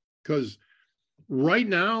work. Because right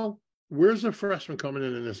now, where's the freshman coming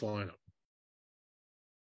in this lineup?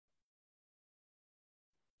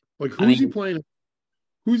 Like, who's he playing?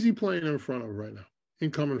 Who's he playing in front of right now?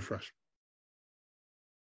 Incoming freshman.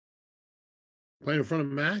 Playing in front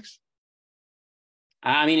of Max?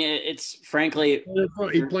 I mean, it's frankly.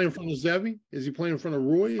 He playing in front of Zevi? Is he playing in front of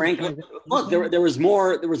Roy? Frankly, look, there was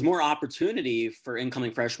more opportunity for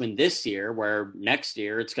incoming freshmen this year, where next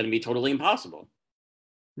year it's going to be totally impossible.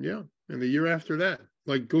 Yeah, and the year after that,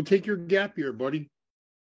 like, go take your gap year, buddy.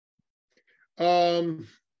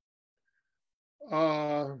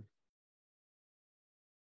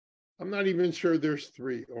 I'm not even sure there's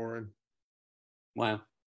 3, Oren. Wow.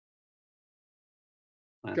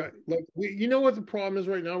 Like you know what the problem is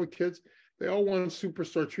right now with kids? They all want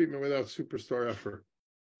superstar treatment without superstar effort.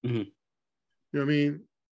 Mm-hmm. You know what I mean?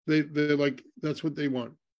 They're like, that's what they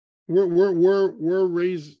want. We're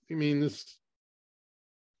raised. I mean, this.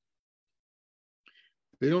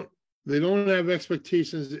 They don't have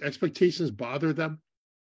expectations. Expectations bother them.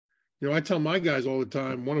 You know, I tell my guys all the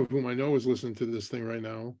time, one of whom I know is listening to this thing right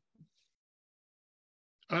now.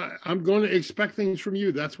 I'm going to expect things from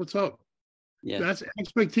you. That's what's up. Yeah. That's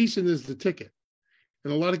expectation is the ticket.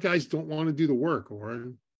 And a lot of guys don't want to do the work,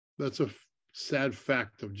 or that's a sad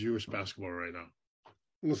fact of Jewish basketball right now.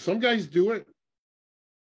 Well, some guys do it.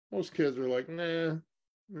 Most kids are like, nah,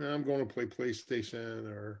 I'm going to play PlayStation,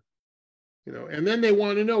 or, you know, and then they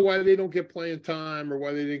want to know why they don't get playing time or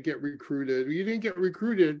why they didn't get recruited. You didn't get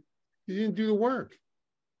recruited. You didn't do the work.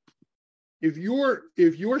 If you're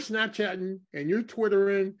Snapchatting and you're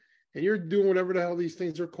Twittering and you're doing whatever the hell these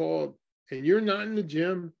things are called, and you're not in the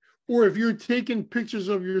gym, or if you're taking pictures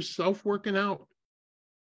of yourself working out,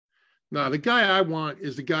 now the guy I want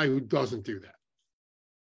is the guy who doesn't do that.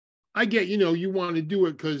 I get, you know, you want to do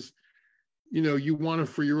it because, you know, you want it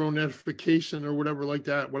for your own edification or whatever like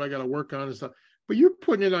that, what I got to work on and stuff. But you're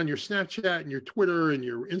putting it on your Snapchat and your Twitter and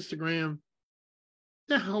your Instagram.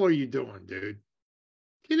 The hell are you doing, dude?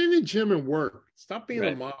 Get in the gym and work. Stop being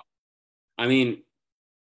a mob. I mean,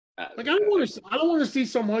 like I don't want to see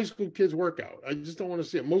some high school kids work out. I just don't want to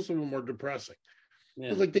see it. Most of them are depressing.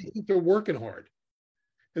 Yeah. It's like they think they're working hard,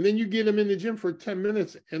 and then you get them in the gym for 10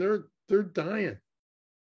 minutes, and they're dying.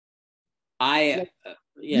 Yeah.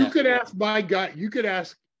 You could ask my guy. You could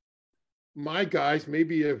ask my guys.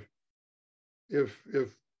 Maybe if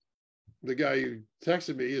the guy who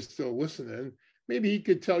texted me is still listening, maybe he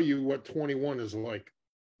could tell you what 21 is like,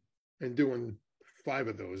 and doing 5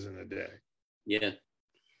 of those in a day. Yeah.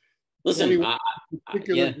 Listen,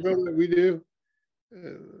 particular drill that we do.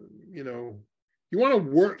 You know, you want to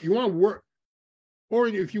work, or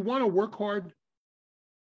if you want to work hard,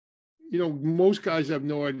 you know, most guys have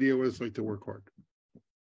no idea what it's like to work hard.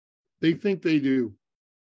 They think they do,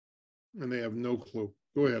 and they have no clue.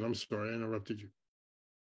 Go ahead. I'm sorry, I interrupted you.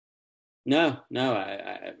 No,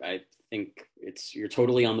 I think you're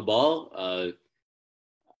totally on the ball.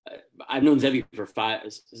 I've known Zevi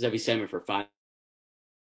Salmon for 5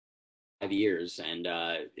 years, and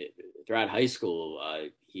throughout high school,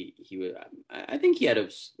 he would. I think he had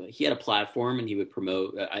a platform, and he would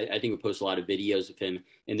promote. I think he would post a lot of videos of him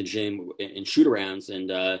in the gym in shoot arounds,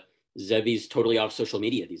 and Zevi's totally off social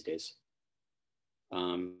media these days.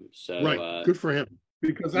 Right, good for him,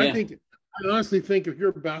 because I honestly think if you're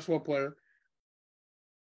a basketball player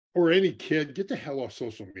or any kid, get the hell off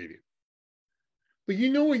social media. But you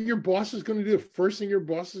know what your boss is going to do? The first thing your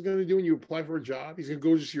boss is going to do when you apply for a job, he's going to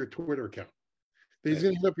go to your Twitter account. Then he's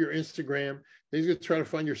going to hit up your Instagram. Then he's going to try to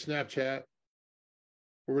find your Snapchat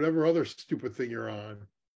or whatever other stupid thing you're on.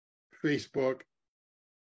 Facebook.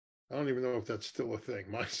 I don't even know if that's still a thing.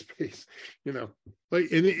 MySpace, you know. Like,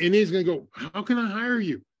 and he's going to go, how can I hire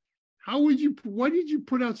you? Why did you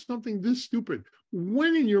put out something this stupid?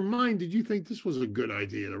 When in your mind did you think this was a good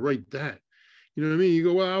idea to write that? You know what I mean? You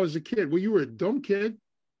go, well, I was a kid. Well, you were a dumb kid,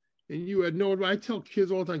 and you had no advice. I tell kids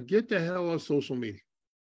all the time, get the hell off social media.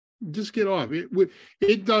 Just get off.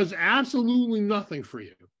 It does absolutely nothing for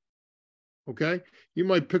you. Okay? You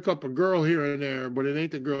might pick up a girl here and there, but it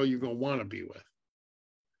ain't the girl you're going to want to be with.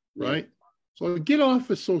 Right? So get off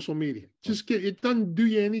of social media. It doesn't do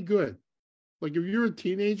you any good. Like if you're a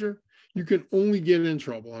teenager, you can only get in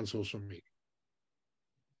trouble on social media.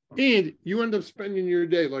 And you end up spending your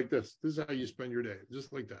day like this. This is how you spend your day,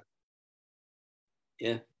 just like that.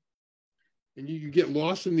 Yeah. And you get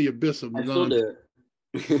lost in the abyss of nonsense.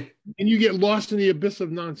 And you get lost in the abyss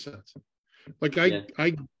of nonsense. Like I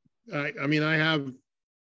mean, I have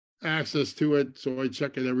access to it, so I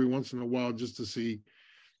check it every once in a while just to see.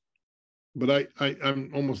 But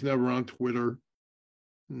I'm almost never on Twitter.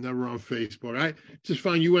 Never on Facebook. I just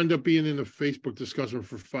find you end up being in a Facebook discussion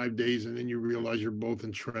for 5 days, and then you realize you're both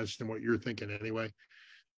entrenched in what you're thinking anyway.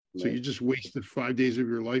 So you just wasted 5 days of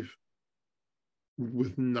your life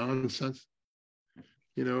with nonsense.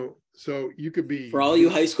 You know, so you could be. For all you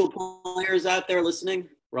high school players out there listening,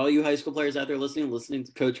 listening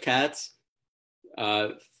to Coach Katz,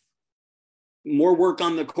 more work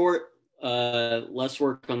on the court, less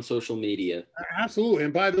work on social media. Absolutely.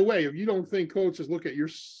 And by the way, if you don't think coaches look at your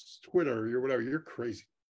Twitter or your whatever, you're crazy.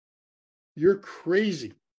 You're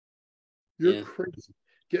crazy. Crazy.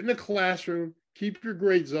 Get in the classroom, keep your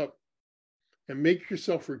grades up, and make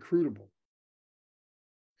yourself recruitable.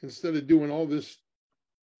 Instead of doing all this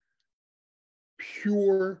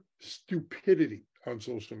pure stupidity on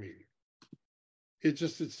social media.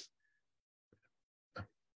 It's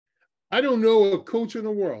I don't know a coach in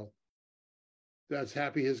the world that's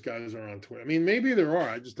happy his guys are on Twitter. I mean, maybe there are.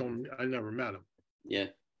 I never met them. Yeah.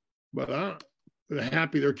 But they're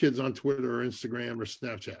happy their kids on Twitter or Instagram or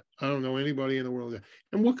Snapchat. I don't know anybody in the world.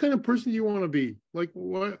 And what kind of person do you want to be? Like,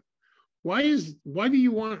 what? Why do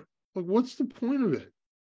you want, like, what's the point of it?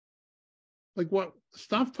 Like, what?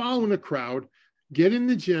 Stop following the crowd, get in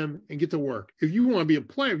the gym and get to work. If you want to be a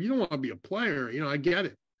player, if you don't want to be a player, I get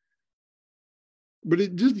it. But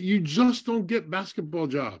you just don't get basketball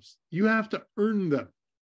jobs. You have to earn them.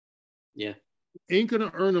 Yeah. Ain't going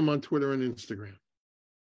to earn them on Twitter and Instagram.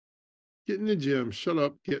 Get in the gym, shut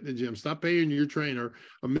up, get in the gym. Stop paying your trainer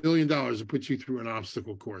 $1 million to put you through an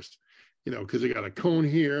obstacle course, because they got a cone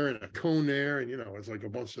here and a cone there. And, it's like a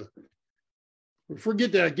bunch of,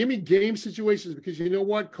 forget that. Give me game situations, because you know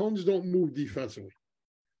what? Cones don't move defensively.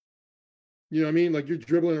 You know what I mean? Like, you're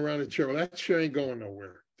dribbling around a chair. Well, that chair ain't going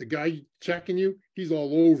nowhere. The guy checking you, he's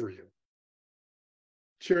all over you.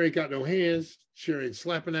 Chair ain't got no hands. Chair ain't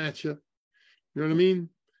slapping at you. You know what I mean?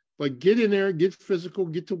 Like, get in there, get physical,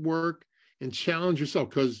 get to work, and challenge yourself,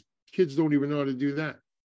 because kids don't even know how to do that.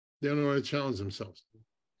 They don't know how to challenge themselves.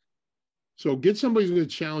 So get somebody who's going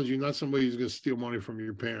to challenge you, not somebody who's going to steal money from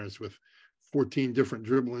your parents with 14 different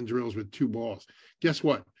dribbling drills with 2 balls. Guess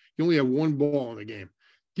what? You only have 1 ball in the game.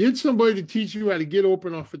 Get somebody to teach you how to get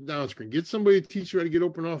open off a down screen. Get somebody to teach you how to get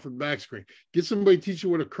open off a back screen. Get somebody to teach you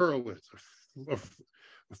what a curl is, a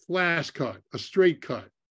flash cut, a straight cut.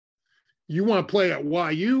 You want to play at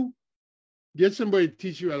YU? Get somebody to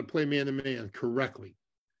teach you how to play man-to-man correctly.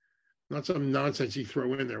 Not some nonsense you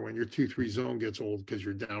throw in there when your 2-3 zone gets old because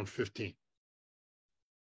you're down 15.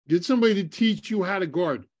 Get somebody to teach you how to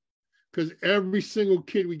guard, because every single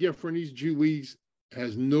kid we get from these Jew leagues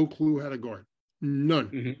has no clue how to guard. None.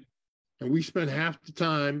 Mm-hmm. And we spend half the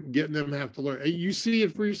time getting them to have to learn. And you see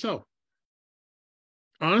it for yourself.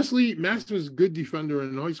 Honestly, Max was a good defender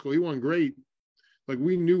in high school. He wasn't great. Like,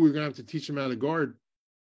 we knew we were going to have to teach him how to guard.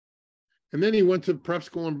 And then he went to prep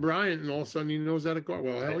school in Bryant, and all of a sudden he knows how to guard.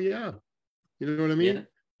 Well, hell yeah. You know what I mean? Yeah.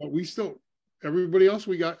 But we still, everybody else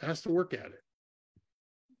we got has to work at it.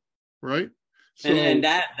 Right? So, and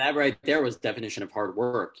that right there was definition of hard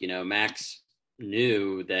work. Max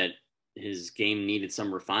knew that his game needed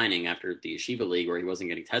some refining after the Yeshiva League, where he wasn't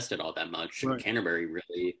getting tested all that much. Right. Canterbury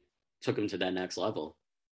really took him to that next level.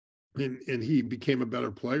 And he became a better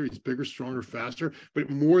player. He's bigger, stronger, faster. But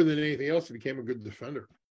more than anything else, he became a good defender.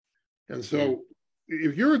 And so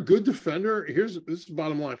if you're a good defender, this is the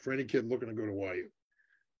bottom line for any kid looking to go to YU.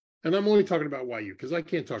 And I'm only talking about YU because I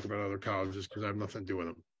can't talk about other colleges because I have nothing to do with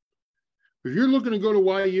them. If you're looking to go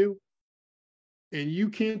to YU and you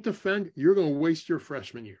can't defend, you're going to waste your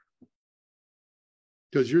freshman year,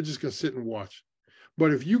 because you're just going to sit and watch.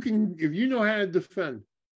 But if you know how to defend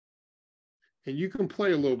and you can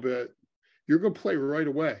play a little bit, you're going to play right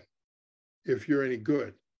away if you're any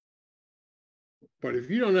good. But if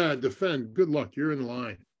you don't know how to defend, good luck. You're in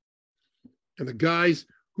line. And the guys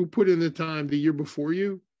who put in the time the year before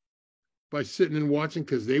you by sitting and watching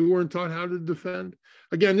because they weren't taught how to defend.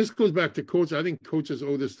 Again, this goes back to coaches. I think coaches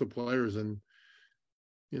owe this to players, and,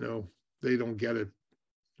 they don't get it.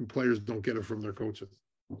 And players don't get it from their coaches.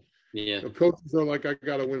 Yeah. The coaches are like, I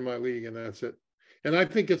got to win my league, and that's it. And I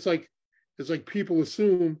think it's like people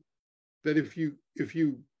assume that if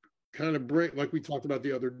you kind of bring, like we talked about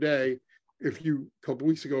the other day, a couple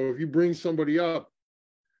weeks ago, if you bring somebody up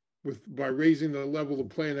by raising the level of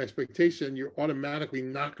play and expectation, you're automatically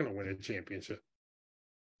not going to win a championship.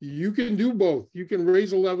 You can do both. You can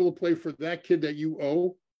raise a level of play for that kid that you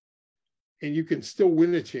owe, and you can still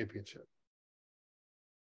win a championship.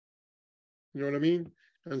 You know what I mean?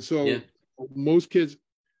 And so most kids,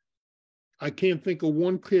 I can't think of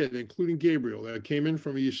one kid, including Gabriel, that came in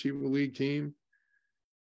from a Yeshiva League team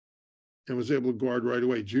and was able to guard right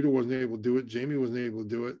away. Judah wasn't able to do it. Jamie wasn't able to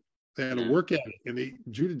do it. They had to work at it, and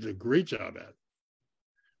Judah did a great job at it.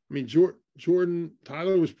 I mean, Jordan,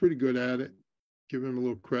 Tyler was pretty good at it. Give him a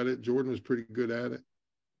little credit. Jordan was pretty good at it.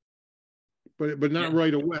 But not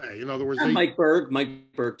right away. In other words, Mike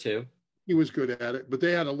Berg too. He was good at it, but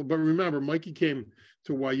but remember, Mikey came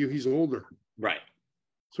to YU. He's older, right?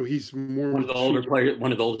 So he's more one of the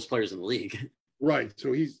oldest players in the league, right?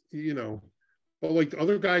 So he's but like the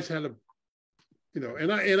other guys had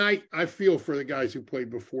and I feel for the guys who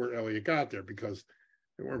played before Elliott got there because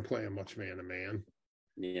they weren't playing much man to man.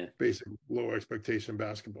 Yeah, basic low expectation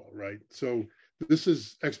basketball, right? So this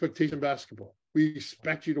is expectation basketball. We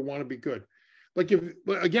expect you to want to be good. Like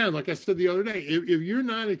like I said the other day, if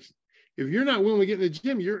If you're not willing to get in the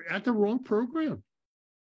gym, you're at the wrong program.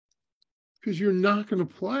 Because you're not going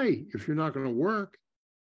to play if you're not going to work.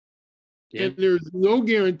 Yeah. And there's no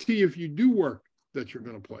guarantee if you do work that you're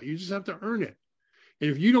going to play. You just have to earn it. And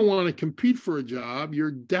if you don't want to compete for a job,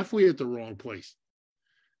 you're definitely at the wrong place.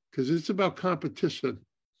 Because it's about competition.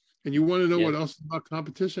 And you want to know what else is about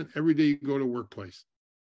competition? Every day you go to workplace.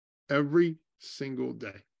 Every single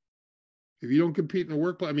day. If you don't compete in the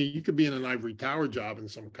workplace, I mean, you could be in an ivory tower job in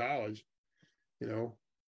some college, you know,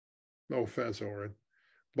 no offense, Oren,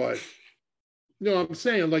 but I'm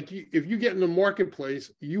saying, like, if you get in the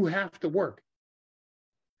marketplace, you have to work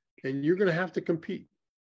and you're going to have to compete.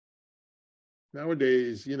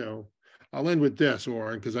 Nowadays, I'll end with this,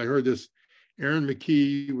 Oren, because I heard this. Aaron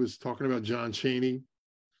McKee was talking about John Chaney,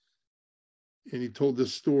 and he told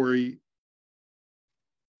this story.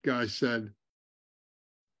 Guy said,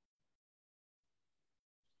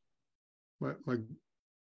 I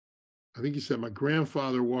think he said, my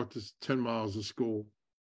grandfather walked 10 miles to school.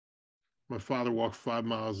 My father walked 5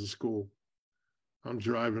 miles to school. I'm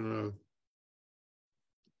driving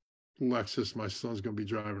a Lexus. My son's going to be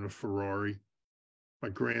driving a Ferrari. My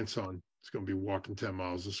grandson is going to be walking 10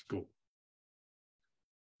 miles to school.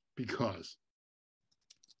 Because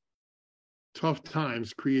tough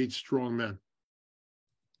times create strong men.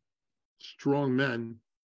 Strong men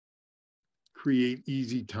create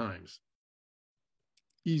easy times.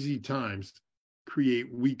 Easy times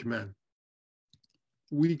create weak men.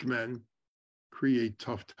 Weak men create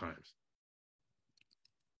tough times.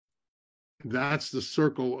 That's the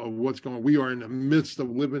circle of what's going on. We are in the midst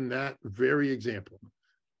of living that very example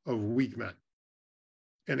of weak men.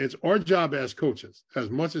 And it's our job as coaches,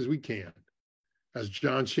 as much as we can, as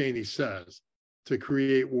John Chaney says, to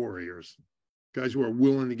create warriors, guys who are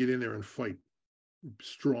willing to get in there and fight,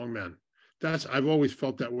 strong men. I've always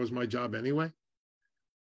felt that was my job anyway.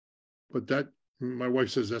 But my wife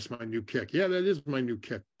says that's my new kick. Yeah, that is my new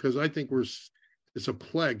kick, because I think it's a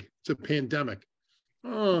plague. It's a pandemic.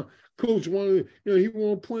 Oh, coach he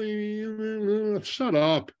won't play. Shut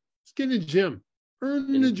up. Let's get in the gym.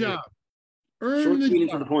 Earn the job. Earn the job.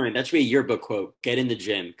 For the point. That should be a yearbook quote. Get in the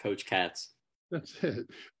gym, Coach Katz. That's it.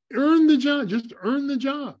 Earn the job. Just earn the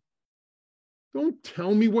job. Don't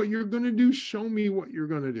tell me what you're going to do. Show me what you're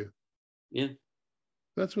going to do. Yeah.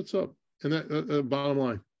 That's what's up. And that bottom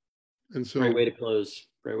line. And so, great way to close.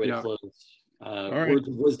 Great way to close. Words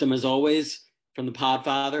of wisdom as always from the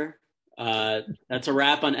Podfather. That's a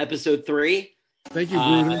wrap on episode 3. Thank you,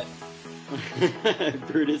 Brutus.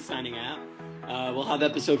 Brutus signing out. We'll have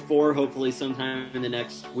episode 4 hopefully sometime in the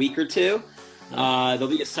next week or two. There'll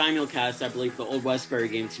be a simulcast, I believe, for the Old Westbury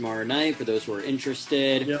game tomorrow night for those who are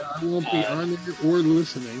interested. Yeah, I won't be on it or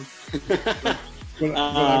listening. But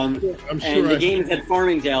I'm sure and the game is at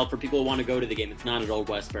Farmingdale for people who want to go to the game. It's not at Old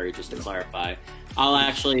Westbury, just to clarify. I'll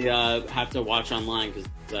actually have to watch online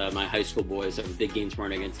because my high school boys have a big game tomorrow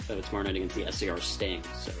night against the SCR Sting.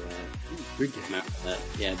 So, big game.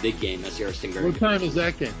 Yeah, big game. SCR Sting. What time is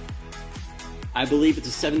that game? I believe it's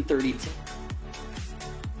a 7:30.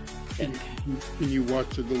 Can you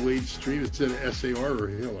watch a delayed stream? Is it an SAR or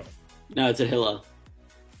Hilo? No, it's at Hilo.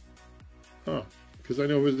 Oh. Because I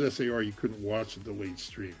know with SAR you couldn't watch the delayed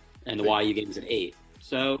stream. And the YU game's at 8.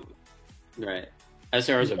 So, right.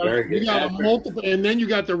 SAR is a very good. You got multiple, and then you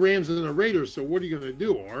got the Rams and the Raiders. So what are you going to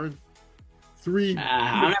do, Aaron? 3.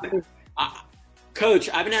 Coach,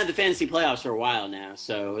 I've been at the fantasy playoffs for a while now,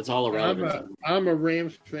 so it's all irrelevant. I'm a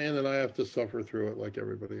Rams fan, and I have to suffer through it like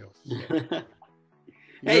everybody else. So.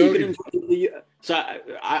 Hey, you can enjoy the. So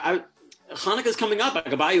I Hanukkah's coming up. I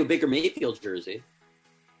could buy you a Baker Mayfield jersey.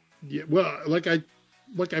 Yeah, well, like I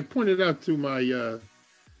pointed out to my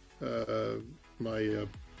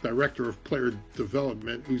director of player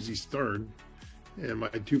development, Uzi Stern, and my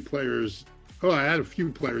 2 players. Oh, I had a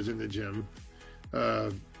few players in the gym.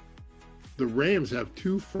 The Rams have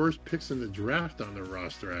 2 first picks in the draft on their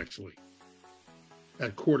roster, actually,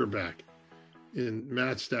 at quarterback, in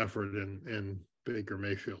Matt Stafford and Baker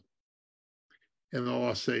Mayfield. And all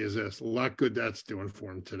I'll say is this: a lot good that's doing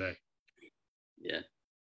for him today. Yeah.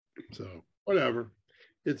 So whatever.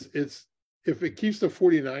 It's if it keeps the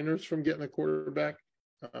 49ers from getting a quarterback,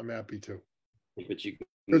 I'm happy to. But you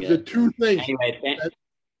the 2 things anyway,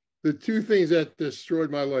 the 2 things that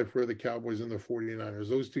destroyed my life were the Cowboys and the 49ers.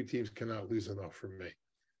 Those 2 teams cannot lose enough for me.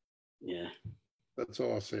 Yeah. That's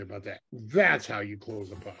all I'll say about that. That's how you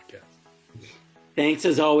close a podcast. Thanks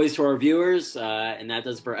as always to our viewers. And that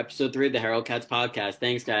does it for episode 3 of the Harold Katz podcast.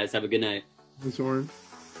 Thanks, guys. Have a good night. Thanks, Oren.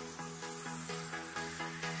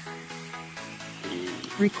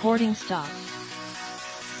 Recording stopped.